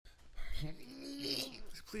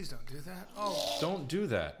Please don't do that. Oh, Don't do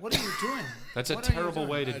that. what are you doing? That's a What are you terrible doing?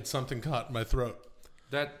 way I to. had something caught in my throat.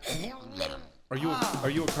 That. Are you a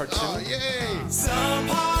cartoon? Oh, yay! Some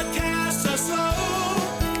podcasts are slow,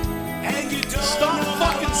 and you don't Stop know fucking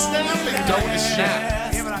how long snapping. they Don't last.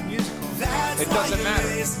 snap. Yeah, but I'm musical. That's It why doesn't you're matter.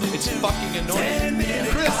 listening It's to fucking annoying. 10-minute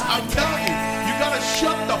Chris, I'm telling you gotta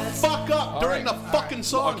shut the fuck up during right. the fucking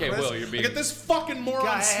song, Okay, Chris. Will, you're being- Look at this fucking moron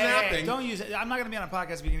Guy, hey, snapping. don't use it. I'm not going to be on a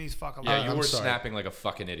podcast if you can use fuck a lot. Yeah, you I'm were sorry. snapping like a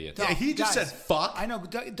fucking idiot. Yeah, he just Guys, said fuck. I know,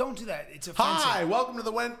 but don't do that. It's offensive. Hi, welcome to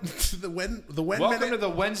the Wen Welcome minute. to the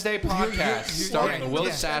Wednesday podcast starring yeah, Will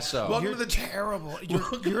yeah. Sasso. Welcome You're to the terrible.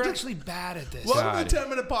 You're actually bad at this. Welcome to the God.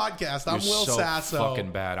 10-minute podcast. I'm You're Will so Sasso.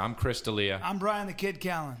 fucking bad. I'm Chris D'Elia. I'm Brian the Kid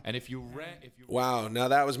Callen. And if you Wow, now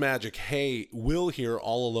that was magic. Hey, Will here,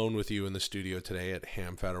 all alone with you in the studio today at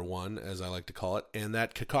Hamfatter 1, as I like to call it. And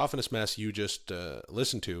that cacophonous mess you just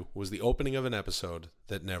listened to was the opening of an episode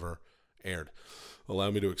that never aired.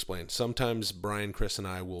 Allow me to explain. Sometimes Brian, Chris, and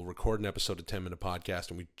I will record an episode of 10-minute podcast,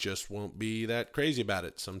 and we just won't be that crazy about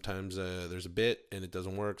it. Sometimes there's a bit, and it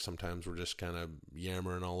doesn't work. Sometimes we're just kind of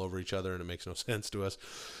yammering all over each other, and it makes no sense to us.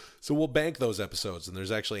 So we'll bank those episodes, and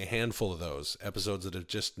there's actually a handful of those episodes that have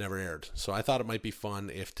just never aired. So I thought it might be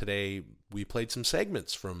fun if today we played some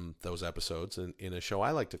segments from those episodes in a show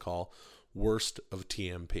I like to call Worst of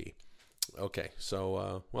TMP. Okay,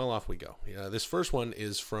 so, off we go. This first one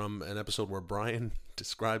is from an episode where Brian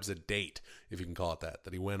describes a date, if you can call it that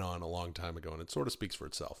he went on a long time ago, and it sort of speaks for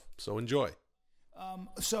itself. So enjoy.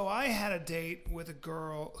 So I had a date with a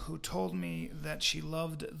girl who told me that she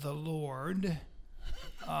loved the Lord.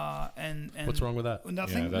 And What's wrong with that?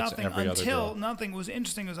 Nothing. Yeah, that's Nothing every other until girl. nothing was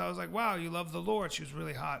interesting. Was I was like, wow, you love the Lord. She was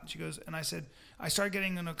really hot. She goes, and I said, I started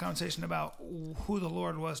getting into a conversation about who the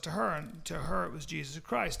Lord was to her, and to her it was Jesus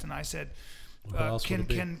Christ. And I said, else would it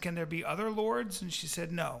be? can there be other lords? And she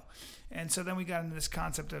said no. And so then we got into this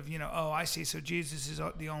concept of, oh, I see. So Jesus is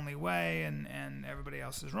the only way, and everybody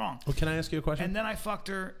else is wrong. Well, can I ask you a question? And then I fucked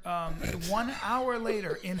her 1 hour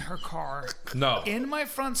later in her car. No. In my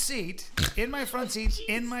front seat, in my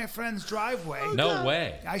friend's driveway. No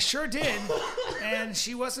way. I sure did. And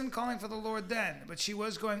she wasn't calling for the Lord then, but she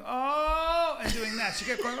was going, oh, and doing that. She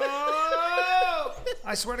kept going, oh.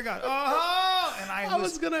 I swear to God, oh. And I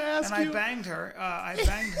was gonna ask and you. I banged her.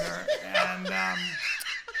 And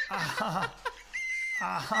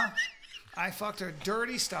I fucked her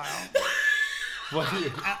dirty style.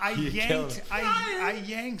 I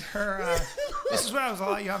yanked her. This is when I was a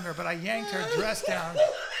lot younger, but I yanked her dress down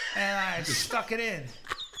and I stuck it in.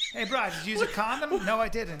 Hey, bro, did you use a condom? No, I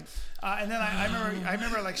didn't. And then I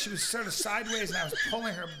remember like she was sort of sideways and I was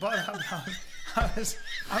pulling her butt up. I was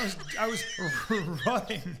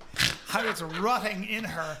rutting. I was rutting in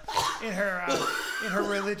her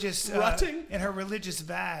religious Rutting? in her religious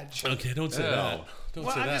vag. Okay, don't say that. Don't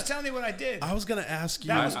Well, say I'm that. just telling you what I did. I was going to ask you.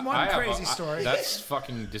 That was one crazy story. That's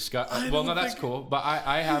fucking disgusting. Well, no, don't that's think- cool. But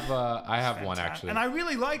I have one actually. And I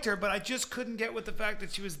really liked her, but I just couldn't get with the fact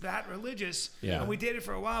that she was that religious. Yeah. And we dated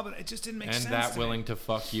for a while, but it just didn't make and sense. that to willing me. to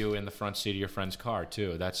fuck you in the front seat of your friend's car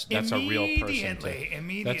too. That's a real person.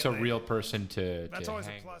 Immediately. That's a real person to. That's to always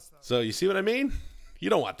hang. a plus, though. So you see what I mean? You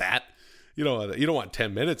don't want that. You don't want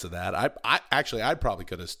 10 minutes of that. I probably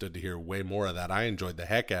could have stood to hear way more of that. I enjoyed the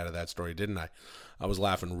heck out of that story, didn't I? I was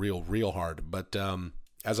laughing real hard. But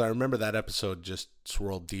as I remember that episode just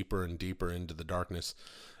swirled deeper and deeper into the darkness,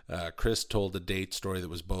 Chris told a date story that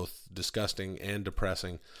was both disgusting and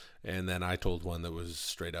depressing, and then I told one that was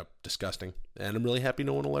straight up disgusting. And I'm really happy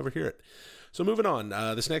no one will ever hear it. So moving on,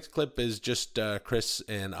 this next clip is just Chris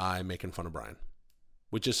and I making fun of Brian,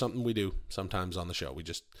 which is something we do sometimes on the show. We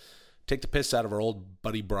just take the piss out of our old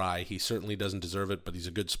buddy Bry. He certainly doesn't deserve it, but he's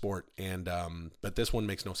a good sport. And but this one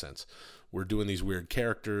makes no sense. We're doing these weird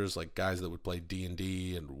characters, like guys that would play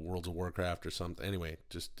D&D and Worlds of Warcraft or something. Anyway,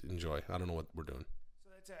 just enjoy. I don't know what we're doing.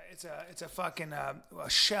 It's a fucking a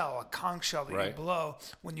shell, a conch shell that you Right. blow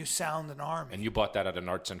when you sound an army. And you bought that at an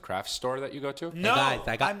arts and crafts store that you go to? no, Guys,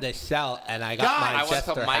 I got I'm- this shell and I got Guys! my I went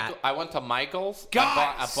jester to hat. I went to Michael's.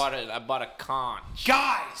 Guys! I bought a conch.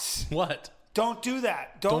 Guys, What? don't do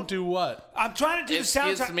that. Don't do what? I'm trying to do the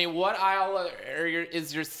Excuse soundtrack. me, what aisle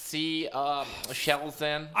is your C shells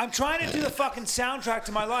in? I'm trying to do the fucking soundtrack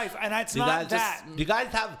to my life, and it's Do you not guys that. do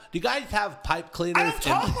you guys have pipe cleaners? I don't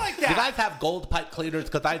talk like that. Do you guys have gold pipe cleaners?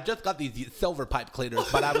 Because I just got these silver pipe cleaners,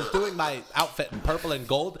 but I was doing my outfit in purple and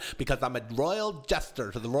gold because I'm a royal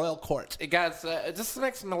jester to the royal court. Hey guys, it just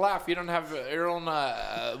makes me laugh. You don't have your own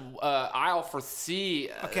aisle for C.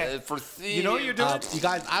 Okay. For C. You know what you're doing? You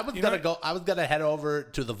guys, I was gonna head over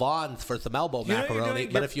to the Vons for some elbow You know what you're macaroni,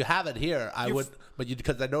 doing? but You're- if you have it here, I would. but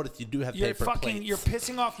because I noticed you do have You're paper fucking. plates. You're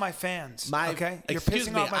pissing off my fans. Okay. You're Excuse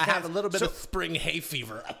pissing me, off my I fans. have a little bit So- of spring hay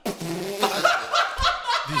fever.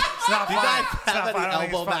 It's not Do you funny. guys It's have not any funny. I don't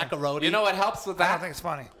think elbow it's funny. macaroni? You know what helps with I don't that? think it's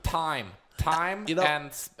funny. Time, You know-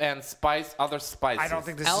 and spice, other spices. I don't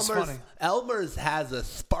think this is funny. Elmer's has a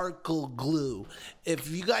sparkle glue. If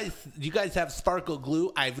you guys have sparkle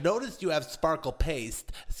glue, I've noticed you have sparkle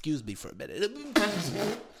paste. Excuse me for a minute.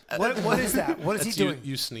 What is that? What is he That's doing?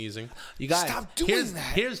 you sneezing. You guys, Stop doing here's,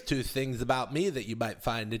 that. Here's two things about me that you might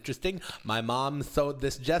find interesting. My mom sewed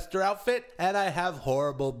this jester outfit, and I have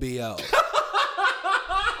horrible BO.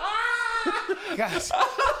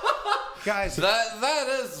 Guys, That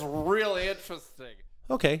is really interesting.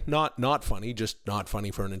 Okay, not funny, just not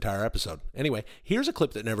funny for an entire episode. Anyway, here's a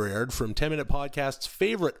clip that never aired from 10 Minute Podcast's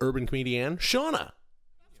favorite urban comedian, Shauna.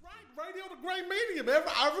 Radio, the great medium.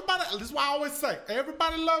 Everybody, this is why I always say,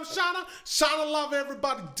 everybody loves Shauna. Shauna love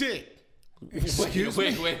everybody dick. Wait.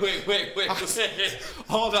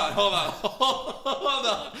 Hold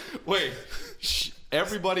on. Wait.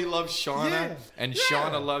 Everybody loves Shauna, Yeah. and Yeah.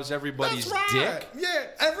 Shauna loves everybody's That's right. dick. Yeah,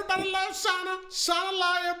 everybody loves Shauna. Shauna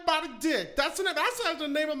love everybody dick. That's the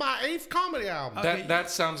name of my 8th comedy album. That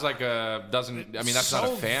sounds like that's not a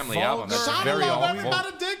so family album. That's Shauna very love awful.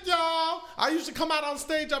 everybody dick, y'all. I used to come out on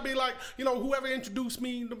stage. I'd be like, whoever introduced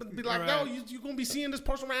me, be like, Right. no, you're gonna be seeing this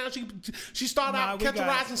person around. She started Nah, out we Catch a got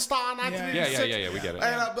it. Rising Star in 1986. Yeah, we get it.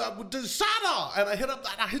 And I just Shauna, and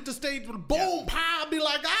I hit the stage with a boom, pow. Be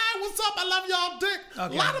like, what's up? I love y'all dick.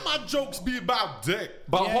 Okay. A lot of my jokes be about dick.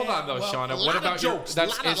 But Yeah, hold on though, well, Shauna. A What lot about of your? jokes?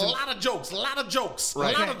 That's A lot of jokes. Right. A lot of jokes.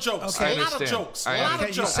 Okay. A lot of jokes. I A lot of understand. jokes. I A lot of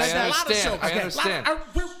understand. jokes. You said A lot of that. jokes. I understand.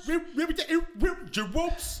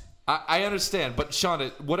 Jokes. I understand, but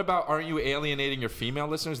Shauna, what about? Aren't you alienating your female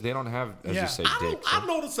listeners? They don't have, as Yeah. you say, I dick. don't. I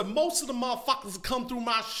noticed that most of the motherfuckers that come through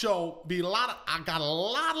my show be I got a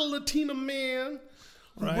lot of Latina men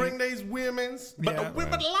who Right. bring these women's, but Yeah.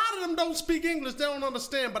 but a lot of them don't speak English. They don't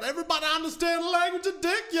understand. But everybody understand the language of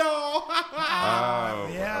dick, y'all.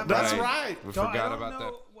 yeah, That's right. right. We Don't- I forgot don't about know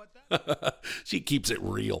that. what that. She keeps it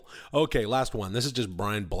real. Okay, last one. This is just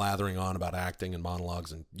Brian blathering on about acting and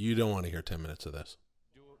monologues, and you don't want to hear 10 minutes of this.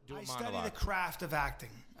 I study the craft of acting.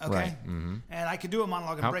 Okay, Right. Mm-hmm. and I could do a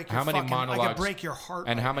monologue and break your how many fucking. I monologues? could break your heart.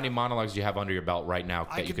 And right how many now. monologues do you have under your belt right now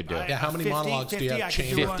that you could do? I- Yeah, how many 50, monologues do you 50, have I could do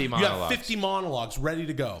chambered? one. 50 You have monologues. 50 monologues ready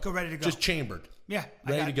to go. Go ready to go. Just chambered. Yeah,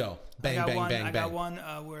 Ready to go. Bang, I got bang, one, bang, I bang. got one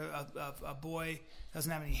where a boy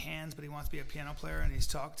doesn't have any hands, but he wants to be a piano player, and he's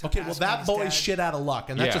talking. Okay, well, that boy's shit out of luck,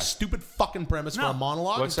 and that's Yeah. a stupid fucking premise for No. a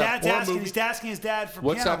monologue. What's His that? dad's Or a asking. movie. He's asking his dad for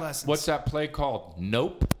What's piano that? lessons. What's that play called?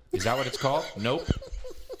 Nope. Is that what it's called? Nope.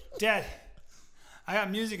 Dad, I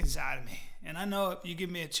got music inside of me, and I know if you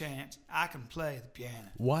give me a chance, I can play the piano.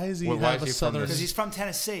 Why is he Well, why have is a he from southern? Because he's from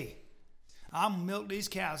Tennessee. I'm gonna milk these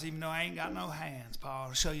cows even though I ain't got no hands, Paul.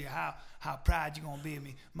 To show you how proud you're gonna be of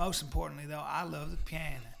me. Most importantly, though, I love the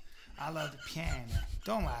piano. I love the piano.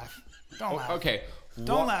 Don't laugh. Don't laugh. Okay.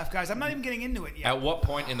 Don't laugh, guys. I'm not even getting into it yet. At what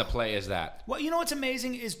point in the play is that? Well, you know what's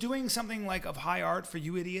amazing is doing something like of high art for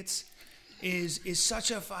you idiots is such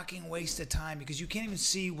a fucking waste of time because you can't even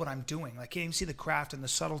see what I'm doing. Like, can't even see the craft and the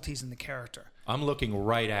subtleties in the character. I'm looking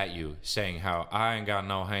right at you, saying how I ain't got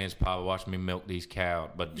no hands, Papa. Watch me milk these cows,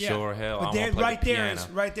 but sure hell, but I'm there, gonna play right the there piano. is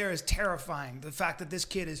right there is terrifying. The fact that this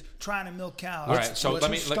kid is trying to milk cows. All right, so with two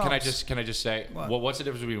can I stumps. just say, What? well, what's the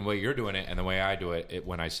difference between the way you're doing it and the way I do it?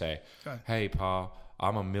 When I say, Go ahead. "Hey, Pa,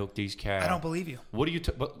 I'm gonna milk these cows." I don't believe you. What do you?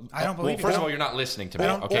 I don't believe you. Well, first of all, you're not listening to me.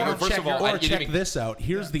 Okay, Or first check, of all, or you didn't check even- this out.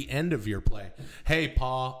 Here's the end of your play. Hey,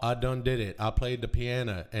 Pa, I done did it. I played the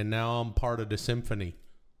piano, and now I'm part of the symphony.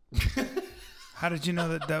 How did you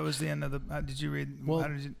know that was the end of the? Did you read? Well, how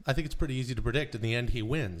did you? I think it's pretty easy to predict. In the end, he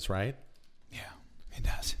wins, right? Yeah, it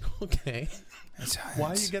does. Okay. It's,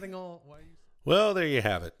 Why are you getting all? Well, there you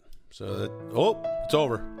have it. So that it's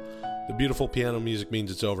over. The beautiful piano music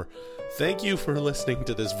means it's over. Thank you for listening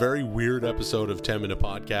to this very weird episode of 10 Minute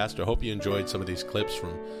Podcast. I hope you enjoyed some of these clips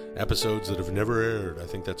from episodes that have never aired. I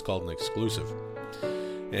think that's called an exclusive.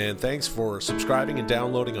 And thanks for subscribing and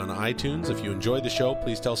downloading on iTunes. If you enjoyed the show,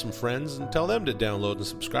 please tell some friends and tell them to download and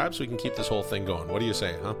subscribe so we can keep this whole thing going. What do you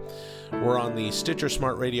say, huh? We're on the Stitcher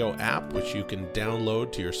Smart Radio app, which you can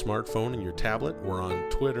download to your smartphone and your tablet. We're on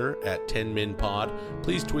Twitter at 10MinPod.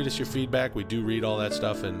 Please tweet us your feedback. We do read all that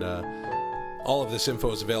stuff, and all of this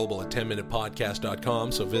info is available at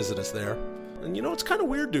 10minutepodcast.com, so visit us there. And you know, it's kind of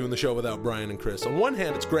weird doing the show without Brian and Chris. On one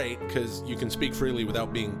hand, it's great because you can speak freely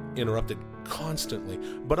without being interrupted constantly.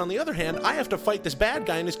 But on the other hand, I have to fight this bad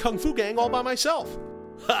guy and his kung fu gang all by myself.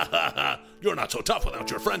 Ha ha ha! You're not so tough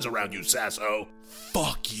without your friends around, you sasso.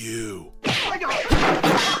 Fuck you. You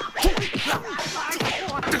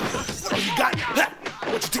got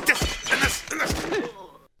don't you take this and this and this?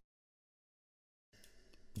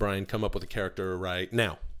 Brian, come up with a character right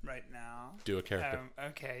now. Right now. Do a character.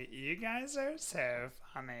 Okay, you guys are so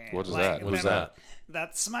funny. What is that? What is that?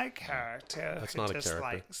 That's my character. That's who not a just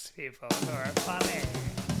character. likes people who are funny.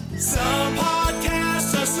 Some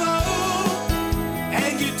podcasts are slow,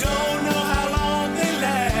 and you don't know how long they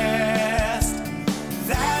last.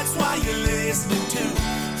 That's why you're listening to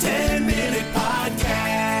 10-Minute Podcast.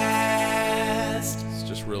 It's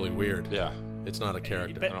just really weird. Yeah. It's not a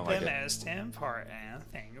character. But don't the like it. most important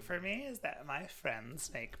thing for me is that my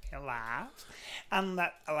friends make me laugh. And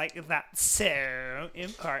that that's so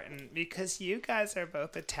important because you guys are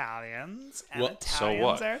both Italians and Well, so Italians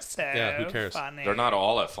what? are so Yeah, who cares? funny. They're not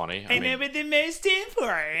all that funny. I know, but the most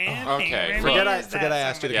important thing okay, for forget me I is forget I that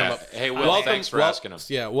asked you to Yeah. come up. Hey, Will, thanks for asking him.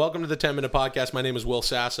 Yeah, welcome to the 10-Minute Podcast. My name is Will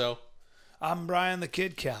Sasso. I'm Brian the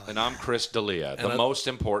Kid Kelly. And I'm Chris D'Elia, the And most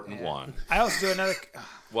important one. I also do another...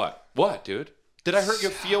 What? What, dude? Did I hurt your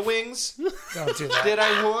feelings? Don't do that. Did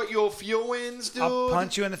I hurt your feelings, dude? I'll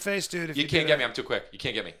punch you in the face, dude. If You you can't do get that. me. I'm too quick. You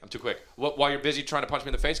can't get me. I'm too quick. While you're busy trying to punch me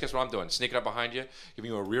in the face, guess what I'm doing? Sneaking up behind you, giving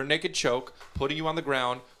you a rear naked choke, putting you on the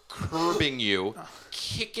ground, curbing you,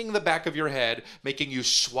 kicking the back of your head, making you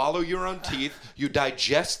swallow your own teeth. You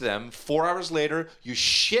digest them. 4 hours later, you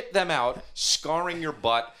shit them out, scarring your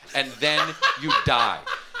butt, and then you die.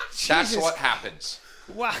 That's Jesus. what happens.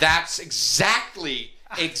 Wow. That's exactly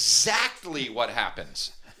what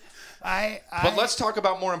happens. But let's talk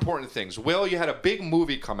about more important things. Will, you had a big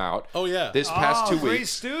movie come out. Oh, yeah. This past 2 Three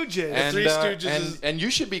weeks. Stooges. And, Three Stooges and you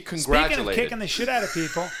should be Speaking congratulated. of kicking the shit out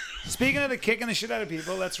of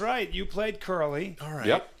people, that's right. You played Curly. All right.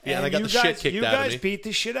 Yep. Yeah, and I got you the guys, shit kicked you out of guys me. beat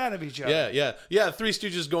the shit out of each other. Yeah. Three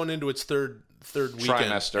Stooges going into its third weekend.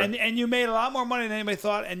 Trimester. And you made a lot more money than anybody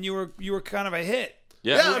thought, and you were kind of a hit.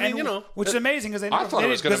 Yeah, I mean, And- you know, which is amazing because they I thought it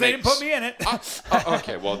was gonna they make didn't put me in it.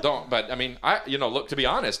 Okay, well, don't. But I mean, look. To be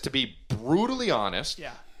honest, to be brutally honest, Yeah.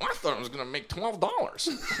 I thought it was going to make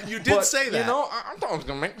 $12. You did say that. You know, I thought it was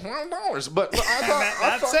going to make $12. But I thought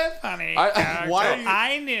That's so funny. I- character. why are you-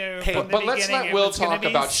 I knew. From the But let's beginning let it Will was gonna talk be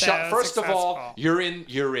about so First of all, successful.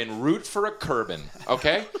 you're in route for a curbin,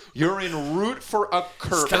 okay? You're in route for a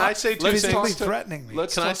curbin. Can I say two Let's things? talk Physically to- threatening me.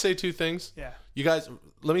 Let's Can I talk- say two things? Yeah. You guys,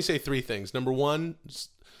 let me say three things. Number one,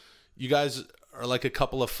 you guys are like a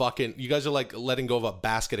couple of fucking. You guys are like letting go of a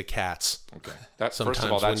basket of cats. Okay. That's Sometimes first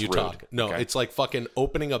of all, when that's you rude. talk. No, Okay. it's like fucking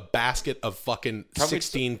opening a basket of fucking Can we-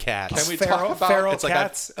 16 cats. Can we Feral- talk about feral It's like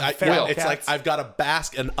cats. I've, it's cats. like I've got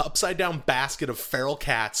an upside down basket of feral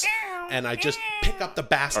cats, and I just pick up the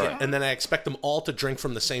basket, right. and then I expect them all to drink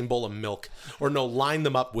from the same bowl of milk, or no, line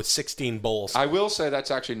them up with 16 bowls. I will say that's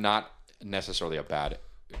actually not necessarily a bad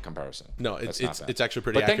comparison. No, That's it's not bad. it's actually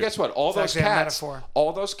pretty. But then accurate. guess what? All those actually a cats, metaphor.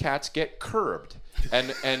 all those cats get curbed, and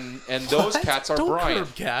those cats are Don't Brian.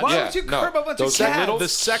 curb cats. Why would you curb a bunch of those cats? Little The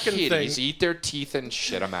second kitties thing- eat their teeth and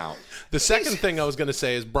shit them out. The second thing I was going to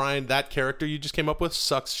say is, Brian, that character you just came up with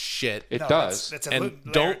sucks shit. It No, does. That's a And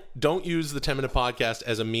don't use the 10-minute podcast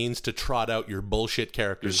as a means to trot out your bullshit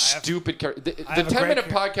characters. Stupid character. The have a 10-minute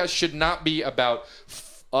great podcast should not be about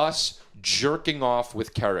us jerking off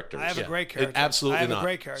with characters. I have a great It- character. absolutely I have not. a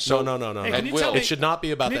great character. So- No. Hey, And can you Will- tell me, It should not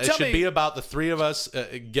be about can you that. It tell should me- be about the three of us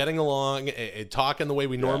getting along, talking the way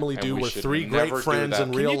we normally and do. we We're should three never great do friends that. in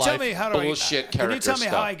Can real Can you tell life. me how to Bullshit Can you tell me character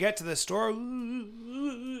how stuff. I get to the store?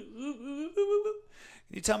 Can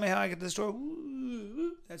you tell me how I get to the store?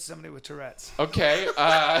 That's somebody with Tourette's. Okay.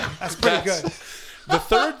 That's pretty good. The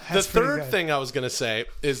third pretty good. thing I was going to say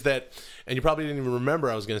is that, and you probably didn't even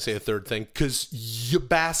remember I was going to say a third thing, because you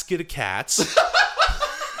basket of cats.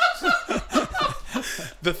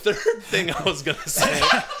 The third thing I was going to say.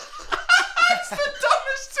 That's the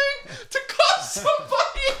dumbest thing to call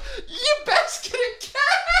somebody you basket of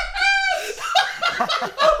cats.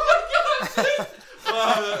 Oh my god.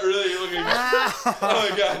 Wow, that really looking. Oh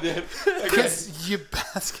my god, dude. Okay. You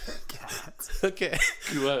basket cats. Okay.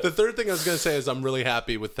 What? The third thing I was going to say is I'm really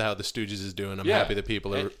happy with how the Stooges is doing. I'm happy that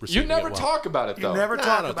people are And receiving you never it well. talk about it, though. You never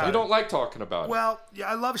talk no, about You it. don't like talking about it. Well, yeah,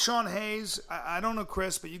 I love Sean Hayes. I don't know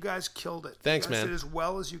Chris, but you guys killed it. Thanks, you guys man. did as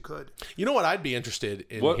well as you could. You know what I'd be interested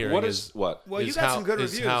in What hearing is what? Well, you is got how- some good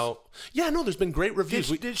is reviews. how- yeah, no, there's been great reviews.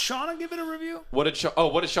 Did Shauna give it a review? What did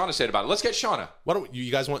Shauna say about it? Let's get Shauna. Why don't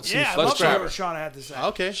you guys want to see? Yeah, I'd let's love to hear grab what her. Shauna had to say.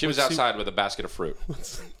 Okay, She was let's see- outside with a basket of fruit.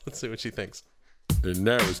 Let's see what she thinks. And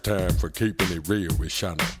now it's time for Keeping It Real with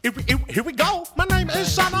Shauna. Here we go. My name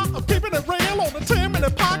is Shauna. I'm keeping it real on the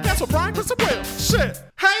 10-minute podcast with Brian Chris and Will. Shit.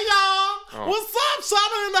 Hey, y'all. What's up,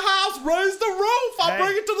 Shauna in the house. Raise the roof. I'll Hey.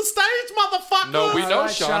 bring it to the stage, motherfucker. No, we All know right,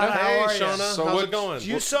 Shauna. Shauna, how Hey, are you? Shauna. So how's what- it going?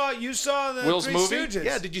 You saw the Will's Three movie? Stooges.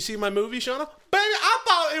 Yeah, did you see my movie, Shauna? Baby, I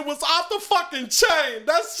thought it was off the fucking chain.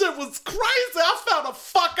 That shit was crazy. I fell the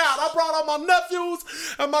fuck out. I brought all my nephews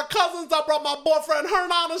and my cousins. I brought my boyfriend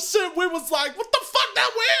Hernan and shit. We was like, what the fuck, that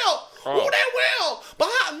Will? Oh. Who that Will? But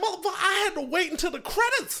I had to wait until the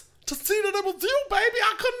credits to see that it was you, baby.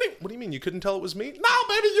 I couldn't even. What do you mean? You couldn't tell it was me? No,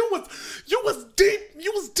 baby, you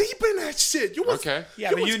was deep in that shit. You was Okay.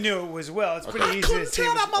 Yeah, but you knew it was Will. It's pretty I easy couldn't to see.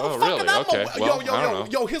 tell it was- that motherfucker. really? That Okay. Well, I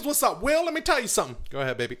don't know. yo, here's what's up. Will, let me tell you something. Go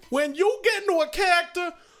ahead, baby. When you get into a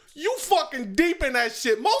character, you fucking deep in that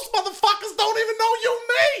shit. Most motherfuckers don't even know you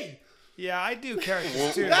me. Yeah, I do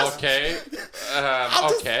characters too. Okay.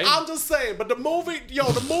 I'm just saying. But the movie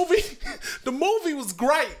was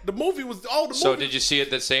great. The movie was So did you see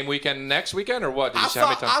it the same weekend next weekend or what? Did you see how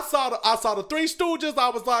many times? I saw the Three Stooges. I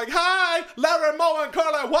was like, hi, Larry Moe and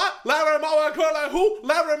Curly. What? Larry Moe and Curly who?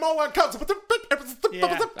 Larry Moe and Curly.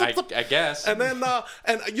 Yeah. I guess. And then,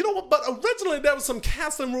 and you know what? But originally there was some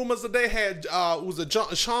casting rumors that they had. Was it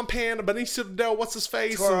Sean Penn, Benicio Del, what's his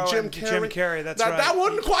face, Toro and Jim and Carrey? Jim Carrey, that's Now, right. That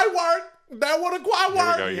wouldn't quite work. That wouldn't quite There we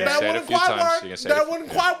work. go. You That say it a wouldn't few quite times. You work. can say it a That few- wouldn't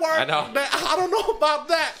quite work. I know. I don't know about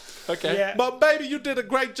that. Okay. Yeah. But baby, you did a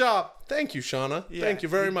great job. Thank you, Shauna. Yeah, Thank you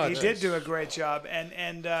very much. He did do a great job, and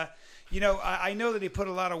you know, I know that he put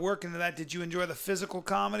a lot of work into that. Did you enjoy the physical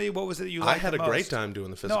comedy? What was it that you I liked had the a great most? time doing the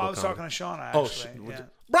No, physical I was comedy. talking to Shauna. Oh, Actually, yeah.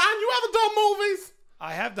 Brian, you ever done movies?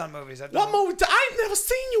 I have done movies. I've What done, movie? I ain't never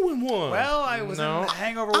seen you in one. Well, I was No. in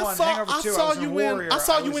Hangover 1, Hangover 2. I saw was in you Warrior. I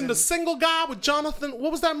saw you was in The Single Guy with Jonathan.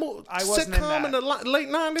 What was that movie? I wasn't in sitcom in that. the late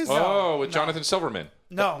 90s? Oh, with Jonathan Silverman.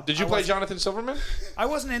 No, Did you I play wasn't. Jonathan Silverman? I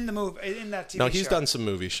wasn't in the movie in that TV No, he's show. done some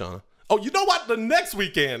movies, Shauna. Oh, you know what? The next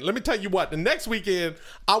weekend, let me tell you what. The next weekend,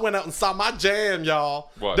 I went out and saw my jam,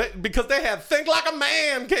 y'all. What? Because they had Think Like a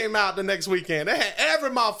Man came out the next weekend. They had every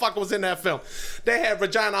motherfucker was in that film. They had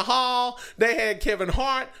Regina Hall. They had Kevin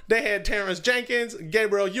Hart. They had Terrence Jenkins,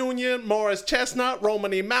 Gabriel Union, Morris Chestnut,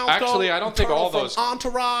 Romany Malco. Actually, I don't think Turtle all from those-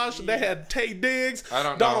 Entourage. They had Tay Diggs, I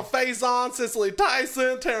don't know. Donald Faison, Cicely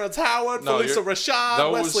Tyson, Terrence Howard, No, Felicia you're- Rashad,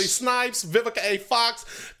 those- Wesley Snipes, Vivica A. Fox,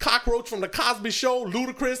 Cockroach from The Cosby Show,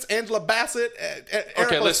 Ludacris, Angela Bassett, Eric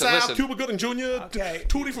listen, LaSalle, listen. Cuba Gooding Jr., Okay.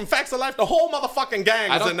 Tootie from Facts of Life. The whole motherfucking gang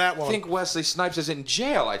I was don't in that one. think Wesley Snipes is in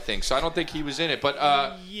jail, I think, so I don't think he was in it. But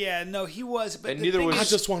Yeah, no, he was. But and the neither thing was I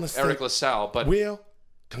just want to say, Eric LaSalle. But Will,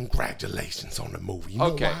 congratulations on the movie. You know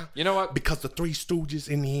Okay, why? you know what? Because the Three Stooges,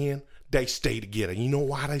 in the end, they stay together. You know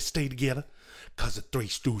why they stay together? Because the Three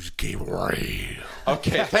Stooges get real.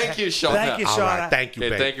 okay, thank you, Shauna. Thank you, All Shauna. right, thank you, Okay,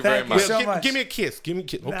 baby. thank you very Thank you much. so Give, much. give me a kiss. Give me a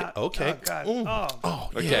kiss. Okay. Nah. Okay. Oh, God. Mm. Oh,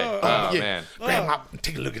 Okay. yeah. Oh, yeah. man. Grandma,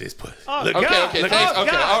 take a look at this pussy. Oh, look God. Okay, okay, Look thanks. at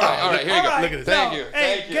Okay, all right, here you go. All right, Look at this. Thank no, you, Hey,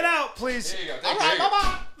 thank you. get out, please. There you go. All Thank you. right,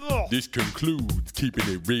 bye-bye. Ugh. This concludes Keeping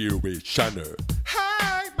It Real with Shauna.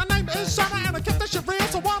 Hey, my name is Shauna, and I kept this shit real,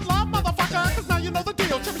 so one love, motherfucker, 'cause now you know the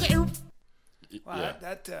deal. Wow, Yeah.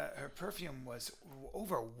 that her perfume was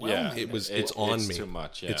overwhelming. Yeah, It's on me. Too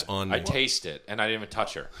much. Yeah. It's on I me. taste it, and I didn't even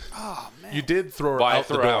touch her. Oh man, You did throw her Well, I out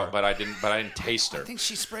the threw door. her out, but I didn't taste her. I think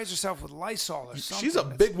she sprays herself with Lysol or something. She's a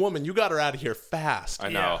big woman. You got her out of here fast. I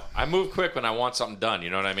know. Yeah. I move quick when I want something done. You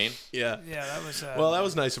know what I mean? Yeah. Yeah, that was. Well, that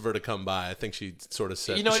was nice of her to come by. I think she sort of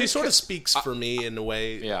said. You know, she it is sort of good. speaks for me in a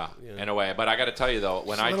way. Yeah, in a way. But I got to tell you though,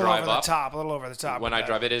 when a I little drive over up, the top, a little over the top. when with I that.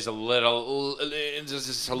 drive, it is a little, it's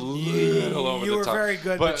just a little over You the were top. very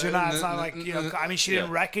good, but you're not. It's not like I mean, she didn't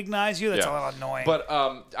Yeah. recognize you. That's Yeah. a little annoying. But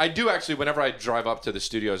I do actually. Whenever I drive up to the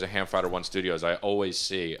studios at Ham Fighter One Studios, I always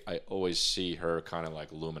see her kind of like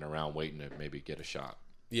looming around, waiting to maybe get a shot.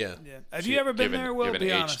 Yeah. yeah. Have you ever been there? Will Given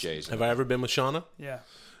be honest. HJs. Have I ever been with Shauna? Yeah.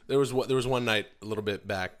 There was one night a little bit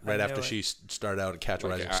back, right knew after it. she started out at Catch a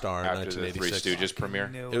Like, Rising Star in after the Three 1986. Stooges premiere.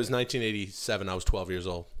 Knew It was 1987. I was 12 years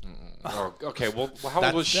old. Oh, okay. Well, how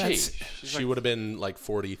old was she? that's- She would have been like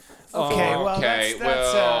 40. Okay, well, Okay, that's,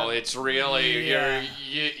 well, it's really yeah.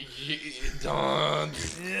 you don't.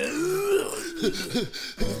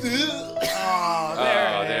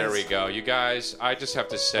 oh, There we go, you guys. I just have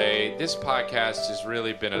to say, this podcast has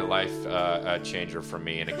really been a life changer for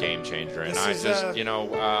me and a game changer. And This I is, just,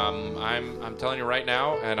 I'm telling you right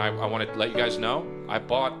now, and I want to let you guys know, I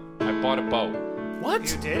bought a boat. What?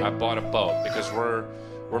 You did? I bought a boat because we're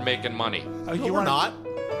making money. Oh, No, you we're wanna- not.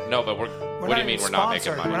 No, but We're what do not you mean even we're not making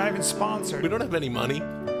sponsored. money? We're not even sponsored. We don't have any money.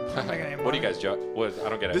 What do you guys, Joe? What, I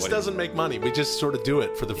don't get it. This What do you- doesn't make money. We just sort of do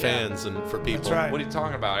it for the fans and for people. That's right. What are you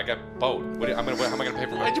talking about? I got a boat. How am I going to pay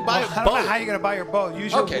for my Why'd you buy I a don't know how boat? you're gonna buy your boat.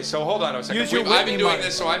 Use your, Okay, so hold on a second. Use your I've been Whitney doing money.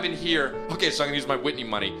 this, so I've been here. Okay, so I'm gonna use my Whitney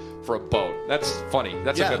money for a boat. That's funny.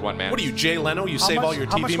 That's Yeah. a good one, man. What are you, Jay Leno? You how save much, all your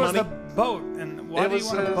how much TV was money? the boat and Why do you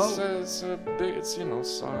want a boat? It's a big. It's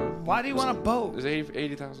Why do you want a boat? It's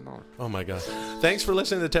 $80,000. Oh my god! Thanks for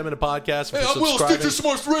listening to the 10-minute podcast. Hey, I'm Will, Stitcher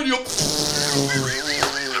Smart Radio.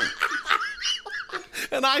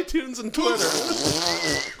 And iTunes and Twitter.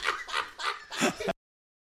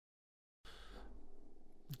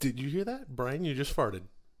 Did you hear that, Brian? You just farted.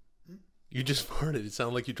 You just farted. It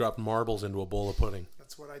sounded like you dropped marbles into a bowl of pudding.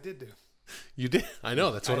 That's what I did do. You did? I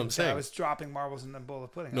know. That's what I'm saying. I was dropping marbles in the bowl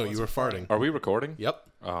of pudding. No, you were farting. Are we recording? Yep.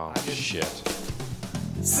 Oh shit.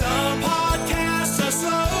 Some podcasts are slow,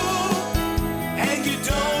 and you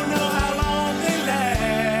don't know how long they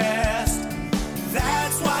last.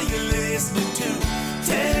 That's why you're listening to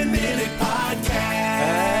 10-Minute Podcast.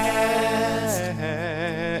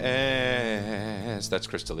 That's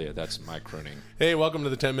Chris D'Elia. That's my crooning. Hey, welcome to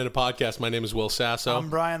the 10-minute podcast. My name is Will Sasso. I'm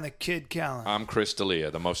Brian the Kid Callen. I'm Chris D'Elia,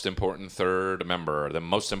 the most important third member. The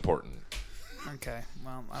most important. Okay.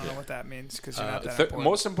 Well, I don't know what that means because you're not that important.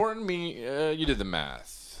 Most important? You did the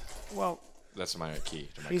math. Well, that's my key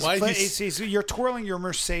to my you're twirling your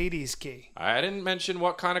Mercedes key. I didn't mention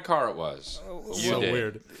what kind of car it was. So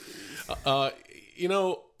weird.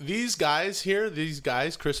 These guys here,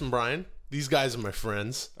 Chris and Brian, these guys are my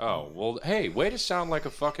friends. Oh, well, hey, way to sound like a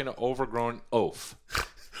fucking overgrown oaf.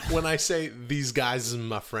 When I say these guys are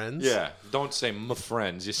my friends. Yeah, don't say my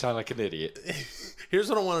friends. You sound like an idiot. Here's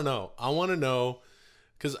what I want to know. I want to know,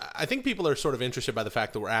 because I think people are sort of interested by the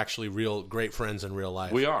fact that we're actually real great friends in real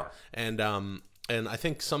life. We are. And I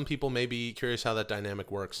think some people may be curious how that dynamic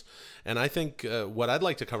works. And I think what I'd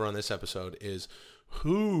like to cover on this episode is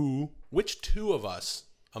which two of us,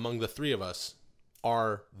 among the three of us,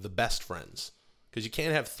 are the best friends, because you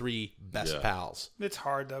can't have three best pals. It's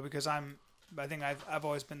hard though, because I think I've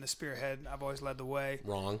always been the spearhead. I've always led the way.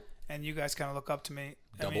 Wrong. And you guys kind of look up to me.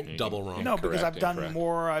 Double wrong. No, because I've done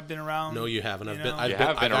more. I've been around. No, you haven't. You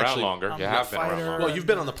have been around longer. Well, you've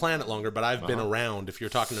been on the planet longer, but I've been around. If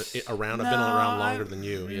you're talking around, I've been around longer than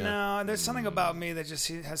you. Yeah. No, there's something about me that just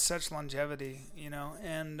has such longevity,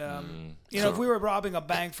 And if we were robbing a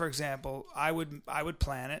bank, for example, I would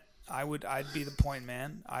plan it. I'd be the point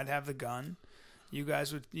man. I'd have the gun. You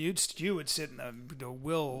guys would you would sit in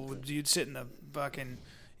you'd sit in the fucking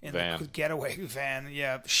the getaway van.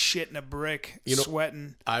 Yeah, shitting a brick,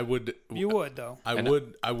 sweating. I would. You would though.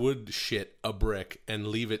 I would shit a brick and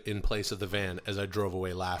leave it in place of the van as I drove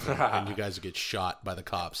away laughing, and you guys would get shot by the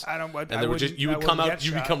cops. You would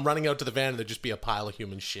come running out to the van, and there'd just be a pile of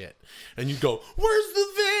human shit, and you'd go, "Where's the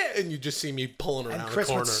van?" And you'd just see me pulling around and Chris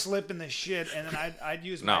the corner. would slip in the shit, and then I'd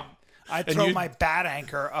use I'd throw my bat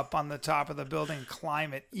anchor up on the top of the building and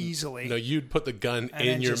climb it easily. No, you'd put the gun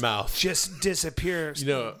in your mouth. Just disappear.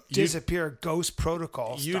 Disappear ghost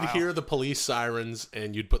protocol style. You'd hear the police sirens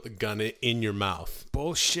and you'd put the gun in your mouth.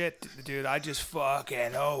 Bullshit, dude. I just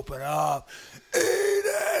fucking open up. Eat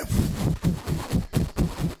it.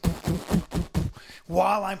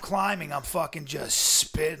 While I'm climbing, I'm fucking just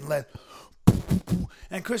spitting.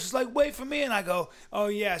 And Chris was like, wait for me. And I go, oh,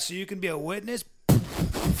 yeah, so you can be a witness?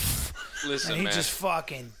 Listen, and he just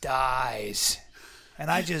fucking dies.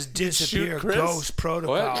 And I just disappear. Ghost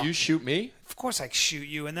protocol. What? You shoot me? Of course I shoot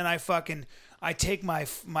you. And then I take my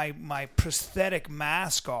prosthetic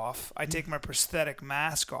mask off.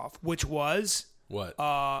 Which was... What?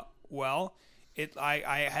 I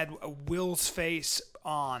had Will's face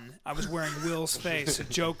on. I was wearing Will's face. The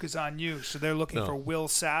joke is on you. So they're looking for Will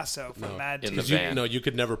Sasso from Mad in TV. the van. You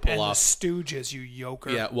could never pull off. And the Stooges, you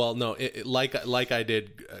yoker. Yeah, well, no, like I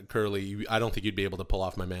did, Curly. I don't think you'd be able to pull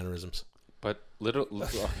off my mannerisms. But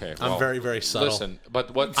okay. I'm very, very subtle. Listen,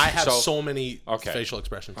 but what I have so many facial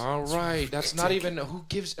expressions. All right, that's not even who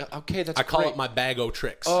gives. Okay, that's. I call it my bag o'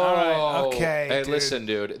 tricks. Oh, all right, okay. Hey, dude. Listen,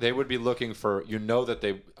 dude. They would be looking for. That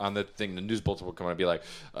they on the thing. The news bulletin would come and be like,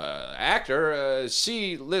 actor,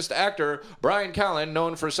 C-list actor Brian Callen,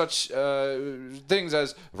 known for such things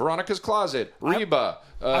as Veronica's Closet, Reba.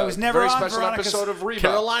 I was never very on special Veronica's episode of Reba.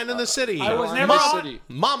 Caroline in the City. I was never on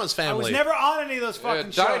Mama's Family. I was never on any of those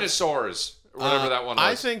fucking shows. Dinosaurs. Whatever that one was.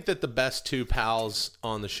 I think that the best two pals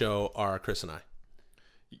on the show are Chris and I.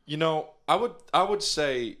 I would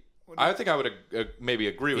say, I think I would maybe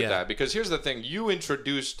agree with that, because here's the thing: you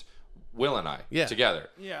introduced Will and I together,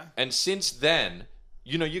 Yeah. And since then,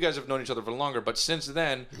 you know, you guys have known each other for longer, but since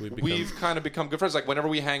then, We've we've kind of become good friends. Like, whenever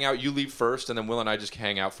we hang out, you leave first, and then Will and I just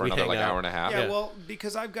hang out for another, hang like, out. hour and a half. Yeah, well,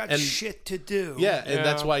 because I've got shit to do. Yeah, and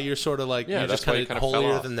that's why you're sort of like Yeah, you're that's just why kind you of kinda fell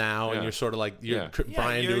holier off. than thou, and Yeah. you're sort of like Yeah.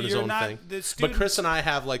 Brian you're- doing his you're own not thing. the But student- Chris and I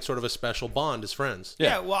have like sort of a special bond as friends.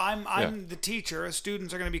 Yeah, well, I'm the teacher.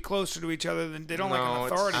 Students are going to be closer to each other than they don't like No, an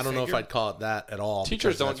it's- authority I don't know if figure. I'd call it that at all.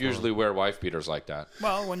 Teachers because don't that's usually wear wife beaters like that.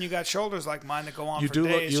 Well, when you got shoulders like mine that go on You for do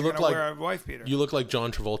look- days, you you're look going to like- wear a wife beater. You look like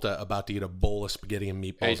John Travolta about to eat a bowl of spaghetti and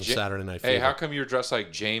meatballs on Saturday Night Fever. Hey, how come you're dressed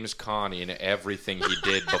like James Caan in everything he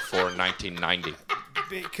did before 1990?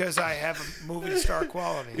 Because I have a movie star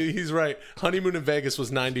quality. He's right. Honeymoon in Vegas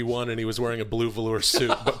was 91 and he was wearing a blue velour suit.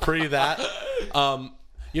 But pre that,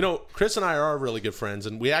 you know, Chris and I are really good friends,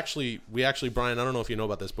 and we actually, Brian, I don't know if you know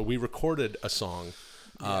about this, but we recorded a song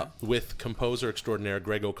with composer extraordinaire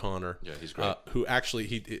Greg O'Connor. Yeah, he's great. Who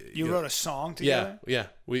actually You wrote a song yeah, together? yeah.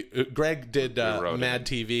 We Greg did wrote Mad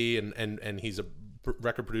it. TV and he's a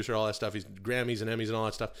record producer, all that stuff. He's Grammys and Emmys and all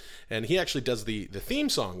that stuff. And he actually does the theme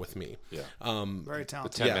song with me. Yeah. Very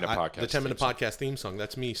talented. 10-minute podcast. The 10-minute theme song. podcast theme song.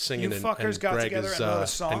 That's me singing. You and fuckers got Greg together is, and wrote a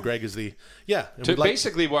song? And Greg is the yeah. and To we'd like-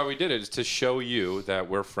 basically, why we did it is to show you that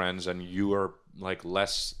we're friends and you are like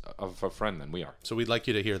less of a friend than we are. so we'd like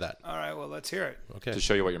you to hear that. All right, well, let's hear it. Okay. To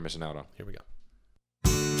show you what you're missing out on. Here we go.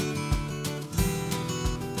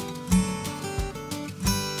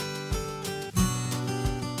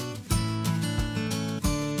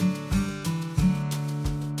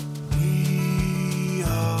 We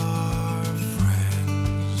are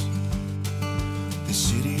friends. The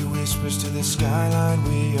city whispers to the skyline,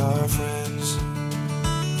 we are friends.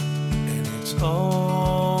 And it's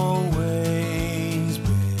always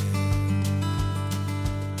been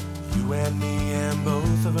you and me, and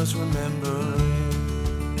both of us remember it.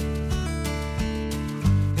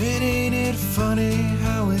 And ain't it funny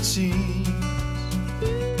how it seems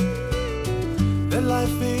that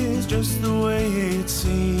life is just the way it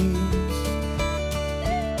seems?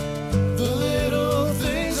 The little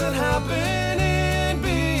things that happen in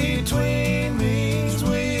between means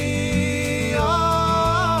we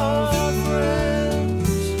are friends.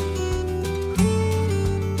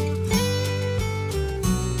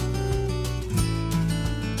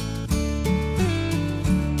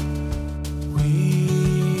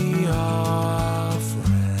 We are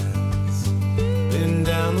friends. Been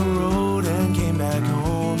down the road and came back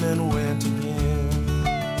home and went again.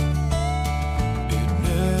 It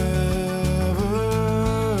never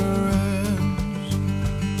ends.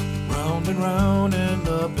 Round and round and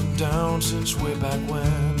up and down since way back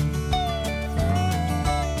when.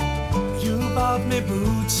 You bought me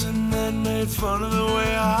boots and then made fun of the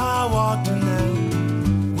way I walked, and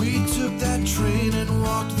then we took that train and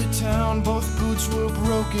walked the town. Both boots were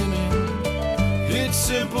broken in. It's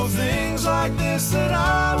simple things like this that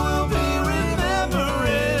I will be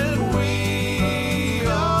remembering. We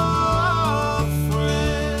are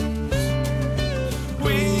friends.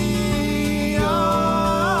 We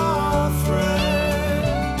are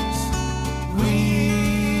friends.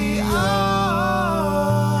 We are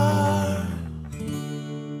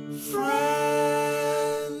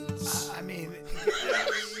friends. I mean,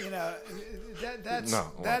 you know, that's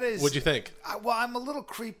No. that is. What'd you think? Well, I'm a little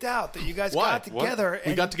creeped out that you guys Why? got together. We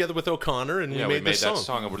and got together with O'Connor and Yeah, we we made this that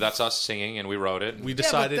song. song. That's us singing, and we wrote it. We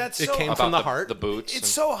decided that's it so- came about from the heart. the boots. It's and-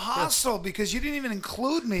 so hostile because you didn't even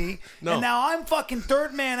include me, No. and now I'm fucking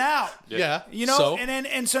third man out. yeah. You know, So,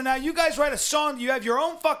 and so now you guys write a song. You have your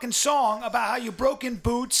own fucking song about how you broke in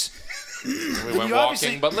boots. we went you walking.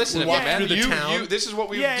 obviously- But listen, We to me, walked man. through the town. You, this is what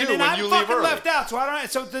we Yeah, do and then when I'm you leave fucking early. left out. So I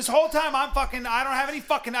don't. So this whole time I don't have any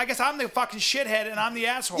fucking. I guess I'm the fucking shithead and I'm the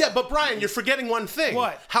asshole. yeah, but Brian, you're forgetting one thing.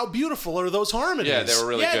 What? How beautiful are those harmonies? Yeah, they were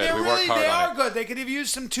really yeah, good. they're We really worked hard they on are it. good. They could have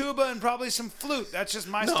used some tuba and probably some flute. That's just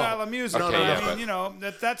my No. style of music. Okay, But yeah, I mean, but- you know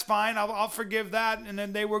that's fine. I'll forgive that. And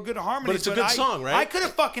then they were good harmonies. But it's a good song, right? I could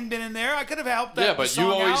have fucking been in there. I could have helped that. Yeah, but you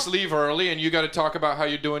song always out. leave early, and you got to talk about how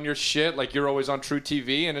you're doing your shit. Like you're always on True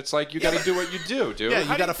TV, and it's like you got to do what you do, dude. Yeah,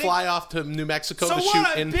 How you do got to you think- fly off to New Mexico So to what? shoot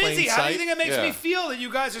I'm in busy. plain How do you sight. think it makes Yeah. me feel that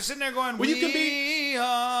you guys are sitting there going, Well, you can "We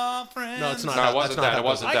are friends"? No, it's not. No, how- it wasn't that's not that. how It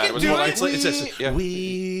wasn't I that. can It was do more it. like It's this. Yeah.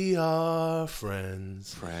 We are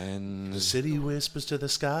friends. The friends. city whispers to the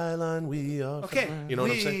skyline. We are Okay, friends. You know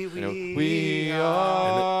what I'm saying? We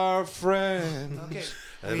are friends. Okay.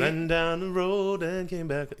 And ran down the road and came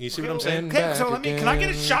back. You see what I'm saying? Okay, so can I get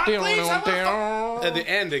a shot, please? And the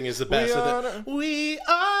ending is the best. We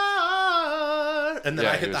are. And then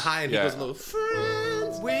Yeah, I he hit the was- high and yeah. he goes a little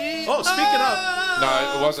friends. We Oh, speaking of,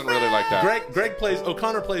 No, it wasn't really like that. Greg plays.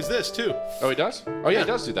 O'Connor plays this too. Oh, he does? Oh, yeah, he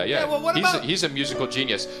does do that, yeah. Yeah, well, what he's about- he's a musical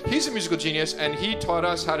genius. He's a musical genius, and he taught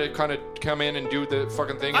us how to kind of come in and do the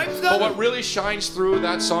fucking thing. I've But done- what really shines through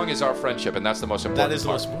that song is our friendship, and that's the most important That is the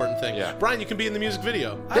part. most important thing. Yeah. Brian, you can be in the music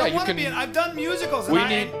video. I Yeah, don't you want to can- be in. I've done musicals. And We I,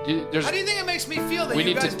 need- there's- how do you think it makes me feel that We you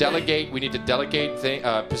need to guys delegate. We need to delegate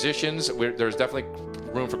positions. There's definitely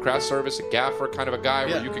room for craft service, a gaffer, kind of a guy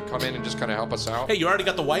Yeah. where you can come in and just kind of help us out. Hey, you already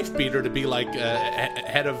got the wife beater to be like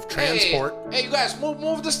head of transport. Hey, you guys,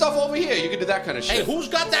 move the stuff over here. You can do that kind of shit. Hey, who's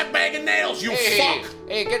got that bag of nails? You Hey, fuck.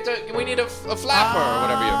 hey, we need a flapper or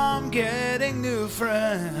whatever you. I'm getting new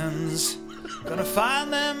friends. Gonna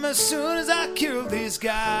find them as soon as I kill these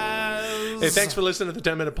guys. Hey, thanks for listening to the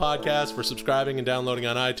 10-Minute Podcast, for subscribing and downloading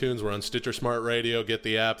on iTunes. We're on Stitcher Smart Radio. Get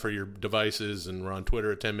the app for your devices, and we're on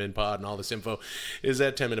Twitter at 10-Min Pod, and all this info is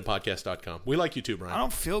at 10minutepodcast.com. We like you too, I Brian.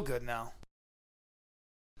 don't feel good now.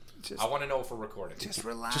 I want to know if we're recording. Just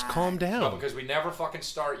relax. Just calm No, down. because we never fucking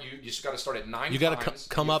start. You just got to start at 9 You gotta times.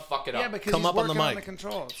 come You up- Fuck it Yeah, up. because Come he's up on the working mic. the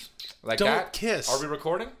controls. like Don't that. kiss. Are we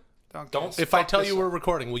recording? Don't kiss. If I fuck tell this you up. we're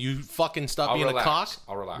recording, will you fucking stop I'll being relax. a cock?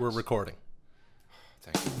 I'll relax. We're recording.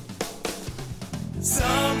 Thank you.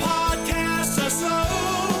 Some podcasts are slow,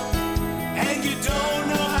 and you don't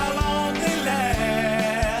know how long they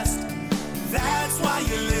last. That's why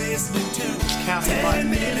you're listening to Counting money.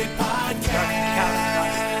 10-Minute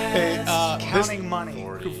Podcast. Hey, Counting money.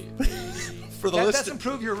 for the That list- doesn't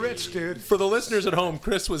prove you're rich, dude. for the listeners at home,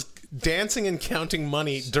 Chris was dancing and counting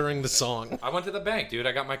money during the song. I went to the bank, dude.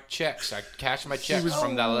 I got my checks. I cashed my checks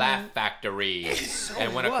from the Laugh Factory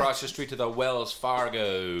and went what? across the street to the Wells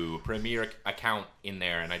Fargo Premier account in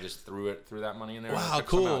there, and I just threw that money in there. and Wow, took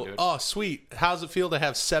some out, cool. dude. Oh, sweet. How's it feel to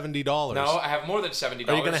have $70? No, I have more than $70.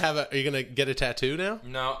 Are you gonna get a tattoo now?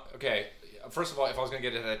 No, okay. First of all, if I was going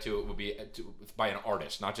to get a tattoo, it would be by an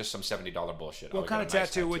artist, not just some $70 bullshit. What kind of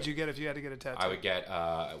tattoo would you get if you had to get a tattoo? I would get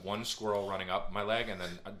one squirrel running up my leg, and then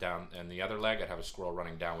down, and the other leg, I'd have a squirrel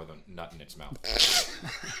running down with a nut in its mouth.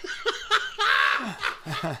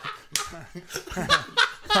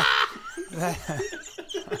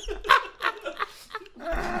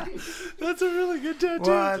 That's a really good tattoo.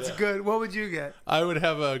 Well, that's good. What would you get? I would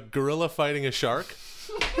have a gorilla fighting a shark.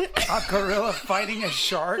 A gorilla fighting a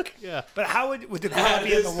shark? Yeah. But how would the gorilla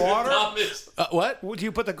be in the water? What? Would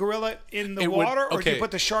you put the gorilla in the It would- water, or do okay. you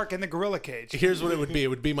put the shark in the gorilla cage? Here's what it would be. It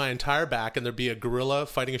would be my entire back, and there'd be a gorilla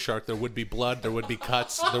fighting a shark. There would be blood. There would be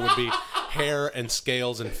cuts. There would be hair and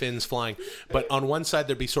scales and fins flying. But on one side,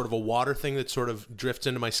 there'd be sort of a water thing that sort of drifts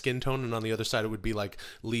into my skin tone, and on the other side, it would be like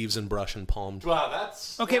leaves and brush and palm. Wow,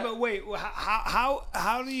 that's Okay, but wait.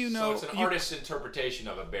 How do you know? So it's an you- artist's interpretation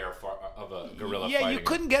of a of a gorilla. Yeah, fighting you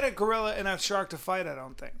couldn't get a gorilla and a shark to fight. I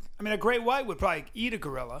don't think. I mean, a great white would probably eat a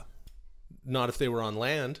gorilla. Not if they were on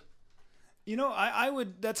land, You know, I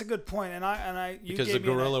would. That's a good point. You because the gave me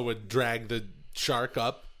an- gorilla would drag the shark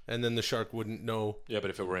up, and then the shark wouldn't know. Yeah, but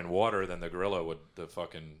if it were in water, then the gorilla would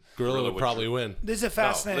Gorilla would probably win. This is a No,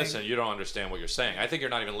 fascinating. listen, you don't understand what you're saying. I think you're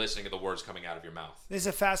not even listening to the words coming out of your mouth. This is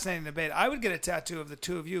a fascinating debate. I would get a tattoo of the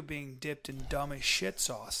two of you being dipped in dumb as shit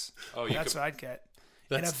sauce. Oh, you That's could- what I'd get.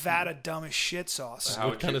 In a That's- vat of dumb as shit sauce. How What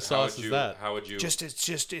would kind you- of how sauce would is you- that? How would you?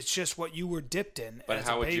 It's just what you were dipped in But as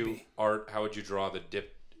how a would baby. how would you draw the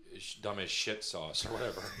dumb as shit sauce or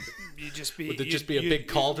whatever? You'd just be. Would there just be a you'd- big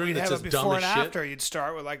cauldron you'd that have says a dumb before as and shit? after. You'd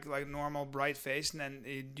start with like normal bright face, and then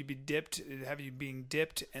you'd be dipped. It'd have you being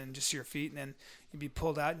dipped, and just your feet, and then you'd be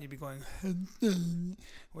pulled out, and you'd be going,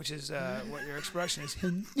 which is what your expression is.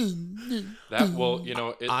 That well, you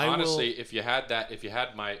know, I will- honestly, if you had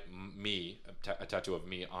a tattoo of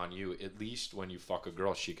me on you, at least when you fuck a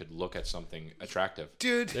girl, she could look at something attractive.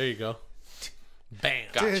 Dude, There you go. Bam.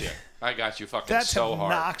 Gotcha. Dude. I got you fucking That's so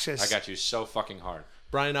obnoxious. hard. I got you so fucking hard.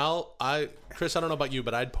 Brian, Chris, I don't know about you,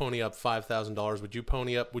 but I'd pony up $5,000. Would you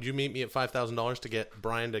pony up? Would you meet me at $5,000 to get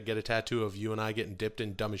Brian to get a tattoo of you and I getting dipped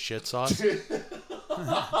in dumb as shit sauce?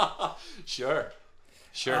 Sure.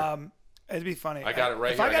 it'd be funny. I got it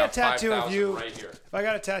right if here. I got a tattoo 5,000 of you, right here. if I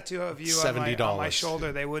got a tattoo of you on my $70.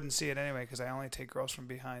 shoulder, they wouldn't see it anyway because I only take girls from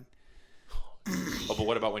behind. Oh, but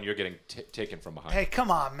what about when you're getting taken from behind? Hey,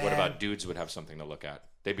 come on, man. What about dudes would have something to look at?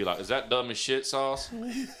 They'd be like, "Is that dumb as shit sauce?"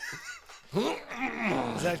 Is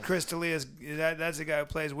that Chris D'Elia's? That's the guy who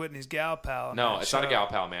plays Whitney's gal pal. No, it's not a gal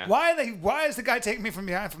pal, man. Why is the guy taking me from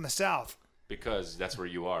behind from the south? Because that's where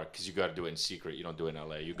you are. Because you got to do it in secret. You don't do it in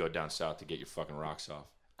L.A. You go down south to get your fucking rocks off.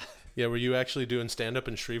 Yeah, were you actually doing stand up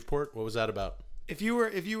in Shreveport? What was that about? If you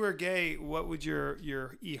were gay, what would your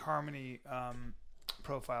eHarmony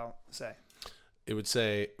profile say? It would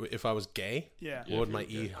say if I was gay. Yeah. What would my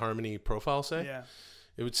eHarmony profile say? Yeah.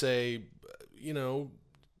 It would say, you know,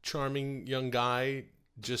 charming young guy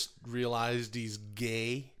just realized he's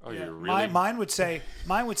gay? Oh, you're really. Mine would say,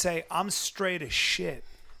 I'm straight as shit.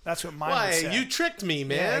 That's what mine would Why? say. You tricked me,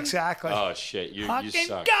 man. Yeah, exactly. Oh shit, you Fucking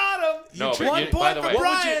suck. got him. No, but 1 you- by point the for way-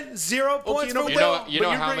 Brian. 0 points for Will. You know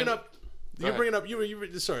but how bringing many- up. Go You're ahead. bringing up.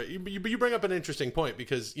 You bring up an interesting point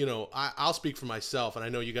because I'll speak for myself, and I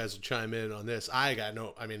know you guys will chime in on this.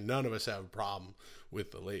 None of us have a problem with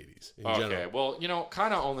the ladies in Okay, general. well,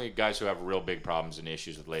 kind of only guys who have real big problems and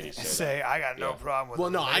issues with ladies say that. I got no problem with Well,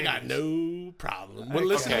 the no, I got ladies. no problem. Well,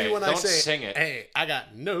 listen to Okay, me when I don't say, sing it. Hey, I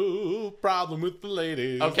got no problem with the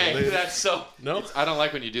ladies. The Okay, ladies. that's so. No? I don't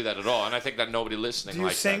like when you do that at all, and I think that nobody listening Do you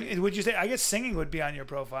likes sing? that. Would you say? I guess singing would be on your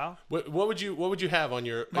profile. What would you have on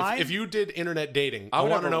your Mine? if you did internet dating? I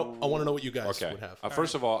would want to have a- know. I want to know what you guys Okay. would have.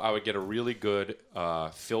 First of all, I would get a really good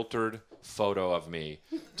filtered photo of me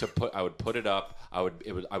to put. I would put it up. I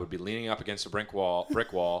would be leaning up against a brick wall.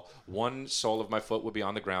 One sole of my foot would be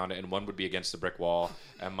on the ground, and one would be against the brick wall.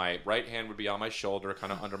 And my right hand would be on my shoulder,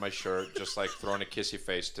 kind of under my shirt, just like throwing a kissy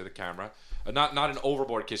face to the camera. Not an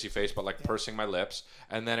overboard kissy face, but like pursing my lips.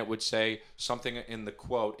 And then it would say something in the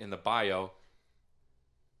quote in the bio.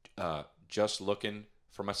 Just looking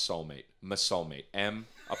for my soulmate. M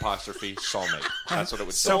apostrophe soulmate. That's what it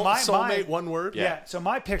would say. So my Soulmate, one word. Yeah. So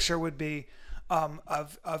my picture would be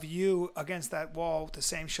of you against that wall, the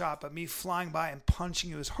same shot, but me flying by and punching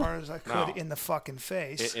you as hard as I could No. in the fucking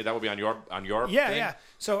face. That would be on your Yeah, thing? yeah.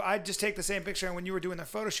 So I'd just take the same picture, and when you were doing the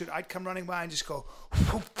photo shoot, I'd come running by and just go,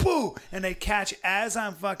 whoo, whoo, and they catch as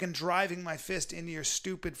I'm fucking driving my fist into your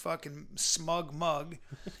stupid fucking smug mug,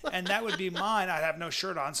 and that would be mine. I'd have no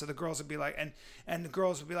shirt on, so the girls would be like, and the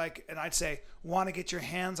girls would be like, and I'd say, want to get your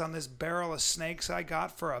hands on this barrel of snakes I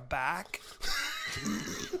got for a back?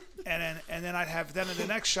 And then I'd have the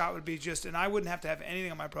next shot would be just, and I wouldn't have to have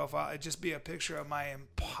anything on my profile. It'd just be a picture of my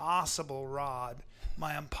impossible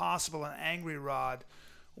and angry rod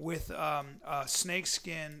with a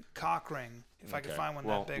snakeskin cock ring, if I could find one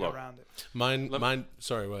Well, that big look. around it. Mine.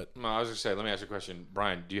 Sorry, what? No, I was gonna say. Let me ask you a question,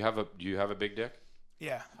 Brian. Do you have a big dick?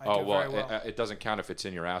 Yeah, I Oh do well, very well. it doesn't count if it's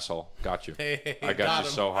in your asshole. Got you. Hey, I got got you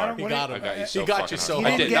him. so hard. He got him. I got you He so got fucking you so hard.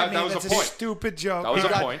 He I didn't did. get That me. was That's a a point. stupid joke. That was a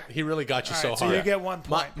All right. point. He really got you so So hard. you get 1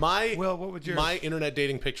 point. My Will, what would yours? My internet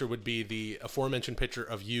dating picture would be the aforementioned picture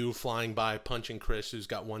of you flying by, punching Chris, who's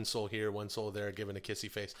got one soul here, one soul there, giving a kissy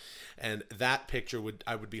face, and that picture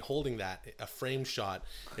I would be holding that, a frame shot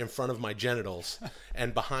in front of my genitals,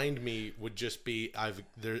 and behind me would just be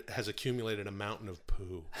there has accumulated a mountain of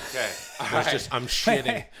poo. Okay. It's just I'm shitting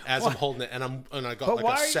as I'm holding it, and I got But like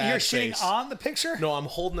why a are sad you shitting face. on the picture? No, I'm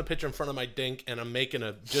holding the picture in front of my dink, and I'm making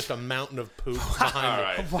just a mountain of poop behind All me.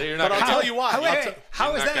 right. So you're But not I'll gonna tell get- you why. How, I'll wait, tell- how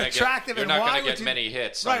You're is not that gonna get- attractive? you're and not why gonna would get you, many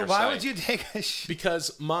hits on Right? your Why site. would you take a shit?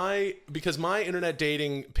 Because my internet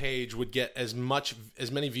dating page would get as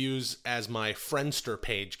many views as my Friendster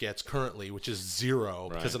page gets currently, which is 0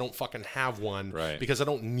 because I don't fucking have one. Right. Because I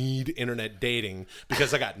don't need internet dating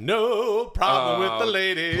because I got no problem with the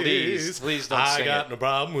ladies. please don't I sing got it. no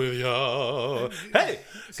problem with y'all. Hey,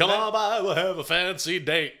 come on by, we'll have a fancy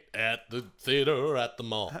date at the theater at the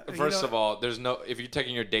mall. First of all, there's no. If you're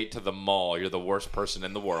taking your date to the mall, you're the worst person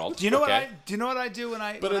in the world. Do you know okay? Do you know what I do when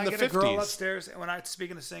I But when in I the get a girl 50s. upstairs and when I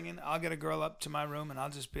speaking of singing, I'll get a girl up to my room and I'll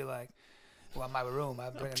just be like, "Well, my room. I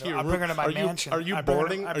bring to your I'll bring her to my room? mansion. Are you I bring her to-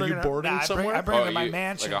 boarding? I Are bring you her to- boarding nah, I bring somewhere? I bring her Oh, to my you-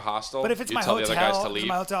 mansion, like a hostel? But if it's You my tell the other guys to hotel,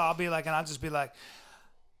 leave? I'll be like, and I'll just be like,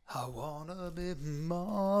 I wanna be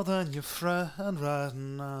more than your friend right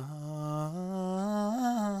now.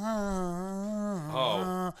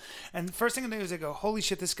 Oh. And the first thing they do is they go, holy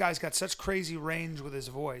shit, this guy's got such crazy range with his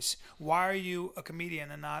voice. Why are you a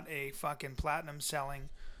comedian and not a fucking platinum selling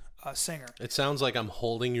singer? It sounds like I'm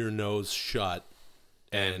holding your nose shut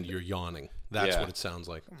and you're yawning. That's Yeah. what it sounds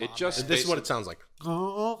like. It just. This is what it sounds like.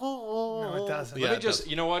 No, it doesn't. Yeah. Let me it just. does.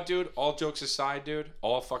 You know what, dude? All jokes aside, dude.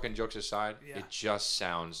 All fucking jokes aside. Yeah. It just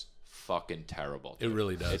sounds fucking terrible. It dude.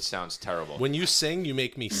 really does. It sounds terrible. When you sing, you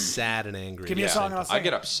make me sad and angry. Give me a song and I'll sing I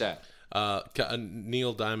get it. upset.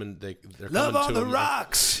 Neil Diamond, they're Love coming on to the him.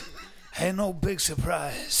 rocks. Ain't no big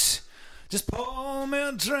surprise. Just pour me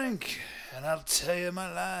a drink and I'll tell you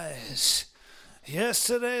my lies.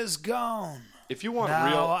 Yesterday's gone. If you want Now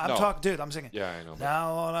real, I'm no. talking, dude. I'm singing. Yeah, I know. but- Now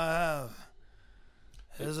all I have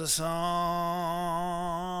is a song.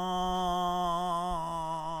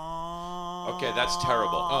 Okay, that's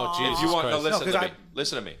terrible. Oh, Jesus If you want, no, Christ. listen No, to 'cause me.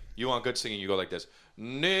 Listen to me. You want good singing? You go like this.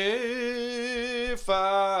 If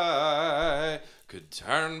I could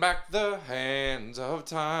turn back the hands of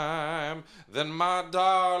time, then my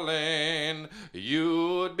darling,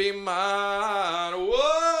 you would be mine.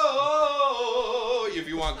 Whoa! If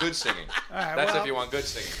you want want good singing. right, That's well- if you want good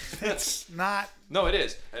singing. It's not. No, it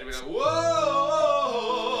is. And we go, whoa,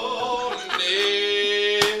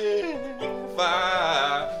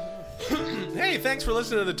 Hey, thanks for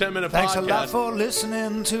listening to the 10 Minute Thanks Podcast. a lot for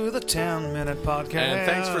listening to the 10-minute podcast. And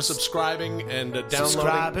thanks for subscribing and downloading.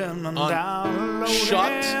 Subscribing and on downloading.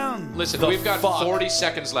 Shut Listen, the we've got fuck. 40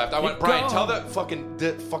 seconds left. I want Keep Brian, going. tell the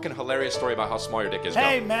fucking hilarious story about how small your dick is.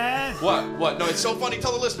 Hey, Go. man. What? No, it's so funny.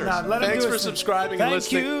 Tell the listeners. Now, let him Thanks do for his thing. subscribing and Thank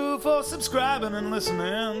listening. you for subscribing and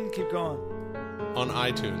listening. Keep going. on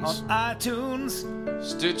iTunes. On iTunes.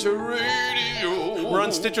 Stitcher Radio. We're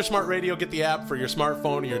on Stitcher Smart Radio. Get the app for your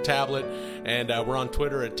smartphone or your tablet. And we're on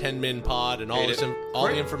Twitter at 10MinPod. And all Hate it. all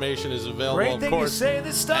the information is available, Great of thing you course. say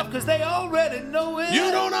this stuff because they already know it.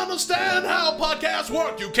 You don't understand how podcasts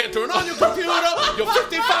work. You can't turn on your computer. You're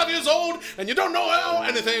 55 years old and you don't know how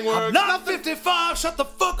anything works. I'm not 55. Shut the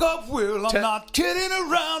fuck up, Will. I'm Ten- not kidding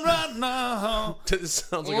around right now. This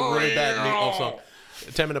sounds like a really bad Meatloaf song.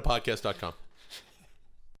 10minutepodcast.com.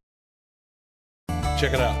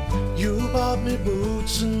 Check it out. You bought me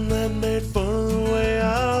boots and then made fun of the way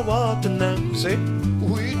I walked in them. See?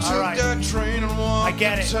 We took right. that train and walked I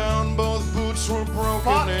get it. town. Both boots were broken.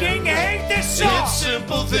 Fucking hate this song. It's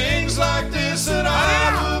simple things like this that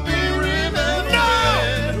I will be remembering.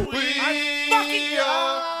 No! We fucking-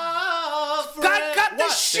 are God, cut this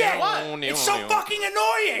What? shit. What? It's so fucking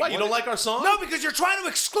annoying. What, you don't like our song? No, because you're trying to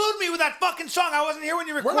exclude me with that fucking song. I wasn't here when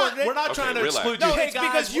you We're recorded not, it. we're not Okay, trying to relax. exclude No, you. Hey, it's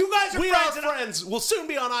guys, because you guys are we friends are and I- friends. We'll soon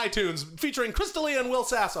be on iTunes featuring Crystalia and Will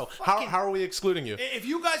Sasso. How are we excluding you? If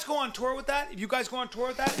you guys go on tour with that,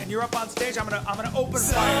 and you're up on stage, I'm gonna open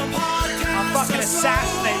fire. I'm fucking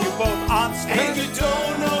assassinate you both on And stage. you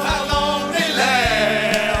don't know how long they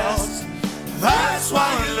last. That's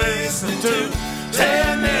why you listen to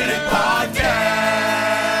 10-Minute Podcast.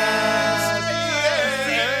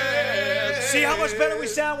 See how much better we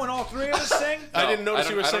sound when all three of us sing? I didn't notice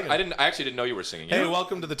you were singing. I actually didn't know you were singing. Hey,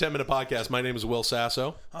 welcome to the 10 Minute Podcast. My name is Will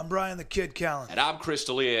Sasso. I'm Brian the Kid Callen. And I'm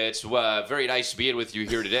Crystalia. It's very nice being with you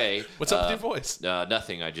here today. What's up with your voice?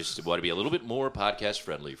 Nothing. I just want to be a little bit more podcast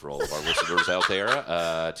friendly for all of our listeners out there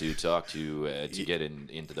to talk to get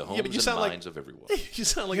into the homes but you and sound like- minds of everyone. You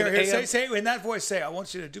sound like Here, an AM. say in that voice, say, I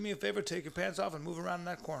want you to do me a favor, take your pants off and move around in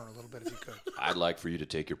that corner a little bit if you could. I'd like for you to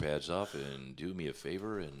take your pads off and do me a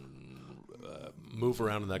favor and Move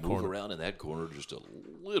around in that move corner. around in that corner just a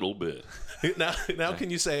little bit. Now, can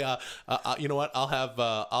you say, you know what? I'll have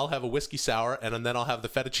a whiskey sour, and then I'll have the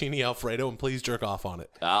fettuccine Alfredo, and please jerk off on it.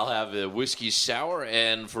 I'll have the whiskey sour,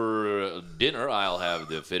 and for dinner, I'll have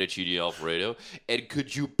the fettuccine Alfredo. And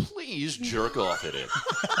could you please jerk off at it?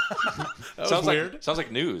 That was weird. Sounds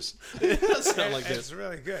like news. It does sound like this. It's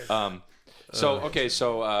really good.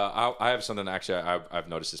 So I have something actually I've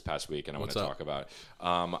noticed this past week, and I want to What's up? talk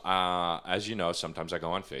about. As you know, sometimes I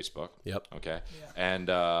go on Facebook. Yep. Okay. And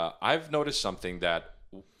I've noticed something that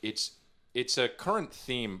it's a current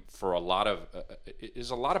theme for a lot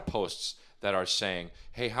of posts that are saying,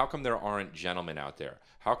 "Hey, how come there aren't gentlemen out there?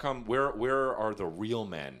 How come where are the real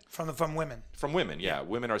men?" From women. From women, yeah.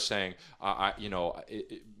 Women are saying,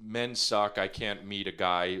 men suck. I can't meet a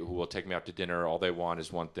guy who will take me out to dinner. All they want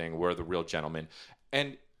is one thing. We're the real gentlemen.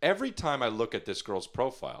 And every time I look at this girl's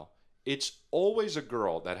profile, it's always a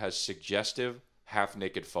girl that has suggestive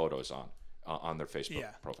half-naked photos on their Facebook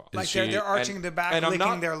profile. Like she- they're arching their back,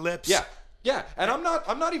 licking their lips. Yeah, and I'm not.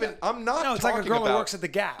 No, it's like a girl that works at the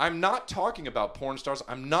Gap. I'm not talking about porn stars.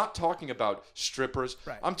 I'm not talking about strippers.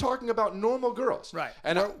 Right. I'm talking about normal girls. Right.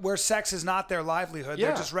 And where sex is not their livelihood. Yeah.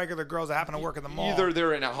 They're just regular girls that happen to work in the mall. Either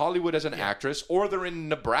they're in Hollywood as an actress, or they're in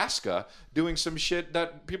Nebraska doing some shit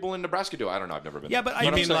that people in Nebraska do. I don't know. I've never been. Yeah, there. but You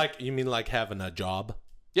I'm mean saying- like having a job?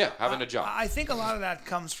 yeah, having a job. I think a lot of that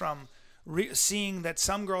comes from seeing that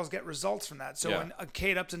some girls get results from that. So Yeah. when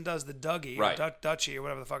Kate Upton does the Dougie, Right. or Dutchie, or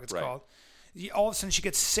whatever the fuck it's Right. called, all of a sudden she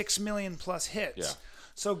gets 6 million plus hits. Yeah.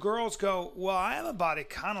 So girls go, well, I have a body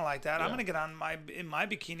kind of like that. I'm Yeah. gonna get on in my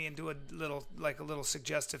bikini and do a little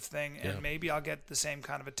suggestive thing, and maybe I'll get the same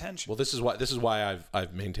kind of attention. Well, this is why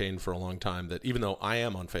I've maintained for a long time that even though I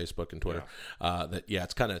am on Facebook and Twitter, that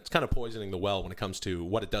it's kind of poisoning the well when it comes to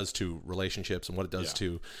what it does to relationships and what it does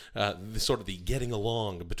to the getting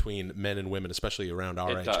along between men and women, especially around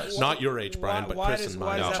our age. does. Not your age, Brian, but Chris and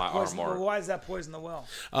mine. Why does that poison the well?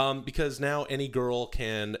 Because now any girl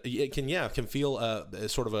can feel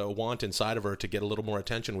sort of a want inside of her to get a little more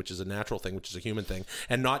attention, which is a natural thing, which is a human thing,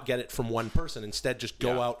 and not get it from one person. Instead, just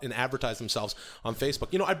go out and advertise themselves on Facebook.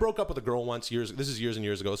 You know, I broke up with a girl once this is years and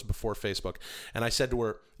years ago. This is before Facebook. And I said to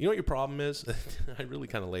her, you know what your problem is? I really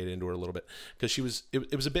kind of laid into her a little bit because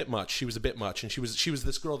it was a bit much. She was a bit much. And she was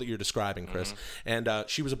this girl that you're describing, Chris. And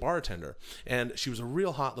she was a bartender. And she was a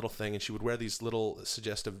real hot little thing. And she would wear these little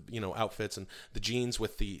suggestive, outfits and the jeans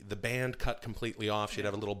with the band cut completely off. She'd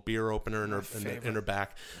have a little beer opener in her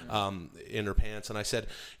back, in her pants. And I said,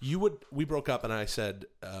 we broke up and I said,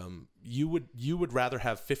 you would rather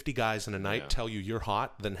have 50 guys in a night tell you you're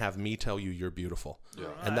hot than have me tell you you're beautiful. Yeah.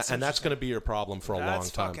 And that's going to be your problem for a long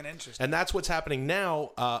time. Fucking interesting. And that's what's happening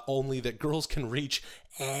now, only that girls can reach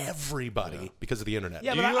everybody because of the internet.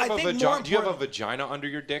 Yeah, Do but you I have a think vagina? more Do you have a important- vagina under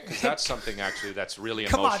your dick? 'Cause that's something actually that's really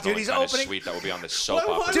Come emotional on, dude, and he's kind of opening- sweet that will be on the soap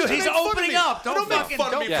Why- opera. Dude, he's Don't make fun of opening me. up. Don't make fucking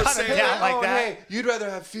fun of me don't for cut him saying down that. like that. Hey, you'd rather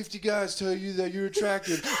have 50 guys tell you that you're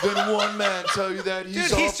attractive than one man tell you that he's Dude,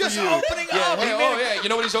 he's all just for you. opening up. He made a- You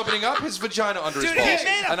know what he's opening up? His vagina under Dude, his he balls.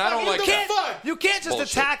 made a And I don't fucking- like you can't just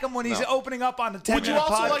Bullshit. attack him when he's No. opening up on the 10 Would you minute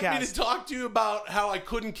also podcast. like me to talk to you about how I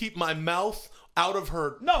couldn't keep my mouth out of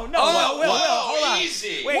her? No, Will, hold on.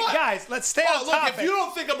 easy. Wait, What? guys, let's stay on Look, topic. if you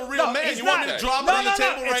don't think I'm a real man, it's you want me not. to drop No, it on the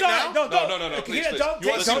table it's right all now? No, No, please, please. Don't You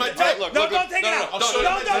wanna take see my it. dick? Look, No, look, don't take it no, out. no, show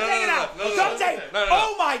Don't it. take it out. Don't take it.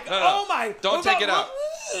 Oh my. Oh my. Don't take it out.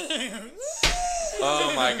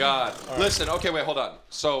 Oh my God! Listen, okay, wait, hold on.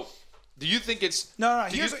 So, do you think it's No,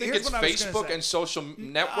 Do you here's think what it's I was gonna Facebook say. and social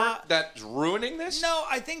network that's ruining this? No,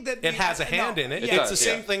 I think that It has a hand in it. It It's does, the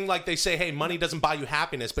same yeah. thing like they say, hey, money doesn't buy you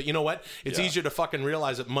happiness. But you know what? It's easier to fucking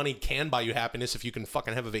realize that money can buy you happiness if you can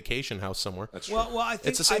fucking have a vacation house somewhere. That's true. Well, I think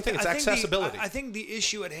It's the same thing. It's I think accessibility. I think the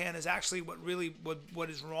issue at hand is actually what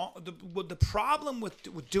is wrong. The problem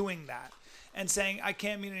with doing that and saying I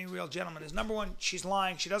can't meet any real gentleman is, number one, she's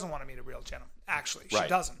lying. She doesn't want to meet a real gentleman. Actually, she Right.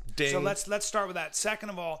 doesn't. Ding. So let's start with that. Second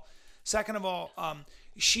of all,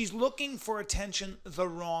 she's looking for attention the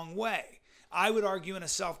wrong way. I would argue in a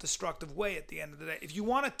self-destructive way at the end of the day. If you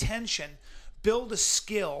want attention, build a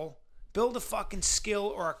skill. Build a fucking skill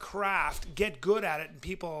or a craft. Get good at it, and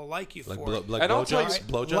people will like you for it. Like And I'll tell you-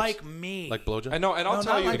 blowjobs? Blowjobs? Like me. Like blowjobs? I know, and I'll No,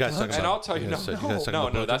 tell not you, like You guys talking and about- I'll tell you, you guys- you guys talking no,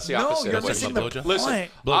 about that's the No, opposite. you're of what missing you the mean. point. Listen,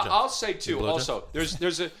 Blowjob. I'll say too. Blowjob. Also,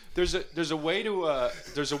 there's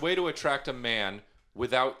a way to attract a man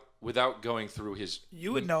without going through his.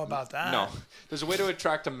 You would know about that. No, there's a way to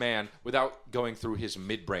attract a man without going through his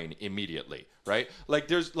midbrain immediately, right? Like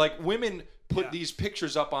there's like women put these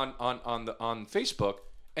pictures up on Facebook,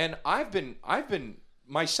 and I've been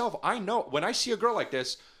myself. I know when I see a girl like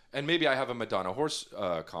this, and maybe I have a Madonna horse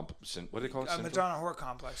complex. What do they call it? Syndrome? Madonna whore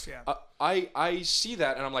complex, yeah. I see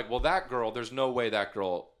that and I'm like, well, that girl, there's no way that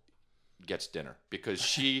girl gets dinner because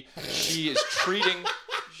she is treating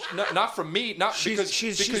not from me, not because it's she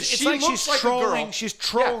like looks she's like trolling. a girl. She's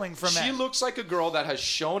trolling for men. She looks like a girl that has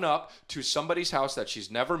shown up to somebody's house that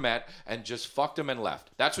she's never met and just fucked him and left.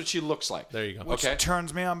 That's what she looks like. There you go. Which Okay.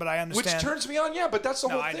 turns me on, but I understand. Which turns me on, yeah, but that's the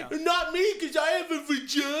No, whole I thing. know. Not me, because I have a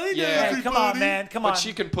vagina. Yeah. Hey, come on, man. Come on. But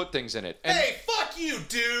she can put things in it. And, Hey, fuck you,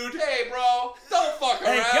 dude. hey, bro, don't fuck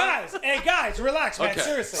around. Hey guys, relax, man. Okay.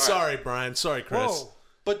 Seriously. Sorry, Brian. Sorry, Chris. Whoa.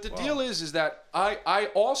 But the deal is that I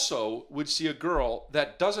also would see a girl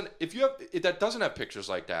that doesn't have pictures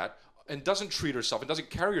like that and doesn't treat herself and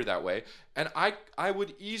doesn't carry her that way, and I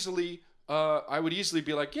would easily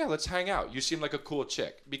be like, yeah, let's hang out. You seem like a cool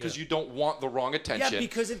chick because you don't want the wrong attention. Yeah,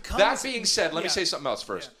 because it comes. That being said, let me Yeah. say something else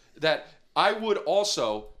first. That I would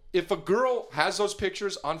also, if a girl has those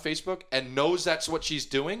pictures on Facebook and knows that's what she's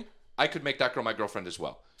doing, I could make that girl my girlfriend as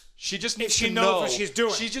well. She just needs she to knows know what she's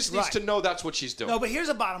doing. She just needs Right. to know that's what she's doing. No, but here's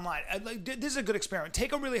a bottom line. This is a good experiment.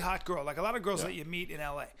 Take a really hot girl, like a lot of girls that you meet in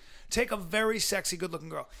LA. Take a very sexy, good-looking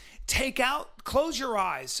girl. Close your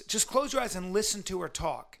eyes. Just close your eyes and listen to her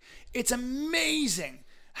talk. It's amazing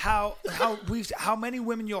how many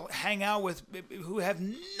women you'll hang out with who have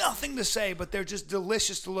nothing to say, but they're just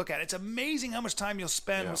delicious to look at. It's amazing how much time you'll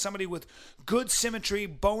spend with somebody with good symmetry,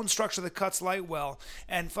 bone structure that cuts light well,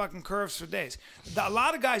 and fucking curves for days. A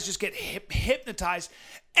lot of guys just get hypnotized,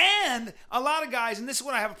 and a lot of guys, and this is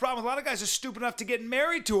when I have a problem, a lot of guys are stupid enough to get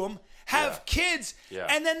married to them, have kids,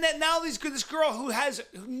 and then now this girl who has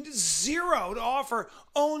zero to offer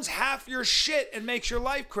owns half your shit and makes your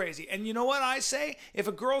life crazy. And you know what I say? If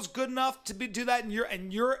a girl's good enough to do that,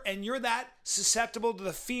 and you're that susceptible to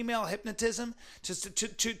the female hypnotism,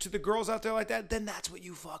 to the girls out there like that, then that's what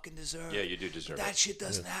you fucking deserve. Yeah, you do deserve that it. shit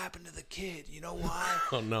doesn't happen to the kid. You know why?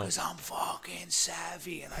 Oh, no. Because I'm fucking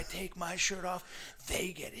savvy, and I take my shirt off.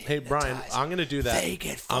 They get hypnotized. Hey, Brian, I'm going to do that. They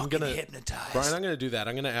get fucking hypnotized. Brian, I'm going to do that.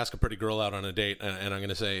 I'm going to ask a pretty girl out on a date, and I'm going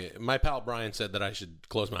to say, my pal Brian said that I should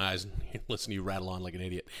close my eyes and listen to you rattle on like an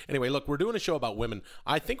idiot. Anyway, look, we're doing a show about women.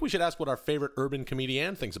 I think we should ask what our favorite urban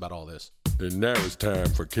comedian thinks about all this. And now it's time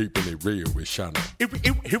for Keeping It Real with Shauna.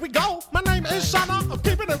 Here we go. My name is Shauna. I'm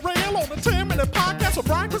keeping it real on the 10-minute podcast with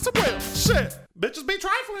Brian Chris and Will. Shit, bitches be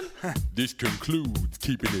trifling. This concludes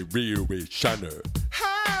Keeping It Real with Shauna.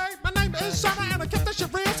 Hey, my name is Shauna, and I kept this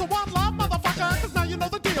shit real, so one love, motherfucker, because now you know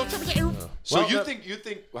the deal. So Well, you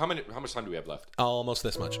think how much time do we have left? Almost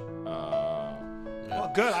this much. Well,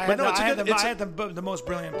 good. I had the most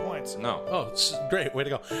brilliant points. No. Oh, it's great. Way to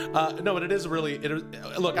go. No, but it is really...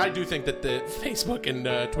 look, I do think that the Facebook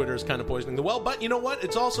and Twitter is kind of poisoning the well, but you know what?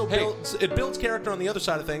 It's also it builds character on the other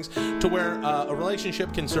side of things to where a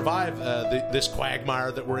relationship can survive this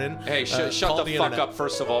quagmire that we're in. Hey, shut the fuck up,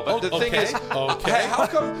 first of all. But Oh, the thing okay. is, Okay. hey, how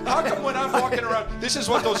come when I'm walking around, this is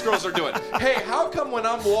what those girls are doing. Hey, how come when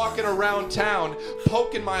I'm walking around town,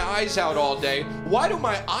 poking my eyes out all day, why do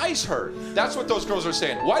my eyes hurt? That's what those girls are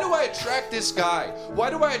saying. Why do I attract this guy? Why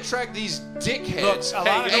do I attract these dickheads? Look, a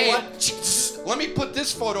lot of- Hey, let me put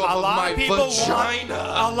this photo up A of lot my of people vagina.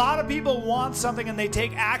 a lot of people want something and they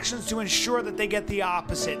take actions to ensure that they get the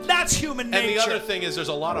opposite. That's human nature. And the other thing is there's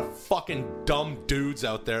a lot of fucking dumb dudes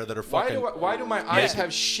out there that are fucking... Why do my eyes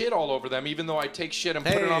have shit all over them, even though I take shit and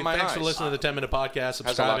put it on my thanks eyes? for listening to the 10-Minute Podcast,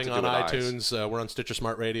 Has a lot to subscribing do on with iTunes. We're on Stitcher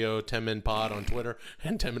Smart Radio, 10-Min Pod on Twitter,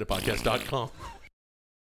 and 10minutepodcast.com.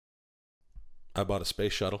 I bought a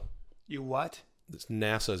space shuttle. You what?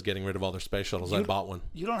 NASA is getting rid of all their space shuttles. I bought one.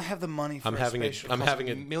 You don't have the money for I'm a having space it. shuttle. I'm having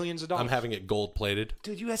it. millions of dollars. I'm having it gold plated.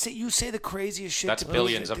 Dude, you say the craziest shit. That's to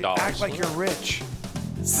billions of to dollars. Act like you're rich.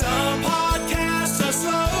 Some podcasts are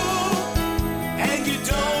slow, and you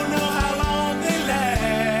don't know how long they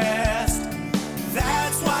last.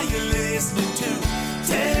 That's why you're listening to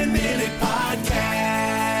 10-Minute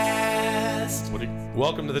Podcast.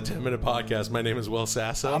 Welcome to the 10-Minute Podcast. My name is Will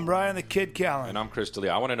Sasso. I'm Brian the Kid Callen. And I'm Chris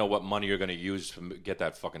D'Elia. I want to know what money you're going to use to get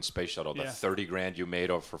that fucking space shuttle. The Yeah. $30,000 you made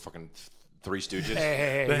over for fucking Three Stooges.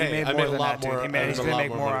 Hey, Hey, he made I more made a than lot that, dude. more- He's I made going a to lot make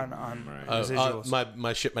more more money. on residuals.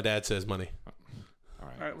 my shit my dad says money.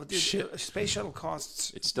 All right, well, dude, a space shuttle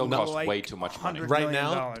costs... It still costs way too much money. $100 Right million.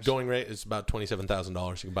 now, going rate is about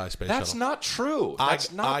 $27,000. You can buy a space shuttle. That's not true.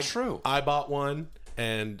 That's not true. I bought one,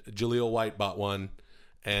 and Jaleel White bought one,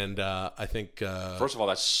 and I think... First of all,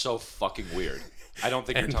 that's so fucking weird. I don't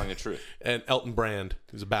think you're telling the truth. And Elton Brand,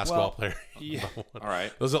 who's a basketball Well, player. Yeah. All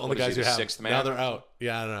right. Those are the only What is guys he, who the have. sixth man? Now they're out.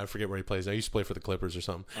 Yeah, I don't know. I forget where he plays. I used to play for the Clippers or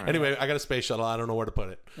something. Anyway, I got a space shuttle. I don't know where to put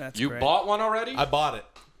it. That's You great. bought one already? I bought it.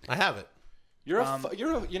 I have it. You're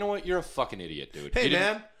you know what? You're a fucking idiot, dude. Hey, You didn't-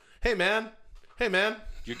 man. Hey, man. Hey, man.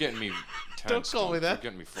 You're getting me tense. Don't call me that.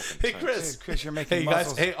 You're getting me fucking Hey, tense. Chris. Dude, Chris, you're making Hey, guys.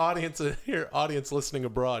 muscles. Hey, audience listening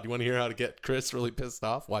abroad. You want to hear how to get Chris really pissed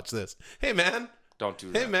off? Watch this. Hey, man. Don't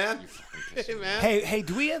do that. Hey, man. You fucking piss Hey, me man. Hey,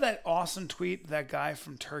 do we have that awesome tweet that guy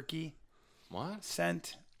from Turkey off. What?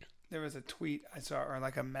 sent? There was a tweet I saw, or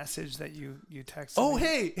like a message that you texted Oh,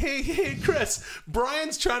 me. hey, Chris.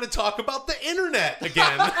 Brian's trying to talk about the internet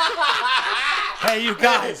again. Hey, you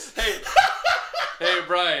guys. Hey,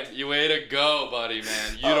 Brian, you way to go, buddy,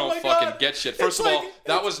 man. You Oh don't my fucking God. get shit. First It's of all, like-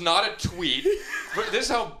 that was not a tweet. This is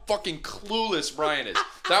how fucking clueless Brian is.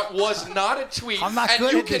 That was not a tweet. I'm not and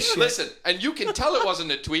good you at this shit. Listen, and you can tell it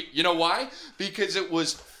wasn't a tweet. You know why? Because it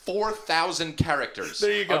was 4,000 characters.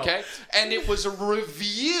 There you go. Okay? And it was a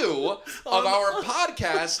review of our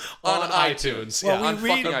podcast on iTunes. Well, On we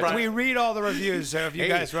read fucking iTunes. we read all the reviews. So if you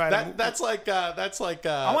guys write them, That's like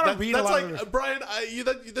I wanna read a that's lot like of- Brian.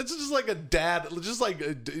 That's just like a dad,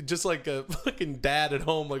 just like a fucking dad at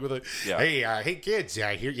home, like with a Yeah. Hey kids,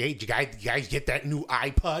 hey, did you guys get that new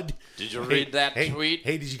iPod? Did you read that tweet?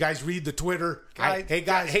 Hey, did you guys read the Twitter? Guys-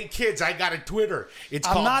 Hey kids, I got a Twitter. It's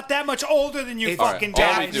I'm called not that much older than you, It's- fucking all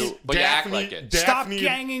we Daphne. do, but you act like it. Stop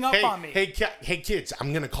ganging up on me. Hey kids,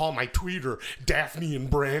 I'm gonna call my tweeter Daphne and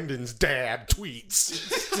Brandon's dad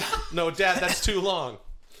tweets. no, Dad. That's too long.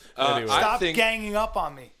 Anyway. Stop think- ganging up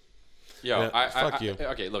on me. Yo, Yeah, fuck you.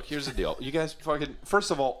 Okay, look, here's the deal. You guys fucking,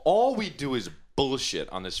 first of all we do is bullshit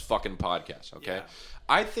on this fucking podcast, okay? Yeah.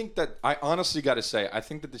 I think that, I honestly got to say, I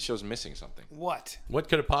think that the show's missing something. What? What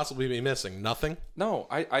could it possibly be missing? Nothing. No,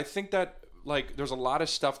 I think that, like, there's a lot of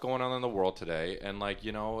stuff going on in the world today, and, like,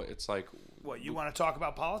 you know, it's like... What, you want to talk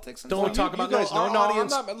about politics? And Don't we stuff? talk about you guys no, know, our no,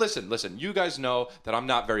 audience? I'm not, listen, you guys know that I'm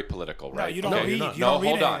not very political, right? you don't Okay? read. not. You don't read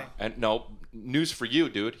hold on. anything. And no, news for you,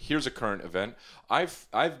 dude. Here's a current event.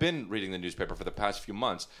 I've been reading the newspaper for the past few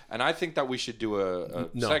months, and I think that we should do a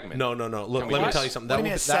segment. No. Look, let me tell you something.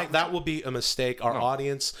 That will be a mistake. Our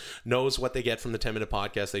audience knows what they get from the 10-minute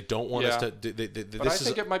podcast. They don't want us to. But I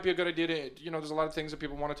think it might be a good idea to. There's a lot of things that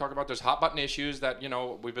people want to talk about. There's hot button issues that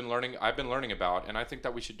I've been learning about, and I think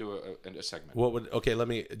that we should do a segment. Let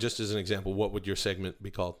me just as an example. What would your segment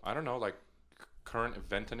be called? I don't know, like current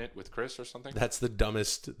event in it with Chris or something. That's the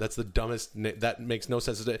dumbest. That makes no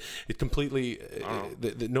sense. It completely.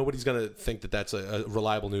 Nobody's gonna think that that's a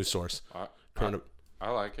reliable news source. I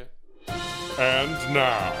like it. And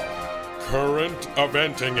now, current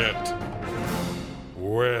eventing it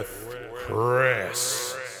with Chris.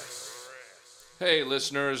 Hey,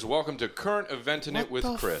 listeners, welcome to Current Eventing It with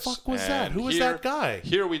Chris. What the fuck was that? Who was that guy?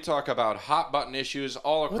 Here we talk about hot button issues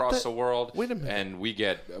all across the world. Wait a minute. And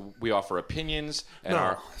we offer opinions,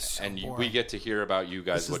 and we get to hear about you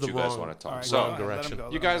guys, what you guys want to talk. Right, so, direction.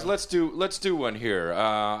 you guys, let's do one here.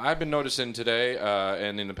 I've been noticing today,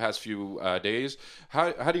 and in the past few days,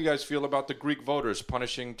 how do you guys feel about the Greek voters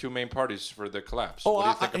punishing two main parties for the collapse? Oh, what do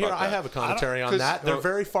you think about that? I have a commentary on that. They're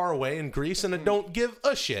very far away in Greece, and I don't give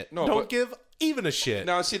a shit. Don't give even a shit.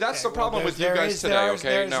 Now, see, that's the problem with you guys today,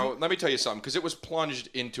 okay? Now, let me tell you something, because it was plunged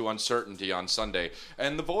into uncertainty on Sunday,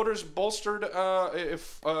 and the voters bolstered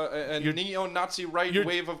a neo-Nazi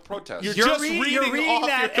wave of protest. You're just reading off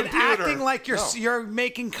that your and computer. acting like you're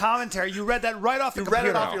making commentary. You read that right off the computer.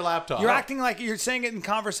 You read it off your laptop. You're acting like you're saying it in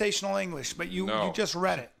conversational English, but you just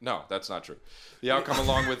read it. No, that's not true. The outcome,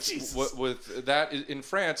 along with that in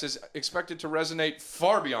France, is expected to resonate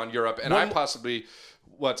far beyond Europe, and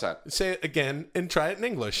What's that? Say it again and try it in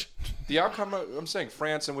English. The outcome, I'm saying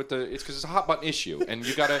France, and it's because it's a hot button issue, and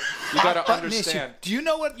you gotta understand. Do you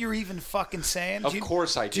know what you're even fucking saying? Of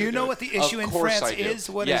course I do. Do you know what the issue in France is?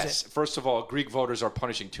 What is it? Yes. First of all, Greek voters are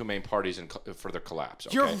punishing two main parties for their collapse.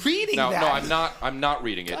 Okay? You're reading that. No, I'm not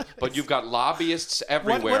reading it. But you've got lobbyists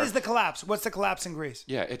everywhere. What is the collapse? What's the collapse in Greece?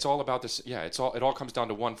 Yeah, it's all about this. Yeah, it all comes down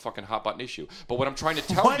to one fucking hot button issue. But what I'm trying to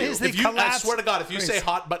tell What is the collapse? I swear to God, if you say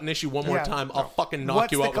hot button issue one more time, I'll fucking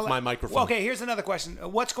knock you out with my microphone. Well, okay, here's another question.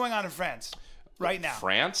 What's going on in France right now?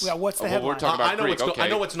 France? Yeah, what's the headline? We're talking about Greek. I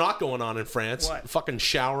know what's not going on in France. What? Fucking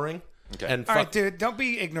showering. Okay. And all right, dude, don't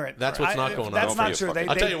be ignorant. That's what's not going on. That's not true.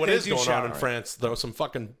 I'll tell you what is going on in France, though. Some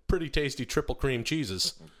fucking pretty tasty triple cream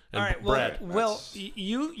cheeses and all right, bread. Well,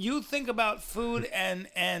 you think about food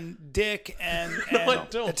and dick and I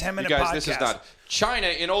don't. the 10-minute you guys, podcast. This is not. China,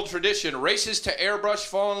 in old tradition, races to airbrush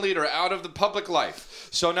fallen leader out of the public life.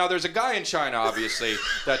 So now there's a guy in China, obviously,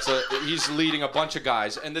 he's leading a bunch of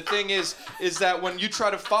guys. And the thing is that when you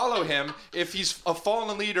try to follow him, if he's a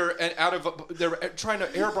fallen leader and they're trying to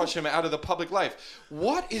airbrush him out of the public life,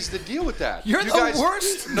 what is the deal with that? You're the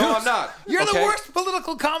worst. No, I'm not. You're the worst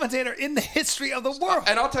political commentator in the history of the world.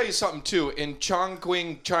 And I'll tell you something, too. In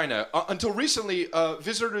Chongqing, China, until recently,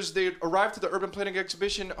 visitors, they arrived to the urban planning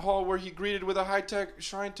exhibition hall where he greeted with a high-tech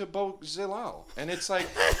shrine to Bo Zilal. And it's like,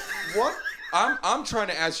 what? I'm trying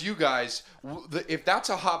to ask you guys if that's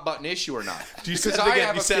a hot button issue or not. You said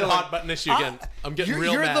hot button issue again. I'm getting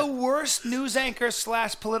real mad. You're the worst news anchor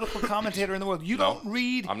 / political commentator in the world. You don't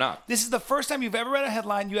read. I'm not. This is the first time you've ever read a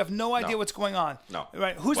headline. You have no idea what's going on. No.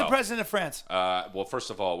 Right. Who's the president of France? Well, first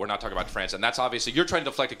of all, we're not talking about France, and that's obviously you're trying to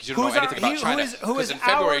deflect it because you don't know anything about China. Because in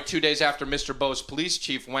February, 2 days after Mr. Bo's police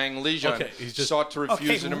chief Wang Lijian sought to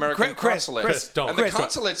refuse an American consulate, and the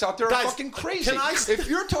consulates out there are fucking crazy. If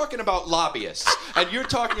you're talking about lobbyists and you're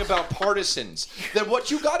talking about partisans, then what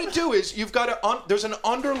you got to do is you've got to. There's an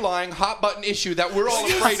underlying hot button issue that we're all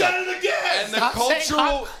afraid of, and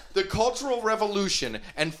the cultural revolution,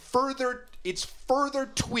 and it's further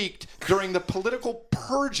tweaked during the political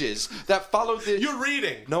purges that followed the. You're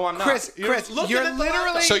reading. No, I'm not. Chris, you're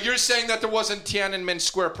literally. So you're saying that there wasn't Tiananmen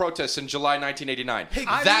Square protests in July 1989?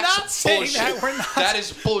 I'm That's not saying bullshit. that. We're not. That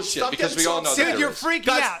is bullshit because we all know that. Dude, you're freaking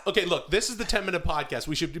out. Okay, look, this is the 10-minute podcast.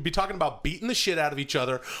 We should be talking about beating the shit out of each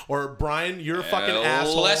other, or Brian, you're a fucking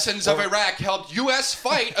asshole. Lessons of Iraq helped U.S.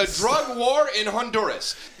 fight a drug war in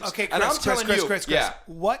Honduras. Okay, and I'm telling you, Chris.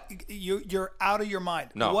 What you're out of your mind.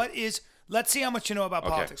 No. What is? Let's see how much you know about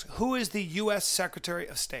politics. Who is the U.S. Secretary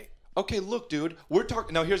of State? Okay, look, dude. We're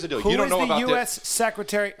talking. Now, here's the deal. Who you don't is know the about U.S.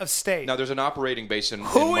 Secretary of State? Now, there's an operating base in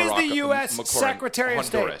Who Morocco, is the U.S. Secretary of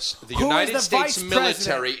Honduras. State? The Who United is the States Vice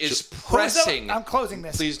military President? is pressing. I'm closing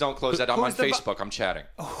this. Please don't close that. I'm on Facebook. I'm chatting.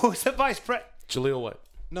 Who's the Vice President? Jaleel what?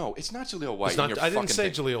 No, it's not Jaleel White. It's not, in your I didn't fucking say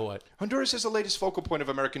thing. Jaleel White. Honduras is the latest focal point of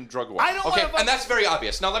American drug war. I don't okay, wanna- and that's very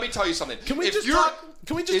obvious. Now let me tell you something. Can we If just you're- talk?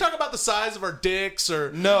 Can we just talk about the size of our dicks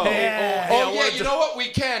or No. Hey, I Oh, yeah, wanted you to- know what? We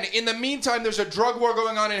can. In the meantime, there's a drug war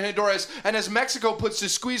going on in Honduras, and as Mexico puts the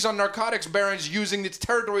squeeze on narcotics barons using its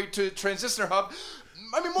territory to transistor hub,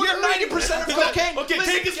 I mean, more than 90% of cocaine. Okay,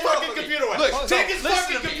 Listen, take his get off fucking of me. computer away. Look, Take no, his listen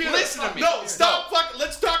fucking to me. computer. Listen to me. No, stop fucking.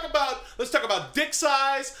 Let's talk about dick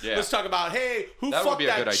size. Yeah. Let's talk about who That fucked would be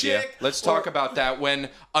a good that idea. chick. Let's talk about that when,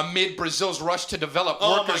 amid Brazil's rush to develop,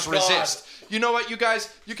 Oh workers my God. resist. You know what, you guys?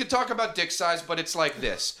 You can talk about dick size, but it's like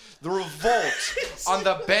this. The revolt on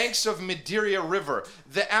the banks of Madeira River.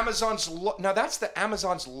 The Amazon's... Now, that's the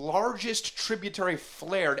Amazon's largest tributary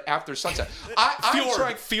flared after sunset.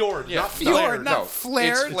 Fjord, Yeah, not Fjord, not flared.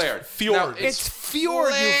 It's flared. Fjord. Now, It's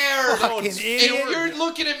fjord, flared. you fucking If idiot. you're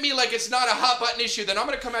looking at me like it's not a hot button issue, then I'm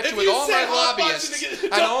going to come at If you with you all say my hot button lobbyists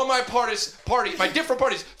again- and all my my different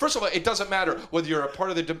parties. First of all, it doesn't matter whether you're a part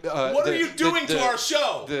of the. What are you doing to our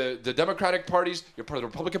show? The Democratic parties, you're part of the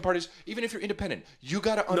Republican parties. Even if you're independent, you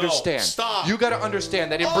got to understand. stop. You got to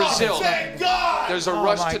understand that in Brazil, Thank God. there's a Oh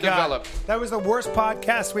rush my to God. develop. That was the worst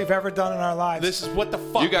podcast we've ever done in our lives. This is what the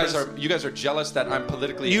fuck. You guys Chris. are jealous that I'm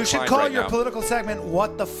politically. You should inclined call right your now. political segment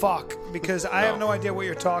 "What the Fuck" because I have no idea what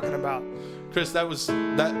you're talking about. Chris, that.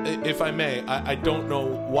 If I may, I don't know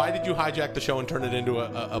why did you hijack the show and turn it into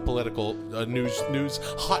a political news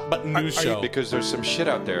hot button news show? Because there's some shit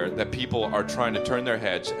out there that people are trying to turn their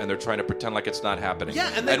heads and they're trying to pretend like it's not happening. Yeah,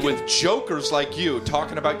 and with jokers like you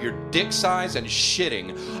talking about your dick size and shitting,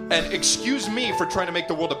 and excuse me for trying to make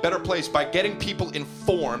the world a better place by getting people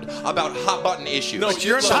informed about hot button issues. No,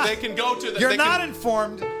 you're so not. they can go to. You're they not can,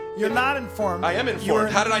 informed. You're not informed. I am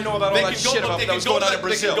informed. How did I know about all They that can go. shit about They that can was go going on to. in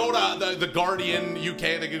Brazil? They can go to the Guardian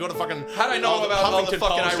UK. They can go to fucking. How did I know about all the Huffington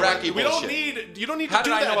fucking Post. Iraqi We don't bullshit? need. You don't need How to did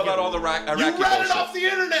do I that. know about here. all the Iraqi You read bullshit? it off the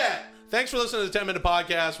internet. Thanks for listening to the 10-Minute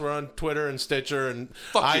Podcast. We're on Twitter and Stitcher and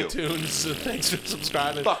Fuck you. iTunes. Thanks for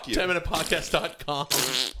subscribing. Fuck you. 10minutepodcast.com.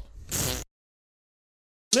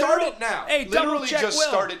 Start it now. Hey, double Literally check just Will.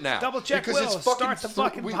 start it now. Double check because Will. it's fucking Start the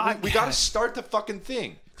fucking we podcast. got to start the fucking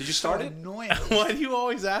thing. Did you start it? Annoying. Why do you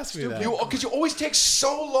always ask me that? Because you always take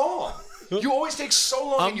so long. You always take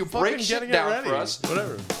so long and you break fucking shit getting it down ready. for us.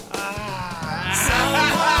 Whatever. Some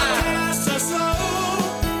podcasts are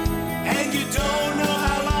slow, and you don't know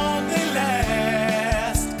how long they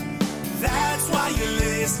last. That's why you're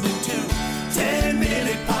listening to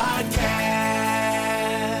 10-Minute Podcast.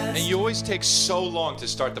 And you always take so long to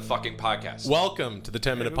start the fucking podcast. Welcome to the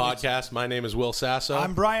 10-Minute Podcast. My name is Will Sasso.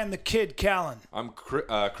 I'm Brian the Kid Callen. I'm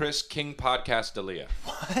Chris King Podcast Dalia.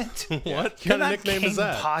 What? What You're kind of not nickname is King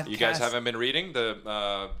that? Podcast. You guys haven't been reading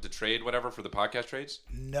the trade whatever for the podcast trades?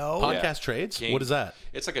 No. Podcast Yeah. Trades? King. What is that?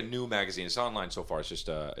 It's like a new magazine. It's online so far. It's just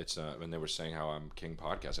when they were saying how I'm King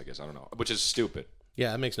Podcast. I guess I don't know, which is stupid.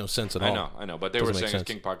 Yeah, that makes no sense at all. I know, but they Doesn't were make saying it's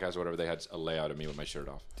sense. King Podcast or whatever. They had a layout of me with my shirt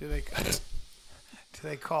off. Do they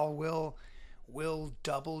call Will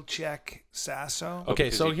double check Sasso? Okay,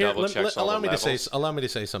 because so he here, double checks all allow the me to say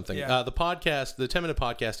levels. something. Yeah. The 10-Minute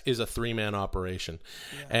Podcast is a 3-man operation,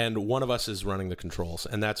 and one of us is running the controls,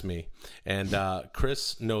 and that's me. And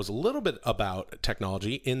Chris knows a little bit about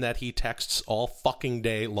technology in that he texts all fucking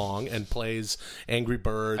day long and plays Angry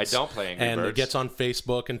Birds. I don't play Angry and Birds. gets on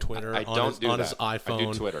Facebook and Twitter I on don't his, do on that. his I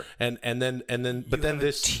iPhone. do Twitter. And then but You then have a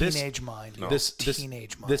this teenage mind. No. this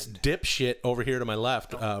Teenage this mind. dipshit over here to my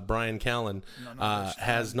left, Brian Callen,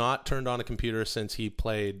 has not turned on a computer since he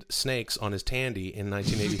played Snakes on his Tandy in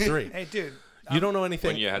 1983. Hey, dude. You don't know anything,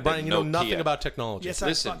 When you had Brian. the You know Nokia. nothing about technology. Yes,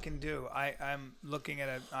 Listen. I fucking do. I'm looking at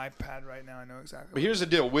an iPad right now. I know exactly. But here's the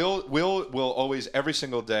deal. Will always, every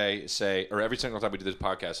single day say, or every single time we do this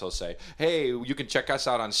podcast, he'll say, hey, you can check us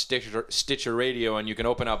out on Stitcher Radio, and you can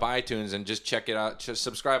open up iTunes and just check it out. Just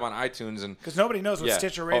subscribe on iTunes. Because nobody knows what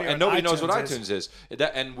Stitcher Radio and nobody knows what iTunes iTunes is.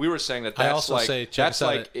 And we were saying that I that's also like, say check that's us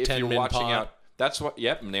out like at if 10 you're Min watching Pod. out. That's what.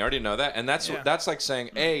 Yep, and they already know that, and that's Yeah. that's like saying,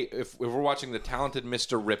 "Hey, if we're watching the talented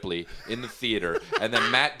Mr. Ripley in the theater, and then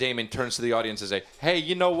Matt Damon turns to the audience and say, "Hey,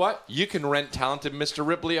 you know what? You can rent talented Mr.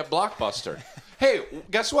 Ripley at Blockbuster." Hey,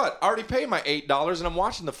 guess what? I already paid my $8, and I'm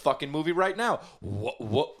watching the fucking movie right now.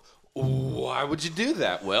 What? Why would you do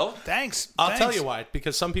that, Will? Thanks. I'll tell Thanks. you why.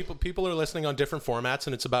 Because some people are listening on different formats,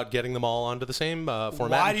 and it's about getting them all onto the same format.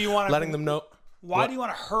 Why and do you want to letting them know? Why do you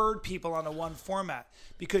want to herd people onto one format?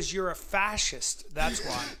 Because you're a fascist. That's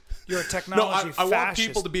why. You're a No, technology I want fascist.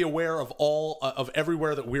 people to be aware of all of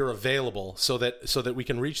everywhere that we're available, so that we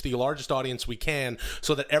can reach the largest audience we can,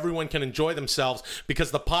 so that everyone can enjoy themselves.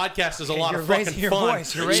 Because the podcast is a lot you're of fucking raising your fun,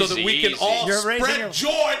 voice. You're so raising- that we can all You're raising spread your-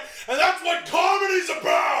 joy, and that's what comedy's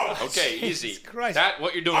about. Okay, easy. Christ. That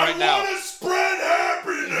what you're doing I right now. want to spread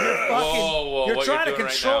happiness. Whoa, You're what trying to doing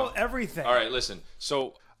control right now. everything. All right, listen.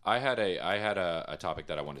 So I had a topic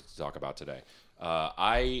that I wanted to talk about today.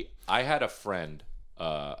 I had a friend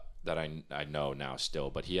that I know now still,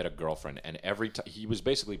 but he had a girlfriend, and every time he was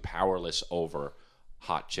basically powerless over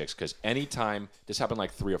hot chicks, because anytime this happened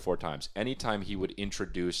like 3 or 4 times, anytime he would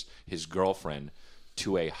introduce his girlfriend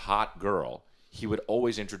to a hot girl, he would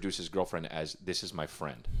always introduce his girlfriend as, "This is my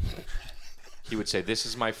friend." He would say, "This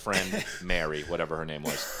is my friend Mary," whatever her name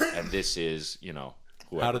was, and this is,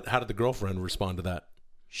 whoever. How did the girlfriend respond to that?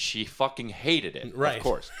 She fucking hated it, Right. of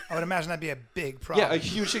course. I would imagine that'd be a big Yeah, problem. a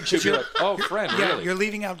huge thing. She'd be like, "Oh, friend, Yeah, really?" you're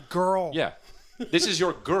leaving out girl. Yeah. This is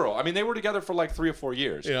your girl. I mean, they were together for like 3 or 4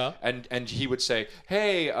 years. Yeah. And he would say,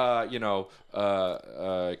 "Hey,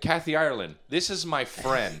 Kathy Ireland, this is my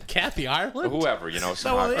friend." Kathy Ireland? Whoever, some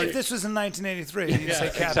So well, hot chick. if this was in 1983, you'd say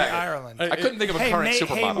Kathy exactly. Ireland. I couldn't think of a Hey, current May,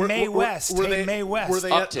 supermodel. hey, May West. Were Hey, they- May West. Were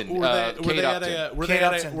they Upton, Kate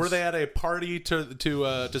Upton. Were they at a party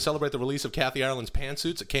to celebrate the release of Kathy Ireland's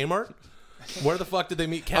pantsuits at Kmart? Where the fuck did they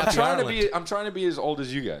meet Kathy Ireland? I'm trying to be as old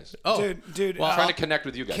as you guys. Oh, Dude, I'm trying to connect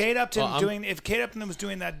with you guys. Kate Upton Well, if Kate Upton was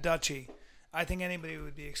doing that duchy, I think anybody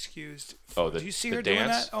would be excused. Oh, do you see the her dance? doing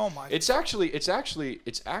that? Oh my! It's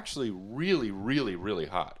actually really, really, really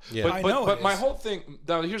hot. Yeah. But, I but, know but it my is. whole thing.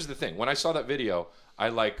 Now, here's the thing. When I saw that video,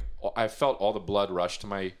 I felt all the blood rush to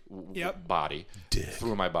my Yep. body,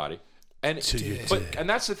 through my body, and your and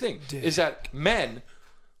that's the thing is that men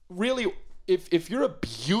really. If you're a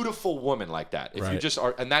beautiful woman like that, if you Right. just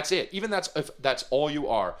are, and that's it, even if that's all you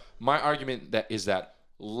are, my argument is that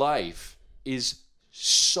life is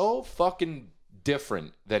so fucking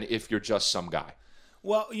different than if you're just some guy.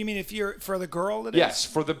 Well, you mean if you're for the girl? It Yes,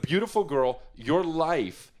 is? for the beautiful girl, your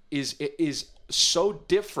life is so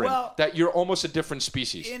different Well- that you're almost a different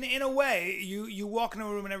species. In a way, you walk into a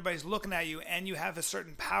room and everybody's looking at you, and you have a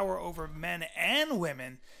certain power over men and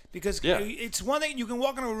women because Yeah. it's one thing you can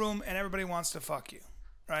walk into a room and everybody wants to fuck you,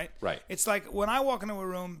 right? Right. It's like when I walk into a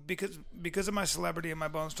room because of my celebrity and my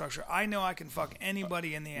bone structure, I know I can fuck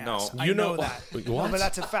anybody in the ass. No. I You know know- that. What? No, but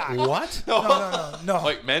that's a fact. What? No.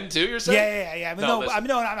 Like men too, you're saying? Yeah. I mean,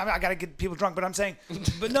 No, I gotta get people drunk, but I'm saying,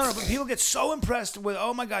 but people get so impressed with,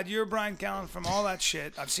 oh my God, you're Brian Callen from all that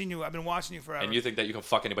shit. I've seen you, I've been watching you forever. And you think that you can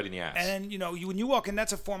fuck anybody in the ass? And then, when you walk in,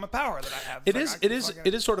 that's a form of power that I have. It Like, is. I It can is. fucking-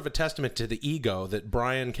 It is sort of a testament to the ego that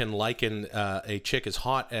Brian can liken a chick as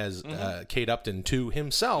hot as Kate Upton to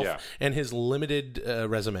himself Yeah. and his limited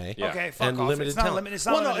resume. Yeah. Okay, fuck and off. limited It's not talent. limited. It's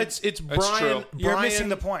not well, no, limited. it's Brian. true. You're Brian- missing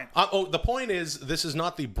the point. The point is, this is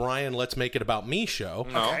not the Brian Let's Make It About Me show.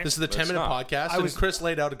 Okay. This is the It's 10-minute not. podcast, I and was- Chris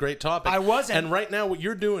laid out a great topic. I wasn't. And right now, what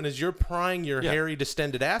you're doing is you're prying your Yeah. hairy,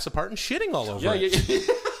 distended ass apart and shitting all over yeah, it. yeah.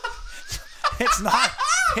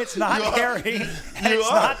 It's not hairy, and it's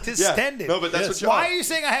not distended. No, but that's what you Why are. are you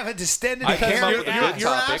saying I have a distended I came up hairy with a good ass? Your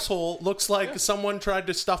topic. asshole looks like someone tried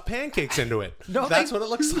to stuff pancakes into it. No, That's they- what it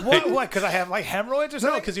looks like. What? Because I have like hemorrhoids or No,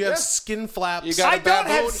 something? because you have Yeah. skin flaps. You got I a don't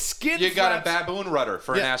baboon. have skin You got a flaps. baboon rudder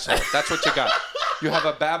for an Yeah. asshole. That's what you got. You have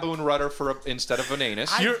a baboon rudder instead of an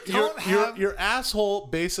anus. Your asshole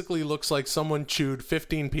basically looks like someone chewed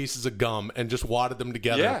 15 pieces of gum and just wadded them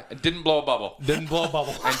together. Yeah, and didn't blow a bubble. Didn't blow a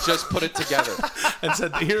bubble. And just put it together. And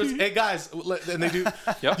said, "Here's, hey guys," and they do.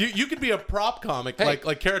 Yep. You could be a prop comic Hey.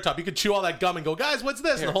 like Carrot Top. You could chew all that gum and go, "Guys, what's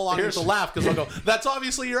this?" And the whole audience will here's- laugh because they'll go, "That's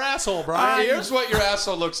obviously your asshole, Brian." Here's what your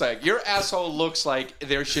asshole looks like. Your asshole looks like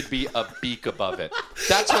there should be a beak above it.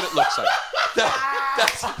 That's what it looks like.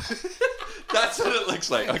 That's what it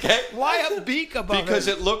looks like, okay? Why a beak above Because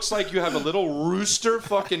it? it looks like you have a little rooster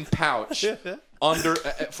fucking pouch under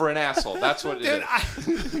for an asshole. That's what it is.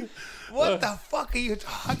 Dude, what the fuck are you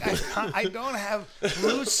talking? I don't have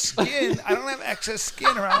loose skin. I don't have excess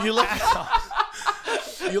skin around You my look-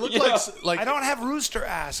 asshole. You look Yeah. like I don't have rooster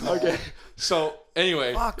asshole. Okay. So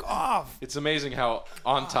anyway, Fuck off. it's amazing how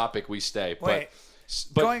on topic we stay. Wait.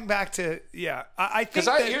 But Going back to I think because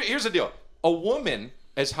that, here's the deal: a woman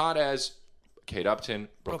as hot as Kate Upton,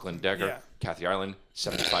 Brooklyn Decker, yeah. Kathy Ireland,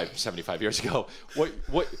 75 years ago.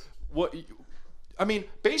 What? I mean,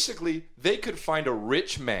 basically, they could find a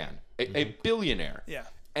rich man, a billionaire, Yeah.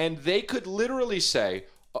 and they could literally say,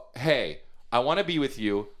 "Hey, I want to be with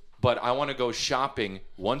you, but I want to go shopping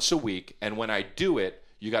once a week, and when I do it,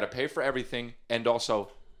 you got to pay for everything, and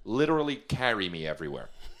also literally carry me everywhere."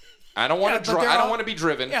 I don't want to but drive. they're I don't all- want to be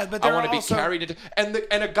driven. Yeah, but I they're want to be also- carried into. And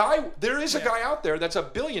a guy, there is a guy out there that's a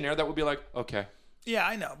billionaire that would be like, okay. Yeah,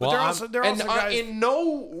 I know. But Well, they're I'm- also guys. In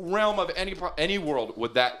no realm of any world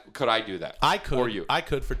could I do that. I could. Or you. I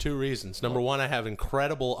could for two reasons. Number one, I have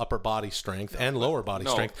incredible upper body strength and lower body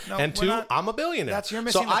strength. No, and we're two, not- I'm a billionaire. That's- you're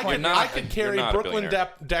missing so the I point. could, You're not- I could carry you're not a Brooklyn billionaire.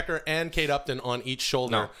 Decker and Kate Upton on each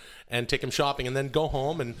shoulder No. and take them shopping, and then go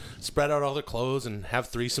home and spread out all their clothes and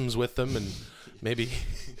have threesomes with them, and maybe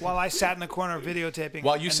While I sat in the corner videotaping.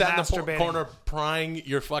 while you and sat in the masturbating. corner prying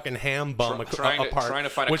your fucking ham bum Trying to- apart, trying to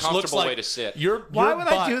find a which looks comfortable like way to sit. Why your would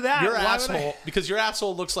I butt, do that? Your Why would asshole, I- because your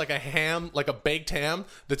asshole looks like a ham, like a baked ham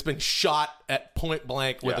that's been shot at point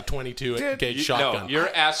blank with Yeah. a 22 Dude, gauge shotgun. No, your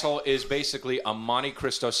asshole is basically a Monte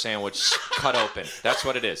Cristo sandwich cut open. That's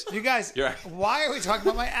what it is. You guys, You're- why are we talking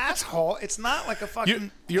about my asshole? It's not like a fucking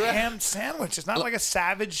you're a- ham sandwich. It's not like a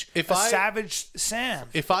savage Sam.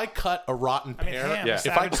 If I cut a rotten mean, pear, ham, Yeah. if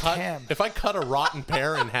I savage cut ham. if I cut a rotten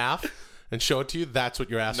pear in half and show it to you, that's what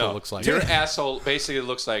your asshole looks like. Your asshole basically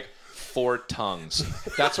looks like 4 tongues.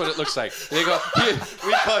 That's what it looks like. They go.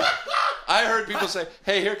 I heard people say,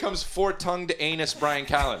 "Hey, here comes 4-tongued anus Brian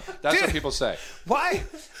Callen." That's what Dude. people say. Why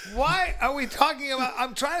are we talking about?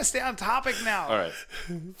 I'm trying to stay on topic now. All right.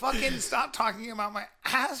 Fucking stop talking about my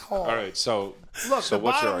asshole. All right. So Look, so the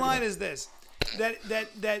what's your bottom line argument? is this: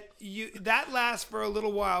 that lasts for a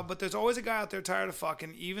little while, but there's always a guy out there tired of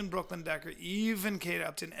fucking, even Brooklyn Decker, even Kate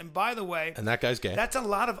Upton. And by the way, And that guy's gay. that's a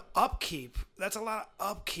lot of upkeep. That's a lot of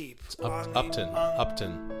upkeep. on the- Upton.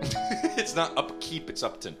 Upton. It's not upkeep. It's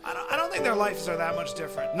Upton. I don't think their lives are that much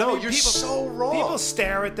different. No, I mean, you're so wrong. People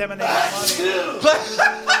stare at them and they get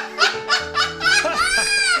money.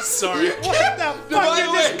 Sorry. What the fuck? By You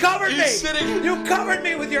the just way, covered me. he's sitting- You covered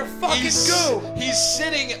me with your fucking goo. He's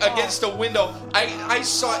sitting against a window. I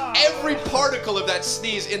saw every particle of that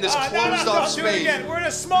sneeze in this closed off Do it space. again. We're in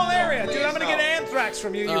a small area, dude. Please, I'm gonna no. get anthrax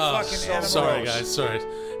from you, fucking animal. Sorry, guys. Sorry.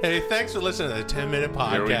 Hey, thanks for listening to the 10-minute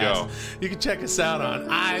podcast. Here we go. You can check us out on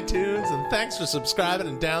iTunes, and thanks for subscribing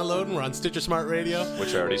and downloading. We're on Stitcher Smart Radio.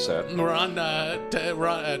 Which I already said. We're on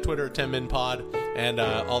Twitter at 10minpod, and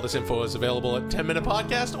all this info is available at 10-minute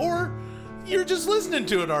podcast, or you're just listening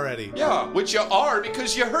to it already. Yeah, which you are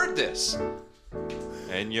because you heard this.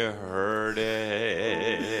 And you heard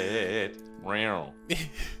it. Meow.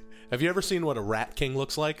 Have you ever seen what a rat king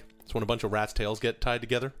looks like? It's when a bunch of rats' tails get tied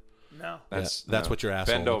together. No. That's what your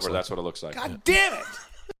asshole Bend looks over. like. That's what it looks like. God damn it!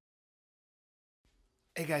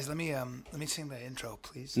 Hey guys, let me sing the intro,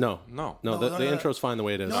 please. No, No. the intro's fine the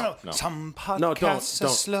way it is. No. No. Some podcasts No, are don't.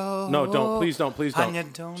 slow. No, don't. Please don't. And you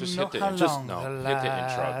don't Just know hit the how intro. long No, they'll hit the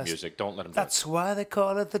intro last. music. Don't let him do it. That's why they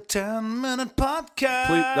call it the 10-minute podcast.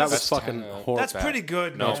 Please, that was That's fucking horrible. That's pretty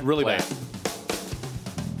good, No, man. It's really play bad.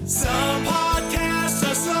 it. Some podcasts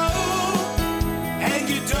are slow, and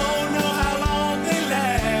you don't know how long they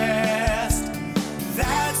last.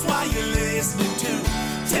 That's why you're listening to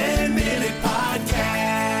 10-Minute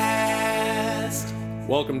Podcast.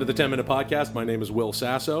 Welcome to the 10-minute podcast. My name is Will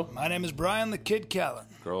Sasso. My name is Brian the Kid Callen.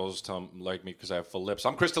 Girls like me because I have full lips.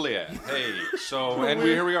 I'm Chris D'Elia. Hey,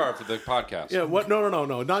 here we are for the podcast. Yeah, what?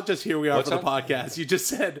 No. Not just here we are What's for the that? podcast. You just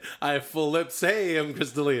said, I have full lips. Hey, I'm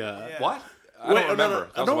Chris D'Elia. What? I don't remember.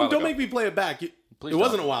 That was a while Don't ago. make me play it back. Please It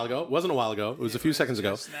wasn't don't. a while ago. It wasn't a while ago. It was a few seconds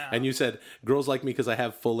ago. now. And you said, girls like me because I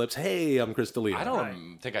have full lips. Hey, I'm Chris D'Elia. I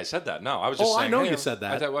don't think I said that. No, I was just Oh, I saying. know hey, you said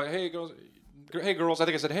that. I thought, well, hey, girls. Hey, girls. I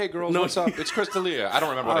think I said, hey, girls, No. what's up? It's Chris D'Elia. I don't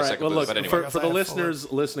remember All what I right. said. Well, look, but anyway. for the I have full listeners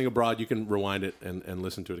listening abroad, you can rewind it and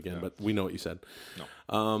listen to it again. But we know what you said.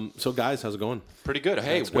 No. So, guys, how's it going? Pretty good.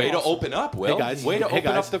 Hey, way to open up, Will. Hey, guys. Way to Hey,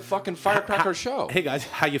 open guys. up the fucking firecracker show. Hey, guys,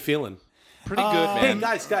 how you feeling? Pretty good, Hey, man.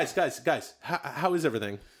 guys. How is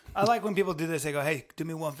everything? I like when people do this. They go, "Hey, do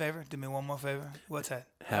me one favor. Do me one more favor." What's that?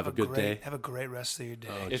 Have a good great, day. Have a great rest of your day.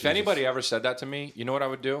 If anybody ever said that to me, you know what I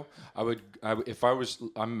would do? If I was,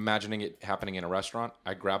 I'm imagining it happening in a restaurant.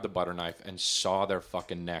 I grab the butter knife and saw their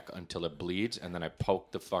fucking neck until it bleeds, and then I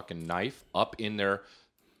poke the fucking knife up in their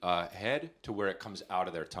head to where it comes out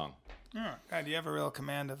of their tongue. God, you have a real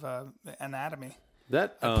command of anatomy.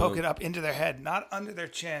 That Poke it up into their head, not under their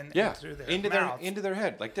chin. Yeah, and through their into mouth. their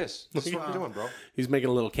head like this. This is what you're doing, bro. he's making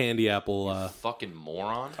a little candy apple. Fucking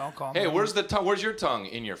moron. Don't call Hey, me. where's the tongue? Where's your tongue?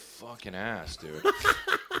 In your fucking ass, dude.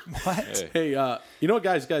 What? Hey, you know what,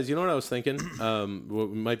 guys? You know what I was thinking? What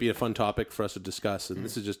might be a fun topic for us to discuss, and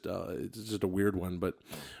this is just it's just a weird one. But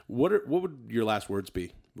what would your last words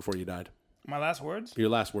be before you died? My last words? Your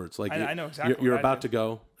last words, like I know exactly You're what I'd about do. to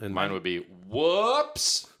go, and Mine would be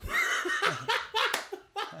whoops,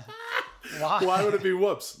 Why? why would it be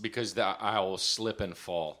whoops? because I will slip and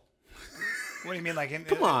fall. What do you mean, like?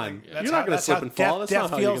 Come on. that's You're not gonna that's slip and fall. That's Death not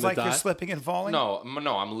how you're feels gonna like die. you're slipping and falling. No,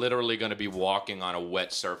 I'm literally going to be walking on a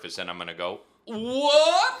wet surface, and I'm going to go,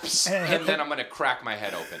 whoops, and then I'm going to crack my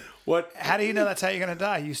head open. What? How do you know that's how you're gonna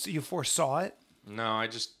die? You foresaw it. No,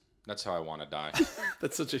 that's how I want to die.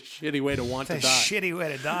 That's such a shitty way to want It's to a die. shitty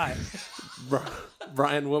way to die.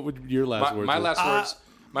 Brian, what would your last words My be?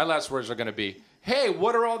 last words are going to be, hey,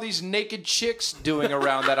 what are all these naked chicks doing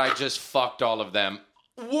around that I just fucked all of them?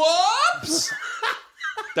 Whoops!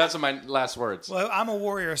 That's my last words. Well, I'm a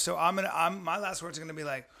warrior, so my last words are gonna be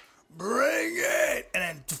like, bring it, and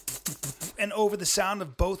then and over the sound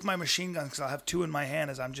of both my machine guns, because I'll have two in my hand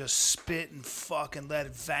as I'm just spit and fuck and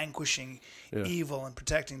lead, vanquishing evil and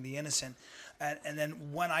protecting the innocent. And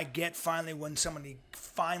then when somebody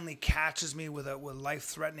finally catches me with a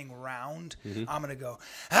life-threatening round, I'm gonna go,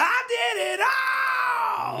 I did it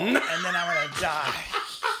all, and then I'm gonna die.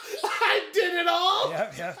 I did it all.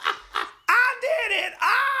 Yep. I did it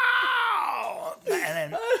all,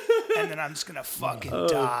 and then I'm just gonna fucking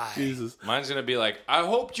die. Jesus. Mine's going to be like, I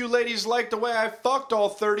hope you ladies like the way I fucked all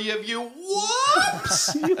 30 of you.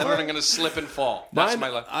 Whoops! And then I'm going to slip and fall. That's my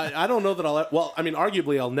last. I don't know that I'll. Well, I mean,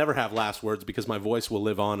 arguably, I'll never have last words because my voice will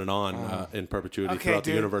live on and on in perpetuity Okay, throughout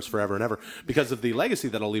the dude. universe forever and ever because of the legacy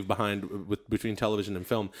that I'll leave behind between television and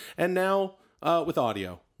film, and now with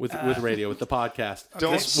audio, with radio, with the podcast.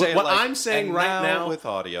 Don't say what like, I'm saying and right now with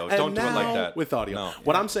audio. and Don't do it like now that. with audio. No.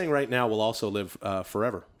 What I'm saying right now will also live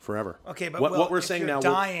forever. Okay, but what we're if saying you're now.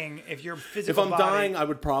 dying, if your If physical I'm body, dying, I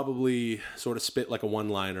would probably sort of spit like a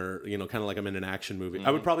one-liner, kind of like I'm in an action movie. I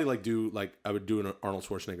would probably do an Arnold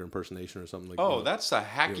Schwarzenegger impersonation or something like that. Oh, that's the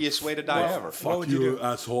hackiest way to die ever. what Fuck would you, you do?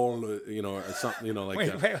 asshole. or something, like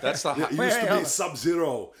Wait, that. wait, That's the It Wait, used to hold be on.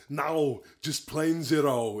 Sub-Zero. Now just plain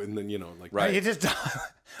zero. And then like Right. you just die.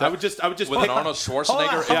 I would just With pick an Arnold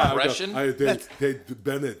Schwarzenegger Yeah, I would go, impression? Hey,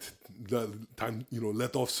 Bennett, the time,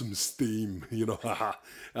 let off some steam, and You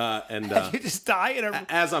just die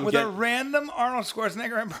as I'm with a getting- random Arnold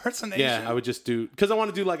Schwarzenegger impersonation. yeah, I would just do because I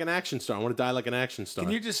want to do like an action star. I want to die like an action star.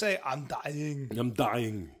 Can you just say, "I'm dying"? I'm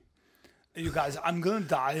dying. You guys, I'm gonna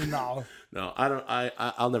die now. No, I don't.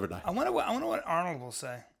 I'll never die. I wonder what Arnold will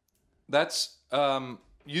say. That's,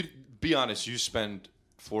 you be honest, you spend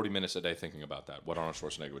 40 minutes a day thinking about that, what Arnold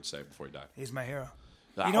Schwarzenegger would say before he died. He's my hero.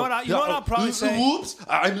 You know what? I'll probably say. Whoops!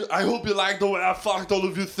 I hope you like the way I fucked all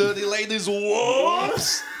of you 30 ladies.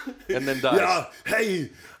 Whoops! And then dies. Yeah, hey,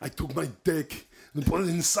 I took my dick and put it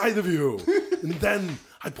inside of you. And then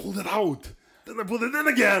I pulled it out. Then I put it in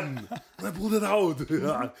again. And I pulled it out.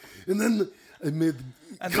 Yeah. And then I made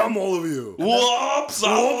come all of you. Whoops!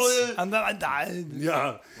 And then I died.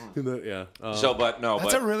 Yeah. Yeah. That's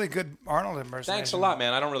a really good Arnold impersonation. Thanks a lot,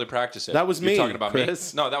 man. I don't really practice it. That was You're me, talking about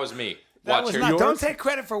Chris. me. No, that was me. That was here. not. Don't take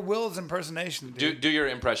credit for Will's impersonation. Dude. Do your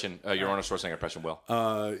impression, your Arnold Schwarzenegger impression, Will.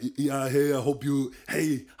 Yeah, hey, I hope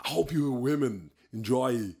you women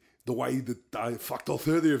enjoy the way that I fucked all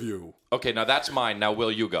 30 of you. Okay, now that's mine. Now,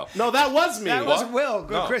 Will, you go. No, that was me. That was Will.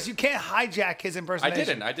 No. Chris, you can't hijack his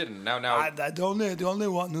impersonation. I didn't. Now. The only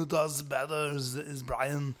one who does better is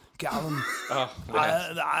Brian Callen.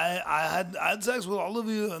 I had sex with all of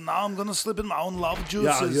you, and now I'm gonna slip in my own love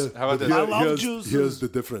juices. How about but this? I love juices. Here's the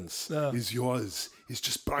difference. Is yours. It's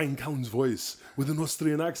just Brian Callen's voice with an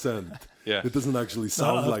Austrian accent. Yeah. It doesn't actually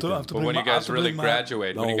sound like that. But when you guys really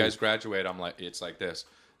graduate, No. I'm like, it's like this.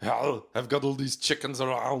 Oh, I've got all these chickens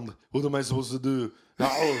around. What am I supposed to do?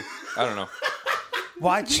 Oh, I don't know.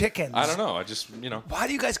 Why chickens? I don't know. I just, Why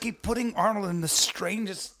do you guys keep putting Arnold in the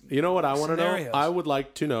strangest? You know what I want to know? Scenarios. I would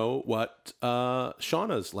like to know what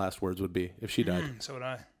Shauna's last words would be if she died. So would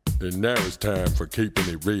I. And now it's time for Keeping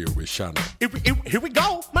It Real with Shauna. Here we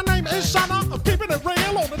go. My name is Shauna. I'm keeping it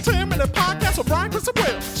real on the 10-minute podcast with Brian, Chris, and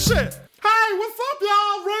Will. Shit. Hey, what's up,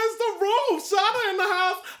 y'all? Raise the roof. Shauna in the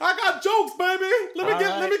house. I got jokes, baby. Let me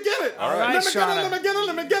get it. All right, Let me Shauna. get it.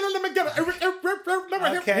 Let me get it.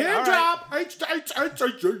 Okay, Hand all job. H. Okay,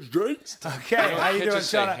 how you doing,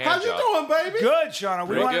 Shauna? How you doing, baby? Good, Shauna.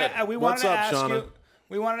 We Real wanted good. to, we What's wanted to up, ask Shauna? you.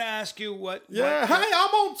 We wanted to ask you what. Yeah, what- hey, I'm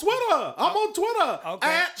on Twitter. Okay.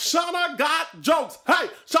 At Shauna Got Jokes. Hey,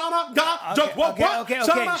 Shauna Got Jokes. What? Okay.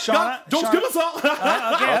 Shauna Shauna, Got Jokes. Shauna. Give us all.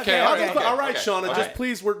 Okay. All right, Shauna, Okay. just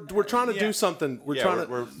please, we're trying to do something. We're Yeah, trying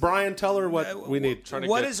we're- to. Brian, tell her what we need. Trying to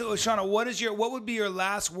What get- is Shauna? What would be your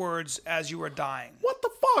last words as you were dying? What the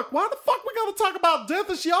fuck? Why the fuck we gotta talk about death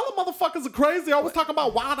and shit? All the motherfuckers are crazy. Always talking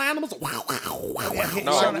about wild animals. No,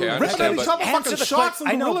 Shauna, okay, I Ripping at understand, each but other, Answer fucking the sharks question. I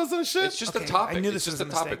and know. gorillas and shit. it's just Okay, a topic. I knew It's this just a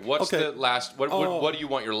was a topic. mistake. What's Okay. the last? What do you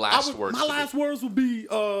want your last words My to be? last words would be,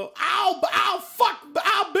 ow,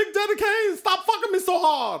 Big Daddy Kane, stop fucking me so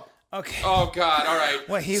hard. Okay. Oh God! All right.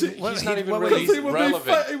 What he's not even what really would he-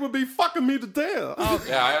 relevant. He would be fucking me to death.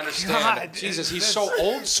 Yeah, I understand. God, Jesus, he's this- so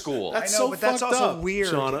old school. That's I know, so but that's fucked also up, weird.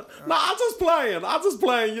 Shauna. No, I'm just playing.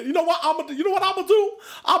 You know what I'm gonna do?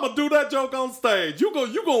 I'm gonna do that joke on stage. You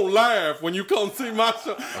gonna laugh when you come see my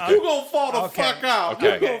show. You gonna fall the fuck out.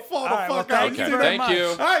 Okay. You gonna fall the All right, well, fuck out. thank you Okay, very thank much.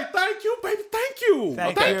 you. Hey, thank you, baby. Thank you.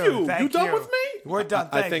 Thank you. you. Thank You done you. with me? We're done.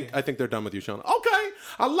 I Thank you. think they're done with you, Shauna. Okay.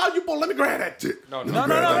 I love you, boy. Let me grab that dick. No.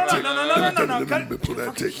 No. Pull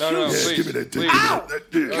that dick. No, Yeah, please, give me that dick. please. Ow!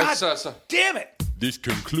 That dick. God damn it! This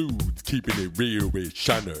concludes Keeping It Real with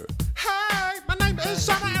Shana. Hey, my name is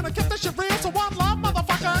Shauna, and I keep this shit real. So one love,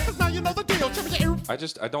 motherfucker. 'Cause now you know the deal.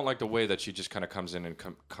 I don't like the way that she just kind of comes in and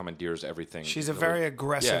commandeers everything. She's a very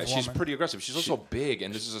aggressive Yeah, she's woman. pretty aggressive. She's also big,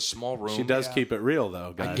 and this is a small room. She does keep it real,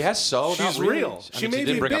 though, guys. I guess so. She's Not really. real. I She mean, may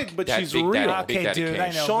did be bring up big, but Dad- she's Big real. Daddy, Okay, Big Daddy dude, I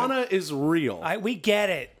Kane. know. Shauna is real. We get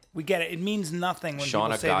it. We get it. It means nothing when people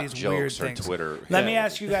Shauna say got these jokes weird or things. Twitter. Let me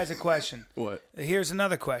ask you guys a question. What? Here's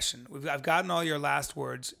another question. I've gotten all your last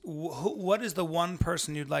words. What is the one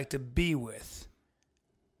person you'd like to be with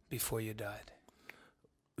before you died?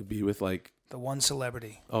 Be with like, The one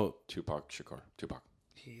celebrity. oh, Tupac Shakur. Tupac.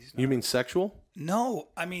 you mean sexual? No,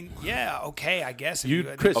 I mean, yeah, okay, I guess. if You, you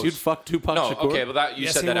had- Chris, you'd fuck Tupac No, Shakur? okay, but that you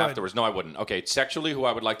Yes, said he that would. afterwards. No, I wouldn't. Okay, sexually, who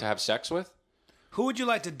I would like to have sex with? Who would you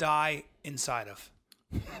like to die inside of?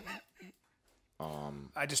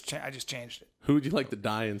 I just changed it. Who would you like to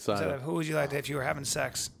die inside Instead of? of who would you like to, if you were having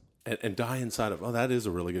sex? And die inside of? Oh, that is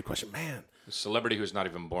a really good question. Man. A celebrity who's not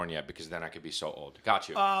even born yet, because then I could be so old. Got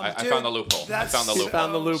you. Dude, I found the loophole. I that's found the so loophole.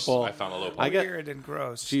 Found the loophole. I found the loophole. I get- Weird and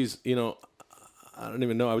gross. Geez, I don't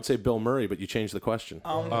even know. I would say Bill Murray, but you changed the question.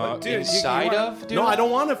 Dude, you Inside wanna- of? Dude? No, I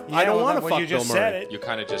don't want to. I don't want to well, fuck you just Bill Murray. said it. You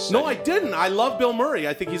kind of just said No, I didn't. I love Bill Murray.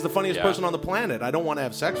 I think he's the funniest Yeah. person on the planet. I don't want to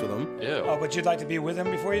have sex with him. Ew. Oh, but you'd like to be with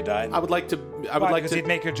him before you died? I would like to. I would Why? like Because to. he'd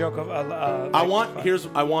make your joke of. I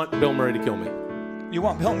want Bill Murray to kill me. You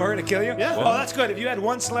want Bill Murray to kill you? Yeah. Oh, that's good. If you had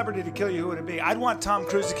one celebrity to kill you, who would it be? I'd want Tom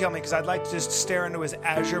Cruise to kill me because I'd like to just stare into his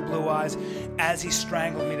azure blue eyes as he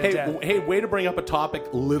strangled me to death. Hey, way to bring up a topic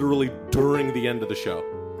literally during the end of the show.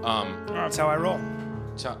 That's how I roll.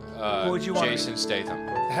 Who would you want to be? Jason Statham.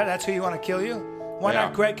 That's who you want to kill you? Why Yeah.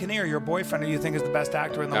 not Greg Kinnear, your boyfriend, who you think is the best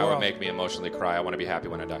actor in the That world? would make me emotionally cry. I want to be happy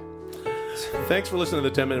when I die. Thanks for listening to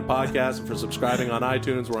the 10-Minute Podcast and for subscribing on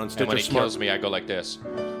iTunes. We're on And Stitcher when he Smart. kills me, I go like this.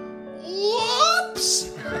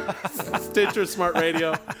 Whoops! Stitcher Smart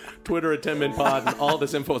Radio, Twitter at 10minpod, and all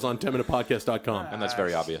this info is on 10minutepodcast.com. And that's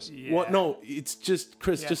very obvious. What? No, it's just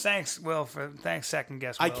Chris. Yeah, just thanks, Will, thanks, second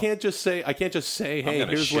guess. Will. I can't just say. Hey, I'm gonna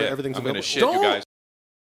here's shit. where everything's I'm gonna available. shit, you Don't- guys.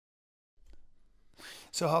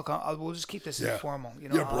 So Hulk, we'll just keep this informal. You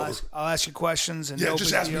know, Yeah, brother. I'll ask you questions and Yeah, no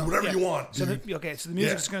just big ask me deal. whatever you want, So dude. so the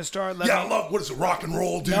music's going to start. Let Yeah, me, I love, what is it, rock and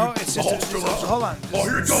roll, dude? No, it's The just- Hulk's still up. hold on. Oh,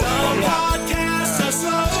 here it goes. Some podcasts are slow,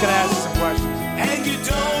 I'm just going to ask you some questions. and you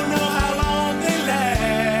don't know how long they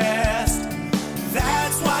last.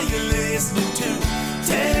 That's why you're listening to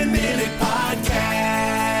 10-Minute Podcast.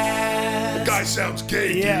 The guy sounds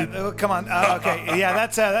gay, Yeah, dude. come on. Okay, yeah,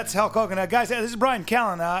 that's Hulk Hogan. Guys, this is Brian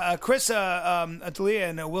Callen. Chris D'Elia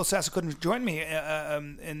and Will Sasso couldn't join me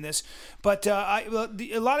in this, but a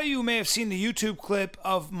lot of you may have seen the YouTube clip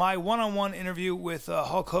of my one-on-one interview with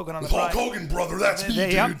Hulk Hogan on the Hulk Brian. Hogan, brother, that's me,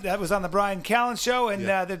 dude. Yep, that was on the Brian Callen show, and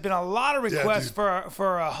there's been a lot of requests dude.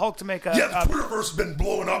 for Hulk to make a. Yeah, the Twitterverse has been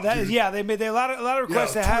blowing up, dude. They made a lot of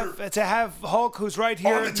requests Yeah, to have Hulk, who's right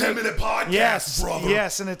here On the 10-Minute Podcast, Yes, brother.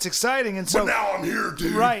 yes, and it's exciting, and so But now I'm here,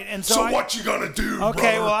 dude. Right, and so I- what you gonna do,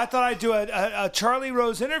 okay, brother? well, I thought I'd do a Charlie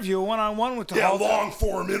Rose interview, a one-on-one with Yeah, Hulk. long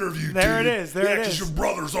form interview, There dude. it is, there it because is. your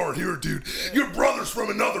brothers aren't here, dude. Your brothers from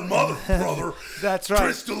another mother, brother. That's right.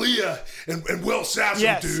 Chris D'Elia and Will Sasso,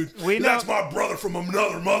 Yes, dude. we know- That's my brother from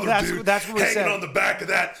another mother, dude. That's what we hanging said. on the back of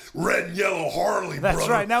that red and yellow Harley, That's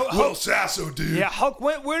brother. right. Now, Will Hulk- Sasso, dude. Yeah, Hulk,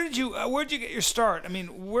 where'd you get your start? I mean,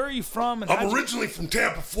 where are you from? And how'd I'm you- originally from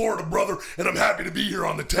Tampa, Florida, brother, and I'm happy to be here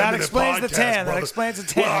on the 10-Minute explains Podcast, the tan. That brother. explains the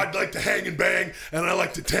tan. Well, I'd like to hang and bang, and I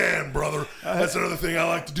like to tan, brother. That's another thing I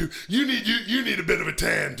like to do. You need a bit of a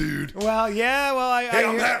tan, dude. Well, yeah, well, Hey,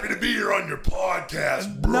 I'm hear- happy to be here on your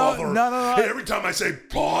podcast, No, brother. no. Hey, every time I say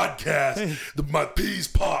podcast, my peas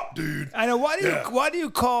pop, dude. I know. Why Yeah. do you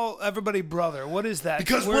call everybody brother? What is that?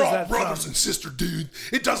 Because Where's we're all that brothers from? and sisters, dude.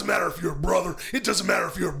 It doesn't matter if you're a brother. It doesn't matter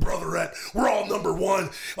if you're a brotherette. We're all number one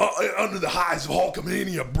under the highs of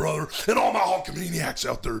Hulkamania, brother. And all my Hulkamaniacs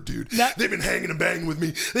out there, dude. Now- They've been been hanging and banging with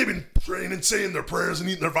me. They've been praying, saying their prayers, and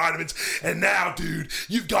eating their vitamins. And now, dude,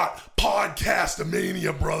 you've got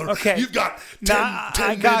Podcastamania, brother. Okay. You've got 10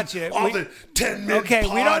 I got you. All the 10-minute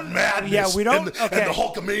pod madness. Yeah, we don't. And the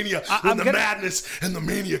Hulkamania. When the madness and the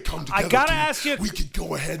mania come together, I gotta dude, ask you. we could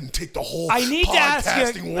go ahead and take the whole I need to ask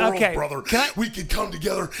podcasting you. world, Okay, brother. can We could come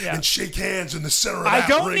together Yeah. and shake hands in the center of I that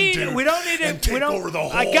don't ring, need. dude, We don't need to. and take we don't. over the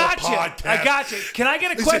whole I got you. podcast. I got you. Can I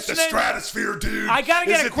get a Is question? it the in? stratosphere, dude? I gotta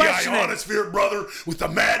get Is a question in. Is it the ionosphere, brother, with the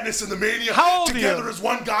madness and the mania? How old are together you? as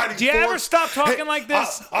one guiding Do you force? ever stop talking Hey, like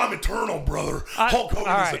this? I'm eternal, brother. Hulk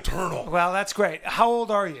Hogan All is right. eternal. Well, that's great. How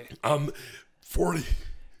old are you? I'm 40.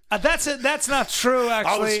 That's not true,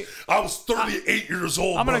 actually. I was 38 years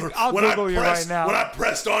old, brother. I'll Google you right now. When I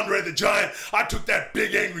pressed Andre the Giant, I took that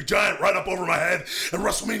big angry giant right up over my head at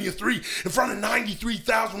WrestleMania 3 in front of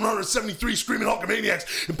 93,173 screaming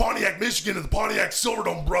Hulkamaniacs in Pontiac, Michigan at the Pontiac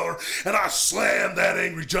Silverdome, brother. And I slammed that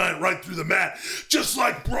angry giant right through the mat, just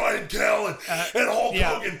like Brian Callen and Hulk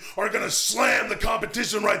Hogan are going to slam the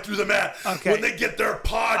competition right through the mat when they get their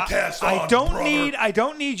podcast on, brother. I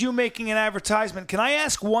don't need you making an advertisement. Can I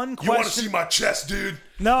ask one question? You want to see my chest, dude?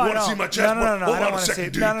 No, you I want don't. to see my chest? No. Hold I don't on a want to second, see.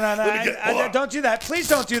 dude. No. Let me hold on. Don't do that. Please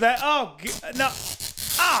don't do that. Oh no.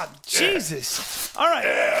 Ah, Jesus. All right.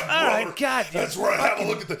 Yeah, all right. brother. God. That's where I have a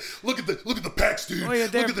look at the pecs, dude. Well,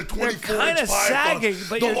 look at the 24 kinda inch sagging, pythons,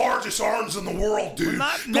 but the you're- largest arms in the world, dude.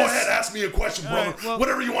 not Go ahead, ask me a question, All brother. right, well-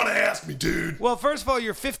 Whatever you want to ask me, dude. Well, first of all,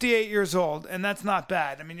 you're 58 years old, and that's not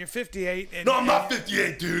bad. I mean, you're 58. And, No, I'm not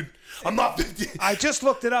 58, dude. I'm not 58. I just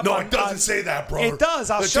looked it up. No, it doesn't say that, brother. It does.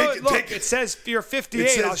 I'll But show take it. Look, take it says you're 58. It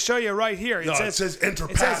says- I'll show you right here. No, it says enter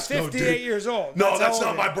It says pass. No, 58 dude. years old. No, how that's old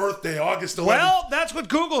not you are. my birthday, August 11th. Well, that's what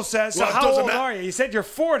Google says. So Well, it how doesn't old matter. are you? You said you're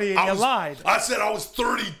 40 and you lied. I said I was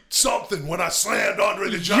 30-something when I slammed Andre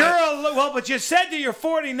the Giant. Well, but you said that you're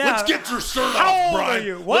 40 now. Let's get your shirt How off, old Brian. are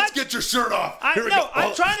you? What? Let's get your shirt off. Here we No, go.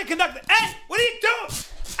 I'm trying to conduct. Hey, what are you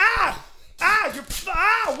doing?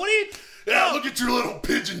 What are you? Yeah, No. look at your little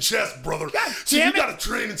pigeon chest, brother. God So damn you it. got to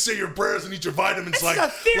train and say your prayers and eat your vitamins It's like a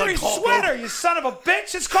theory like Hulk sweater, Hogan. you son of a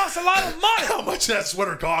bitch. This costs a lot of money. How much that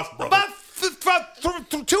sweater cost, brother? About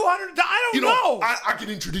 200. I don't you know. I can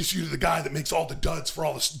introduce you to the guy that makes all the duds for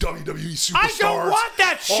all the WWE superstars. I don't want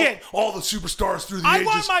that shit. All the superstars through the I ages.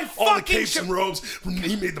 want my all the fucking capes and robes.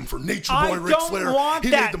 He made them for Nature Boy I Ric don't Flair. want he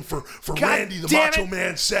that. made them for God Randy the damn Macho it.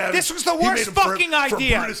 Man Savage. This was the He made worst them for- fucking for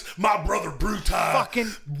idea. Brutus, my brother Brutus.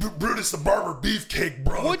 Fucking- Brutus the Barber Beefcake,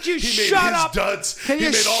 brother. Would you he shut made his up? duds. Can he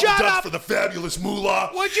you made all shut the duds up? for the fabulous Moolah.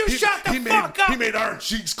 Would you shut the he made, fuck up? He made Iron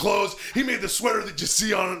Sheik's clothes. He made the sweater that you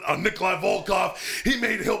see on Nikolai Volkov. He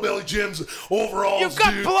made Hillbilly Jim's overalls. You've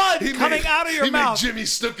got dude. blood He coming out of your mouth. He made Jimmy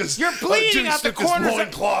Snuka's. You're bleeding Jimmy out the Snuka's corners of-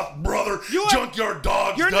 loincloth, brother. You are- Junkyard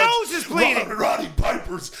Dogs. Your duds. nose is bleeding. Roddy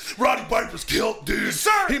Piper's kilt, dude.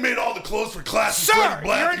 Sir. He made all the clothes for Classic Sir, Sweaty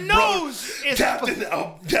Black. your nose is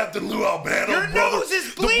Captain Lou Albano, Your brother. nose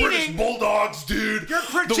is The British bleeding. Bulldogs, dude. Your The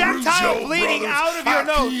projectile Rougeau bleeding brothers. out of your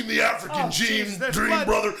nose. Hakeem, the African Oh, jeez, there's Dream blood.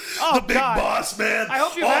 brother. Oh, the Big God. Boss man. I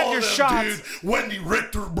hope you've all had of your them, shots. dude. Wendy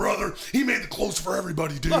Richter, brother. He made the clothes for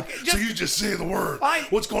everybody, dude. Look, So you just say the word. Fine.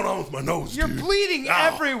 What's going on with my nose, You're dude? bleeding Ow.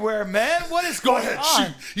 everywhere, man. What is Go going ahead, on?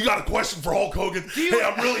 shoot. You got a question for Hulk Hogan? you- Hey,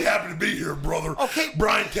 I'm really happy to be here, brother. Okay.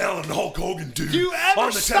 Brian Callen and Hulk Hogan, dude. Do you ever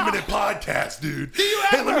on the stop? 10-minute podcast, dude. Do you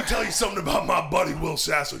Hey, ever- let me tell you something about my buddy Will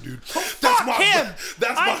Sasso, dude. fuck him.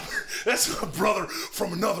 That's my brother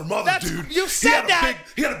from another mother, That's, dude. You said that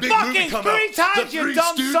He had a big movie fucking come 3 out. times, The you Three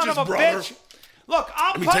dumb son of a Stooges, brother. bitch. Look,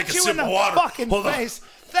 I'll me punch take a you sip in the of water. fucking Hold on. face.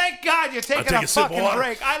 Thank God you're taking Take a sip of fucking water.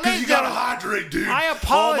 break. Because you gotta hydrate, dude. I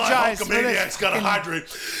apologize All for my this Hulkamaniacs gotta fucking- hydrate.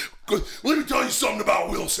 Let me tell you something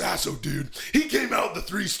about Will Sasso, dude. He came out with the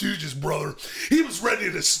Three Stooges, brother. He was ready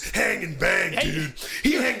to hang and bang, dude.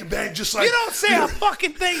 He hanged and banged just like You don't say a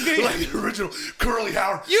fucking thing, do you? like the original Curly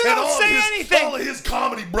Howard. You And don't all of say his- anything. All of his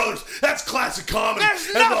comedy brothers. That's classic comedy. There's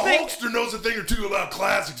and nothing- the Hulkster knows a thing or two about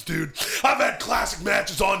classics, dude. I've had classic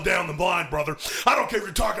matches on down the line, brother. I don't care if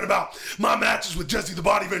you're talking about my matches with Jesse the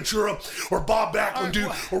Body Ventura or Bob Backlund, dude,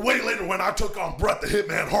 or way later when I took on Bret the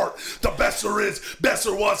Hitman Hart. The best there is, best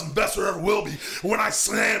there was, and best there ever will be. When I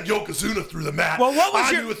slammed Yokozuna through the mat, Well, what was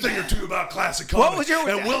I your- knew a thing or two about classic comedy. What was your-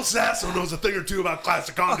 And Will Sasso knows a thing or two about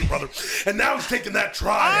classic comedy, brother. And now he's taking that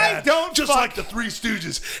triad, I don't just fuck- like the Three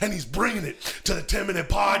Stooges, and he's bringing it to the 10-minute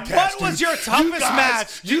podcast. What was dude. your toughest match?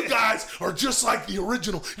 You guys are just like the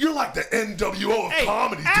original. You're like the NWO of Hey,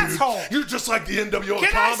 comedy, asshole. dude. You're just like the NWO Can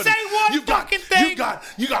of I comedy. say one You've got, fucking thing?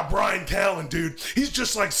 You got Brian Callen, dude. He's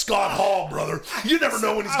just like Scott Hall, brother. You never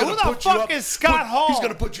know when he's Who going the to put you fuck up. is Scott Hall? He's going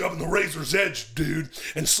to put you you up in the razor's edge, dude,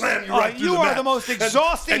 and slam you right through you the are mat. the most And-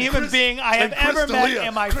 exhausting and human Chris- being I have and Chris ever met D'Elia-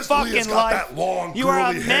 in my Chris D'Elia's fucking got life. That long, You are a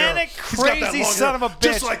curly hair. manic, He's got that crazy long son hair, of a bitch.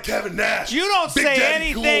 Just like Kevin Nash. You don't Big say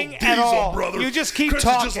Daddy Cool anything at Diesel, all. brother. You just keep Chris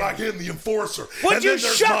talking. Is just like him, the enforcer. Would and you then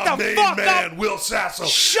there's shut my the main fuck man, up? Will Sasso.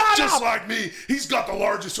 Shut just up. like me. He's got the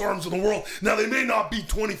largest arms in the world. Now, they may not be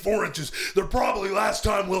 24 inches. They're probably, last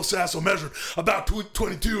time Will Sasso measured, about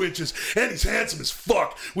 22 inches. And he's handsome as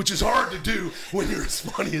fuck, which is hard to do when you're as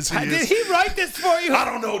funny as he is. Did he write this for you? I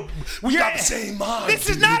don't know. We got the same mind. This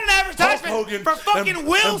is dude. not an advertisement Hulk Hogan for fucking and-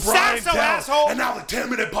 Will and Brian Sasso, Callen. asshole. And now the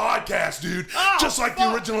 10-minute podcast, dude. Oh, Just like fuck.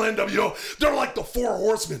 the original NWO. They're like the Four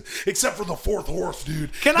Horsemen, except for the fourth horse,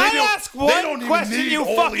 dude. Can They I don't- ask they one don't even question, need you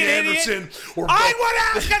Ole fucking Anderson idiot? Or I want to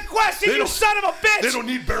ask a question, They you don't- son of a bitch. They don't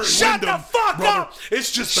need Barry Shut Windham, the fuck brother. up.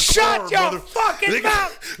 It's just the Shut core, your brother. fucking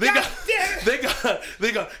mouth. They God got. damn it.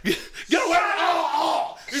 They got. Get away!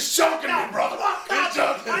 Oh, it's choking me, brother. It's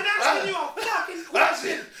choking me. I'm asking you a fucking That's question.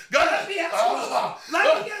 it. Go ahead. Let me ask you a question.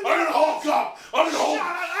 Let me get I'm gonna hold up. I'm gonna hold.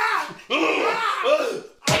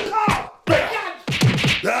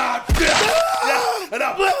 And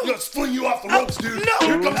now, I'm gonna fling you off the ropes, dude. No.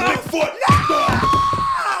 Here comes Bigfoot.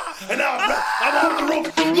 And now I'm off the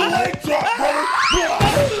ropes. The leg drop, brother.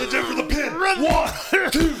 It's in for the pin. 1,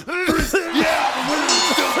 2, 3. Yeah, the winner is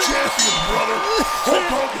still champion, brother. Hulk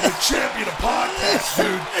Hogan, the champion of podcasts,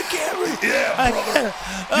 dude. I can't read. Yeah, brother.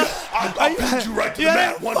 I pinned you right to the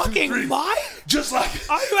mat. 1, 2, 3. Just like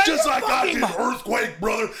I did Earthquake,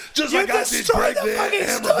 brother. Just like I did Greg the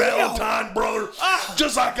Hammer Valentine, brother.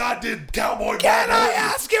 Just like I did Cowboy Can Bob I Orton.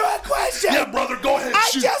 ask you a question? Yeah, brother, go ahead. I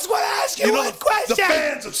shoot. just want to ask you one The question.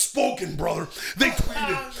 fans have spoken, brother. They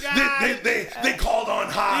tweeted. God. They called on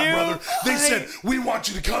high, You brother. They fucking- said, "We want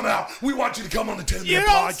you to come out. We want you to come on the 10-minute You don't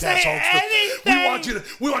podcast, say Hulkster. anything.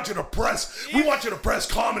 We want you to press. We want you to press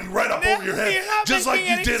comedy right up over your head, You're not just like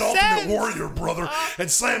making you did any Ultimate sense. Warrior, brother, and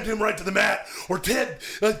slammed him right to the mat. Or Ted,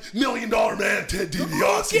 $1 million man, Ted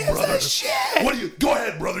DiBiase, gives a brother. shit? What do you? Go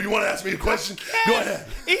ahead, brother. You want to ask me a question? Go ahead.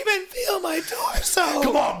 Even feel my torso.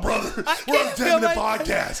 Come on, brother. I We're on a can't feel 10-minute my-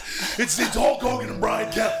 podcast. It's Hulk Hogan and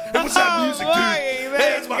Brian Kelly. Hey, what's that music, dude?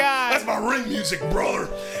 Hey, That's my ring music, brother.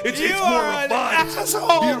 It's You more are an refined.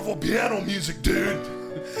 asshole. Beautiful piano music, dude.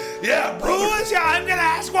 Yeah, Who brother. was your? I'm gonna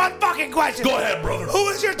ask one fucking question. Go ahead, brother. Who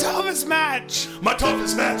was your toughest match? My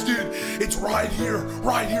toughest match, dude. It's right here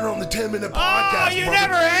on the 10-minute podcast. you brother.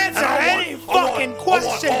 never answer And any fucking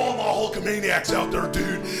question. I want all my Hulkamaniacs out there,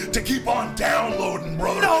 dude, to keep on downloading,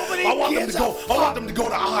 brother. Nobody I want them gives to go. a I fuck. want them to go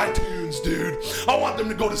to iTunes, dude. I want them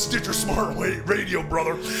to go to Stitcher Smart Radio,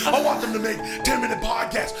 brother. I want them to make 10-minute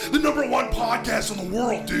podcasts, the #1 podcast in the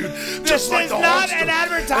world, dude. Just like is the not Hulkster. an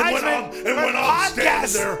advertisement And for when I'm podcasts.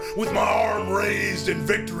 standing there with my arm raised in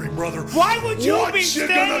victory, brother. Why would you what be you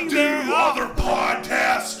standing gonna do there? Oh. other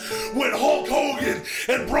podcasts when Hulk Hogan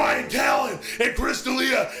and Brian Callen and Chris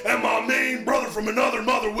D'Elia and my main brother from another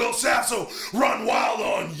mother, Will Sasso, run wild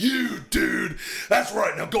on you, dude? That's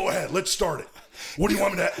right. Now go ahead. Let's start it. What do you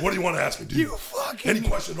want to ask me, dude? You fucking- Any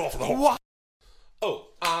question at all for the Hulk? What? Oh,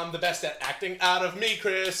 I'm the best at acting out of me,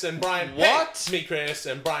 Chris and Brian. What? Hey, me, Chris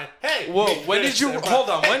and Brian. Hey. Whoa, me, when Chris, did you- and Brian. hold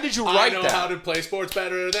on, Hey, when did you I write know that? how to play sports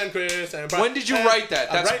better than Chris and Brian. When did you Hey, write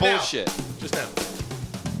that? That's right now. bullshit. Just now.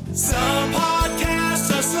 Some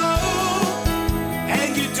podcasts are slow,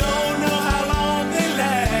 and you don't know how long they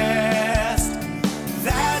last.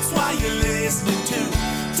 That's why you're listening to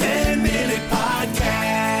 10-Minute Podcast.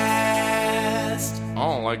 I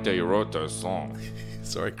don't like that you wrote that song.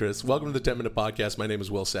 Sorry, Chris. Welcome to the 10-minute podcast. My name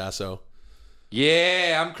is Will Sasso,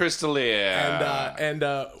 Yeah, I'm Chris D'Elia. and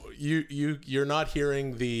you're not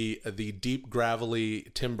hearing the deep gravelly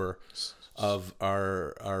timbre of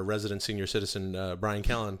our resident senior citizen Brian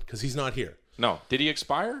Callen because he's not here. No, did he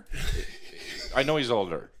expire? I know he's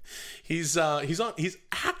older. He's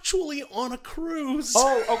actually on a cruise.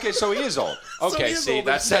 Oh, okay, so he is old. Okay, he is see, old.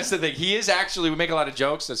 that's the thing. He is actually, we make a lot of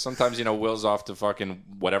jokes that sometimes, Will's off to fucking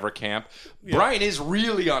whatever camp. Brian is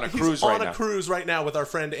really on a cruise He's right on now. a cruise right now with our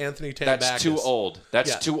friend Anthony Tambakis. That's too old. That's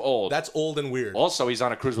Yeah, too old. That's old and weird. Also, he's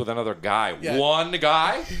on a cruise with another guy. Yeah. One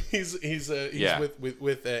guy? He's Yeah.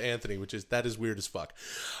 with Anthony, which is weird as fuck.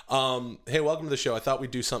 Hey, welcome to the show. I thought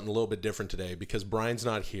we'd do something a little bit different today because Brian's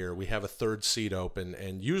not here. We have a third seat open,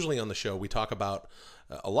 and usually on the show we talk about.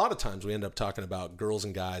 A lot of times we end up talking about girls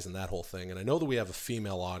and guys and that whole thing. And I know that we have a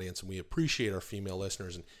female audience and we appreciate our female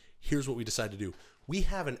listeners. And here's what we decided to do: we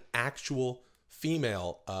have an actual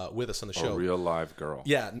female with us on the show. A real live girl.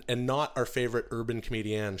 Yeah, and not our favorite urban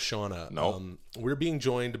comedian, Shauna. Nope. We're being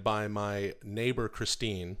joined by my neighbor,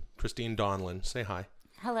 Christine Donlin. Say hi.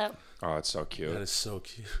 Hello. Oh, it's so cute. That is so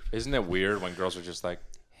cute. Isn't it weird when girls are just like,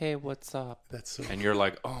 hey, what's up? That's so. And you're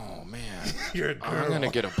like, oh man, You're a girl. I'm gonna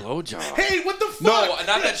get a blowjob. Hey, what the fuck? No,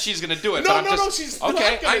 not that she's gonna do it. No, but I'm no, just, no, she's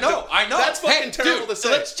okay. not gonna I know. That's fucking hey, terrible dude, to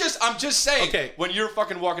say. I'm just saying. Okay. When you're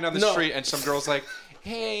fucking walking down the No. street and some girl's like,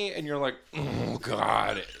 hey, and you're like, oh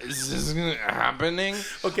god, is this happening?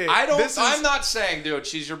 Okay, I'm not saying, dude,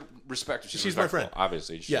 she's your respect. She's my friend.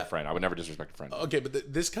 Obviously, she's Yeah. your friend. I would never disrespect a friend. Okay,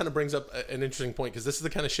 but this kind of brings up an interesting point because this is the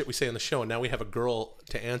kind of shit we say on the show, and now we have a girl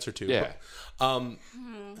to answer to. Yeah. Um,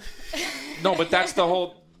 No, but that's the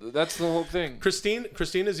whole thing. Christine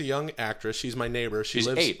is a young actress. She's my neighbor. She She's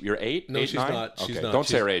lives 8. You're 8? No, 8, she's 9? not. She's okay. not. Don't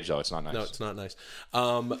say She's- her age, though. It's not nice. No, it's not nice.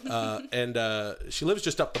 And she lives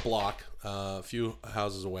just up the block, a few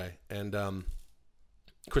houses away. And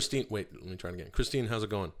Christine, wait, let me try it again. Christine, how's it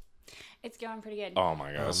going? It's going pretty good. Oh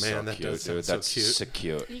my god, that's man, so that cute, does dude. sound That's so cute. so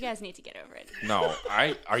cute. You guys need to get over it. No,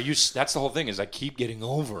 that's the whole thing is I keep getting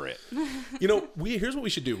over it. You know, here's what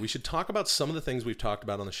we should do. We should talk about some of the things we've talked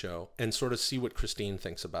about on the show and sort of see what Christine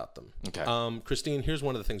thinks about them. Okay. Christine, here's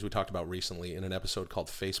one of the things we talked about recently in an episode called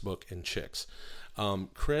Facebook and Chicks.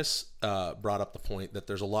 Chris brought up the point that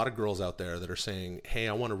there's a lot of girls out there that are saying, hey,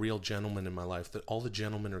 I want a real gentleman in my life, that all the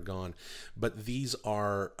gentlemen are gone. But these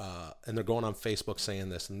are, and they're going on Facebook saying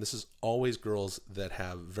this, and this is always girls that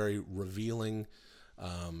have very revealing,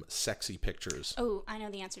 sexy pictures. Oh, I know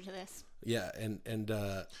the answer to this. Yeah, and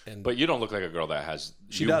But you don't look like a girl that has.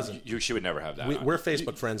 She doesn't. She would never have that. we're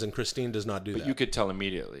Facebook friends, and Christine does not do But that. you could tell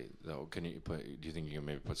immediately, though. Can you put? Do you think you can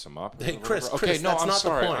maybe put some up? Hey, Chris, Okay, no, that's I'm not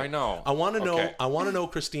sorry. the point. I know. I want to know. Okay. I want to know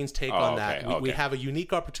Christine's take Oh, on that. okay, We okay. have a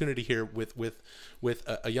unique opportunity here with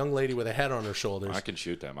a young lady with a head on her shoulders. I can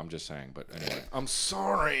shoot them. I'm just saying. But anyway, I'm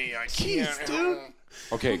sorry. I can't. Jeez, dude.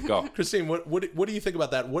 Okay, go. Christine, what do you think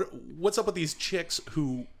about that? What's up with these chicks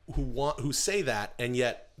who say that and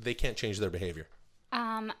yet they can't change their behavior?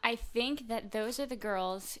 I think that those are the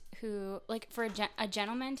girls who, like, for a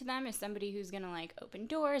gentleman to them is somebody who's going to, like, open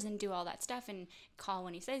doors and do all that stuff and call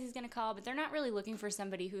when he says he's going to call, but they're not really looking for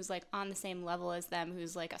somebody who's, like, on the same level as them,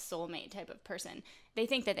 who's, like, a soulmate type of person. They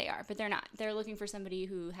think that they are, but they're not. They're looking for somebody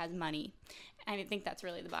who has money, and I think that's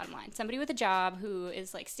really the bottom line. Somebody with a job who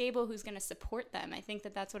is, like, stable, who's going to support them. I think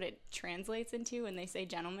that that's what it translates into when they say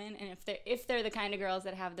gentleman, and if they're the kind of girls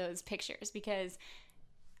that have those pictures, because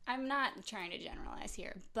I'm not trying to generalize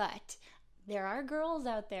here, but there are girls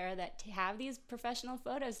out there that have these professional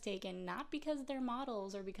photos taken not because they're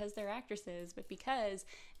models or because they're actresses, but because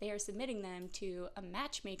they are submitting them to a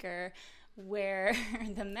matchmaker where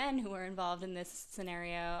the men who are involved in this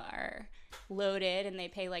scenario are loaded and they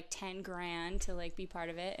pay like 10 grand to like be part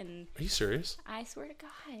of it. And Are you serious? I swear to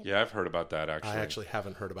God. Yeah, I've heard about that actually. I actually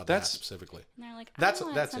haven't heard about That's- that specifically. And they're like, That's I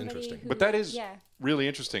want somebody interesting. who- But that is yeah. really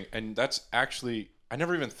interesting, and that's actually I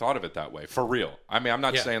never even thought of it that way. For real. I mean, I'm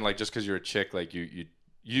not Yeah. saying like just because you're a chick, like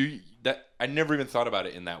you that I never even thought about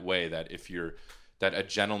it in that way. That if you're that a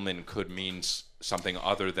gentleman could mean something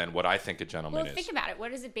other than what I think a gentleman Well, is. think about it.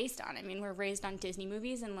 What is it based on? I mean, we're raised on Disney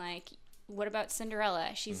movies, and like, what about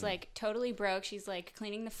Cinderella? She's like totally broke. She's like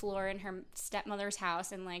cleaning the floor in her stepmother's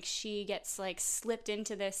house, and like she gets like slipped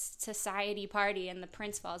into this society party, and the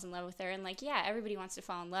prince falls in love with her. And like, yeah, everybody wants to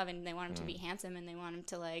fall in love, and they want him to be handsome, and they want him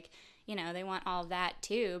to like, you know, they want all that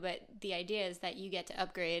too. But the idea is that you get to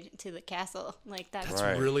upgrade to the castle. Like that's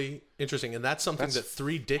Right. Really interesting, and that's something that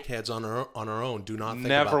three dickheads on our own do not think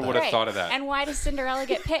Never about. would That. have thought of that. And why does Cinderella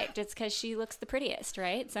get picked? It's because she looks the prettiest,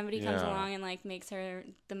 right? Somebody comes Yeah. along and like makes her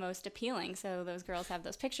the most appealing. So those girls have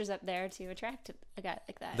those pictures up there to attract a guy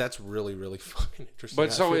like that. That's really, really fucking interesting. But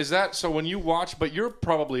I so feel- is that so when you watch? But you're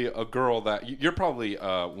probably a girl that you're probably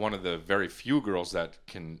one of the very few girls that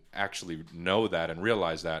can actually know that and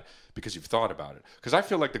realize that because you've thought about it. Because I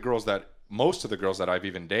feel like most of the girls that I've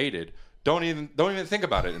even dated don't even think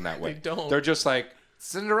about it in that way. They don't. They're just like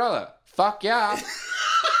Cinderella, fuck yeah,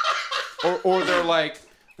 or they're like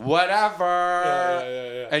whatever,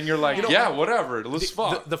 and you're like whatever, let's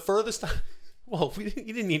fuck. the furthest. Well, you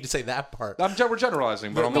didn't need to say that part. We're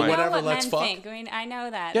generalizing, but I'm we like, know whatever, what let's men fuck. think. I mean, I know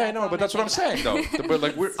that. yeah, I know, all but that's men what I'm think saying though. But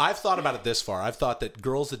like we're. I've thought about it this far. I've thought that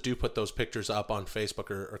girls that do put those pictures up on Facebook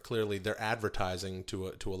are clearly they're advertising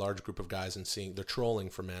to a large group of guys and they're trolling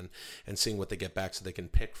for men and seeing what they get back so they can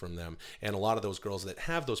pick from them. And a lot of those girls that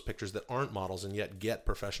have those pictures that aren't models and yet get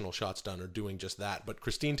professional shots done are doing just that. But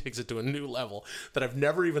Christine takes it to a new level that I've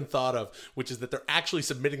never even thought of, which is that they're actually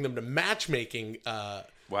submitting them to matchmaking.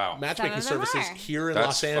 Wow. Matchmaking Some of them services are. here in That's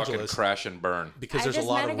Los fucking Angeles crash and burn. because I there's just a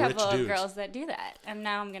lot met of a rich couple of dudes. girls that do that, and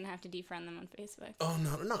now I'm gonna have to defriend them on Facebook. Oh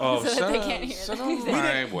no! Oh, So that they can't hear so that.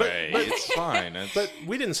 my way. It's fine. But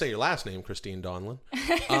we didn't say your last name, Christine Donlin.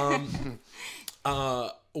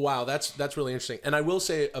 Wow, that's really interesting. And I will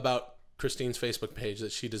say about Christine's Facebook page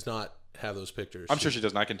that she does not have those pictures. I'm sure she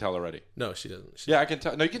doesn't. I can tell already. No, she doesn't. She Yeah, I can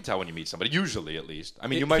tell. No, you can tell when you meet somebody. Usually, at least. I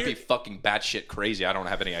mean, you might be fucking batshit crazy. I don't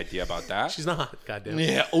have any idea about that. She's not. Goddamn.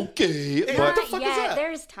 Yeah. Okay. Hey, but what the fuck is Yeah, that?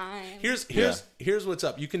 there's time. Here's what's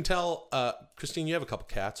up. You can tell, Christine. You have a couple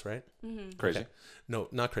cats, right? crazy. Okay. No,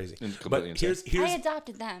 not crazy. Completely But insane. here's I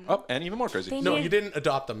adopted them. Oh, and even more crazy. They no, need- you didn't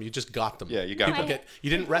adopt them. You just got them. Yeah, you got People them. you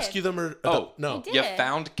didn't did. rescue them or Oh, no. did. You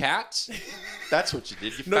found cats? That's what you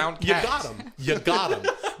did. You No, found you cats. got them. You got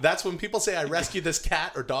them. That's when people say, I rescued this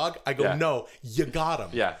cat or dog. I go, Yeah. no, you got him.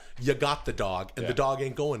 Yeah. You got the dog, and the dog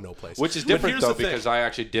ain't going no place. Which is But different, here's though, the thing. because I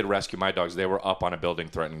actually did rescue my dogs. They were up on a building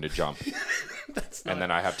threatening to jump. And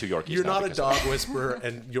then I have 2 Yorkies You're now not a because of dog whisperer,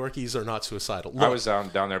 and Yorkies are not suicidal. I Look, was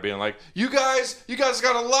down there being like, you guys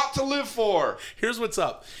got a lot to live for. here's what's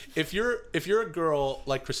up. If you're a girl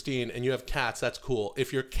like Christine and you have cats, that's cool.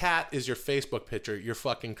 If your cat is your Facebook picture, you're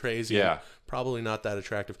fucking crazy. Yeah. and probably not that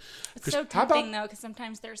attractive. It's so how about- tempting though, because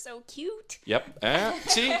sometimes they're so cute. Yep.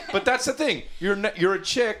 See, but that's the thing. You're a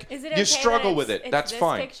chick. Is it you okay struggle that with it's- it. it's That's this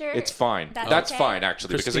fine. picture? It's fine. That's That's okay? fine actually,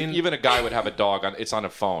 because Christine- even a guy would have a dog on. It's on a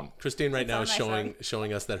phone. Christine right now on is my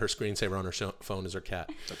showing us that her screensaver on her phone is her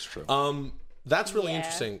cat. That's true. That's really Yeah.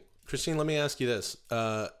 interesting. Christine, let me ask you this.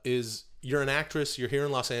 You're an actress, you're here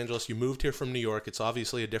in Los Angeles, you moved here from New York, it's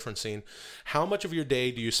obviously a different scene. How much of your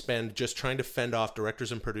day do you spend just trying to fend off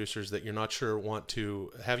directors and producers that you're not sure want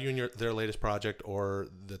to have you in their latest project, or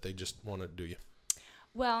that they just want to do you?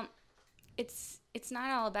 Well, it's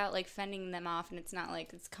not all about like fending them off, and it's not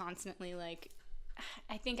like it's constantly like.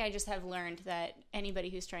 I think I just have learned that anybody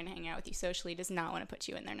who's trying to hang out with you socially does not want to put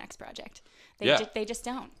you in their next project. They they just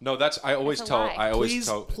don't. No, I always That's a tell. lie. I always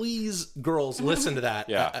tell. Please, girls, listen to that.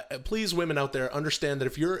 Yeah. Please, women out there, understand that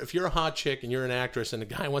if you're a hot chick and you're an actress and a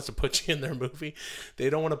guy wants to put you in their movie,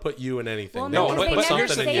 they don't want to put you in anything. Well, they no, want to because put they never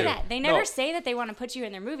something in say you. that. They never No. say that they want to put you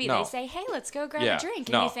in their movie. No. They say, "Hey, let's go grab Yeah. a drink," and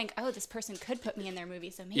No. you think, "Oh, this person could put me in their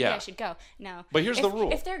movie, so maybe Yeah. I should go." No, But here's the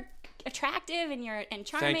rule. If they're attractive and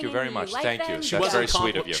charming, Thank you very and much. You like Thank them, you. She That's wasn't very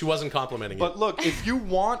sweet of you. She wasn't complimenting you. But look,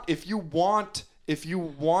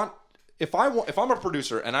 if I'm a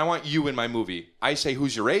producer and I want you in my movie, I say,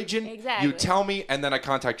 who's your agent? Exactly. You tell me, and then I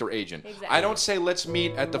contact your agent. Exactly. I don't say, let's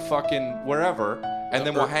meet at the fucking wherever, and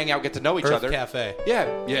then we'll hang out, get to know each Earth other. Cafe.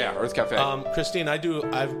 Yeah, Earth Cafe. Christine,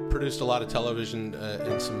 I've produced a lot of television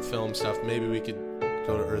and some film stuff. Maybe we could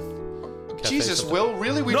go to Earth Cafe. Jesus, sometime. Will,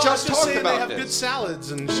 really? We No, just I'm talked saying about they have this. good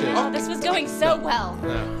salads and shit. Oh, this was going so well.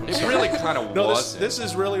 It really kind of No, was. this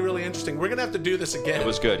is really, really interesting. We're gonna have to do this again. It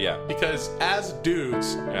was good, yeah. Because as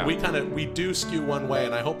dudes, Yeah. we do skew one way,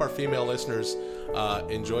 and I hope our female listeners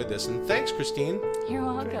enjoyed this. And thanks, Christine. You're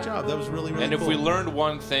welcome. Good job. That was really, really And if cool. we learned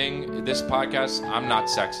one thing, this podcast, I'm not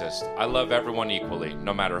sexist. I love everyone equally,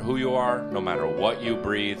 no matter who you are, no matter what you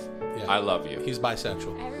breathe. Yeah. I love you. He's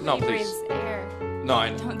bisexual. Everybody No, please. breathes air. No,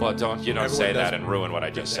 don't you don't say Everyone that does. and ruin what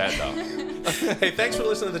I just said though. Hey, thanks for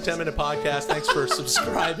listening to the 10-Minute Podcast. Thanks for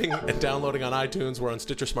subscribing and downloading on iTunes. We're on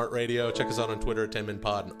Stitcher Smart Radio. Check us out on Twitter at 10Min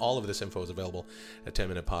Pod, and all of this info is available at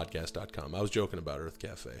 10minutepodcast.com. I was joking about Earth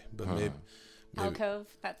Cafe, but maybe Alcove.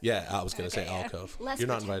 yeah, I was going to say Okay, yeah. alcove. Less You're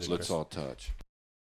not pretentious. invited. Chris. Let's all touch.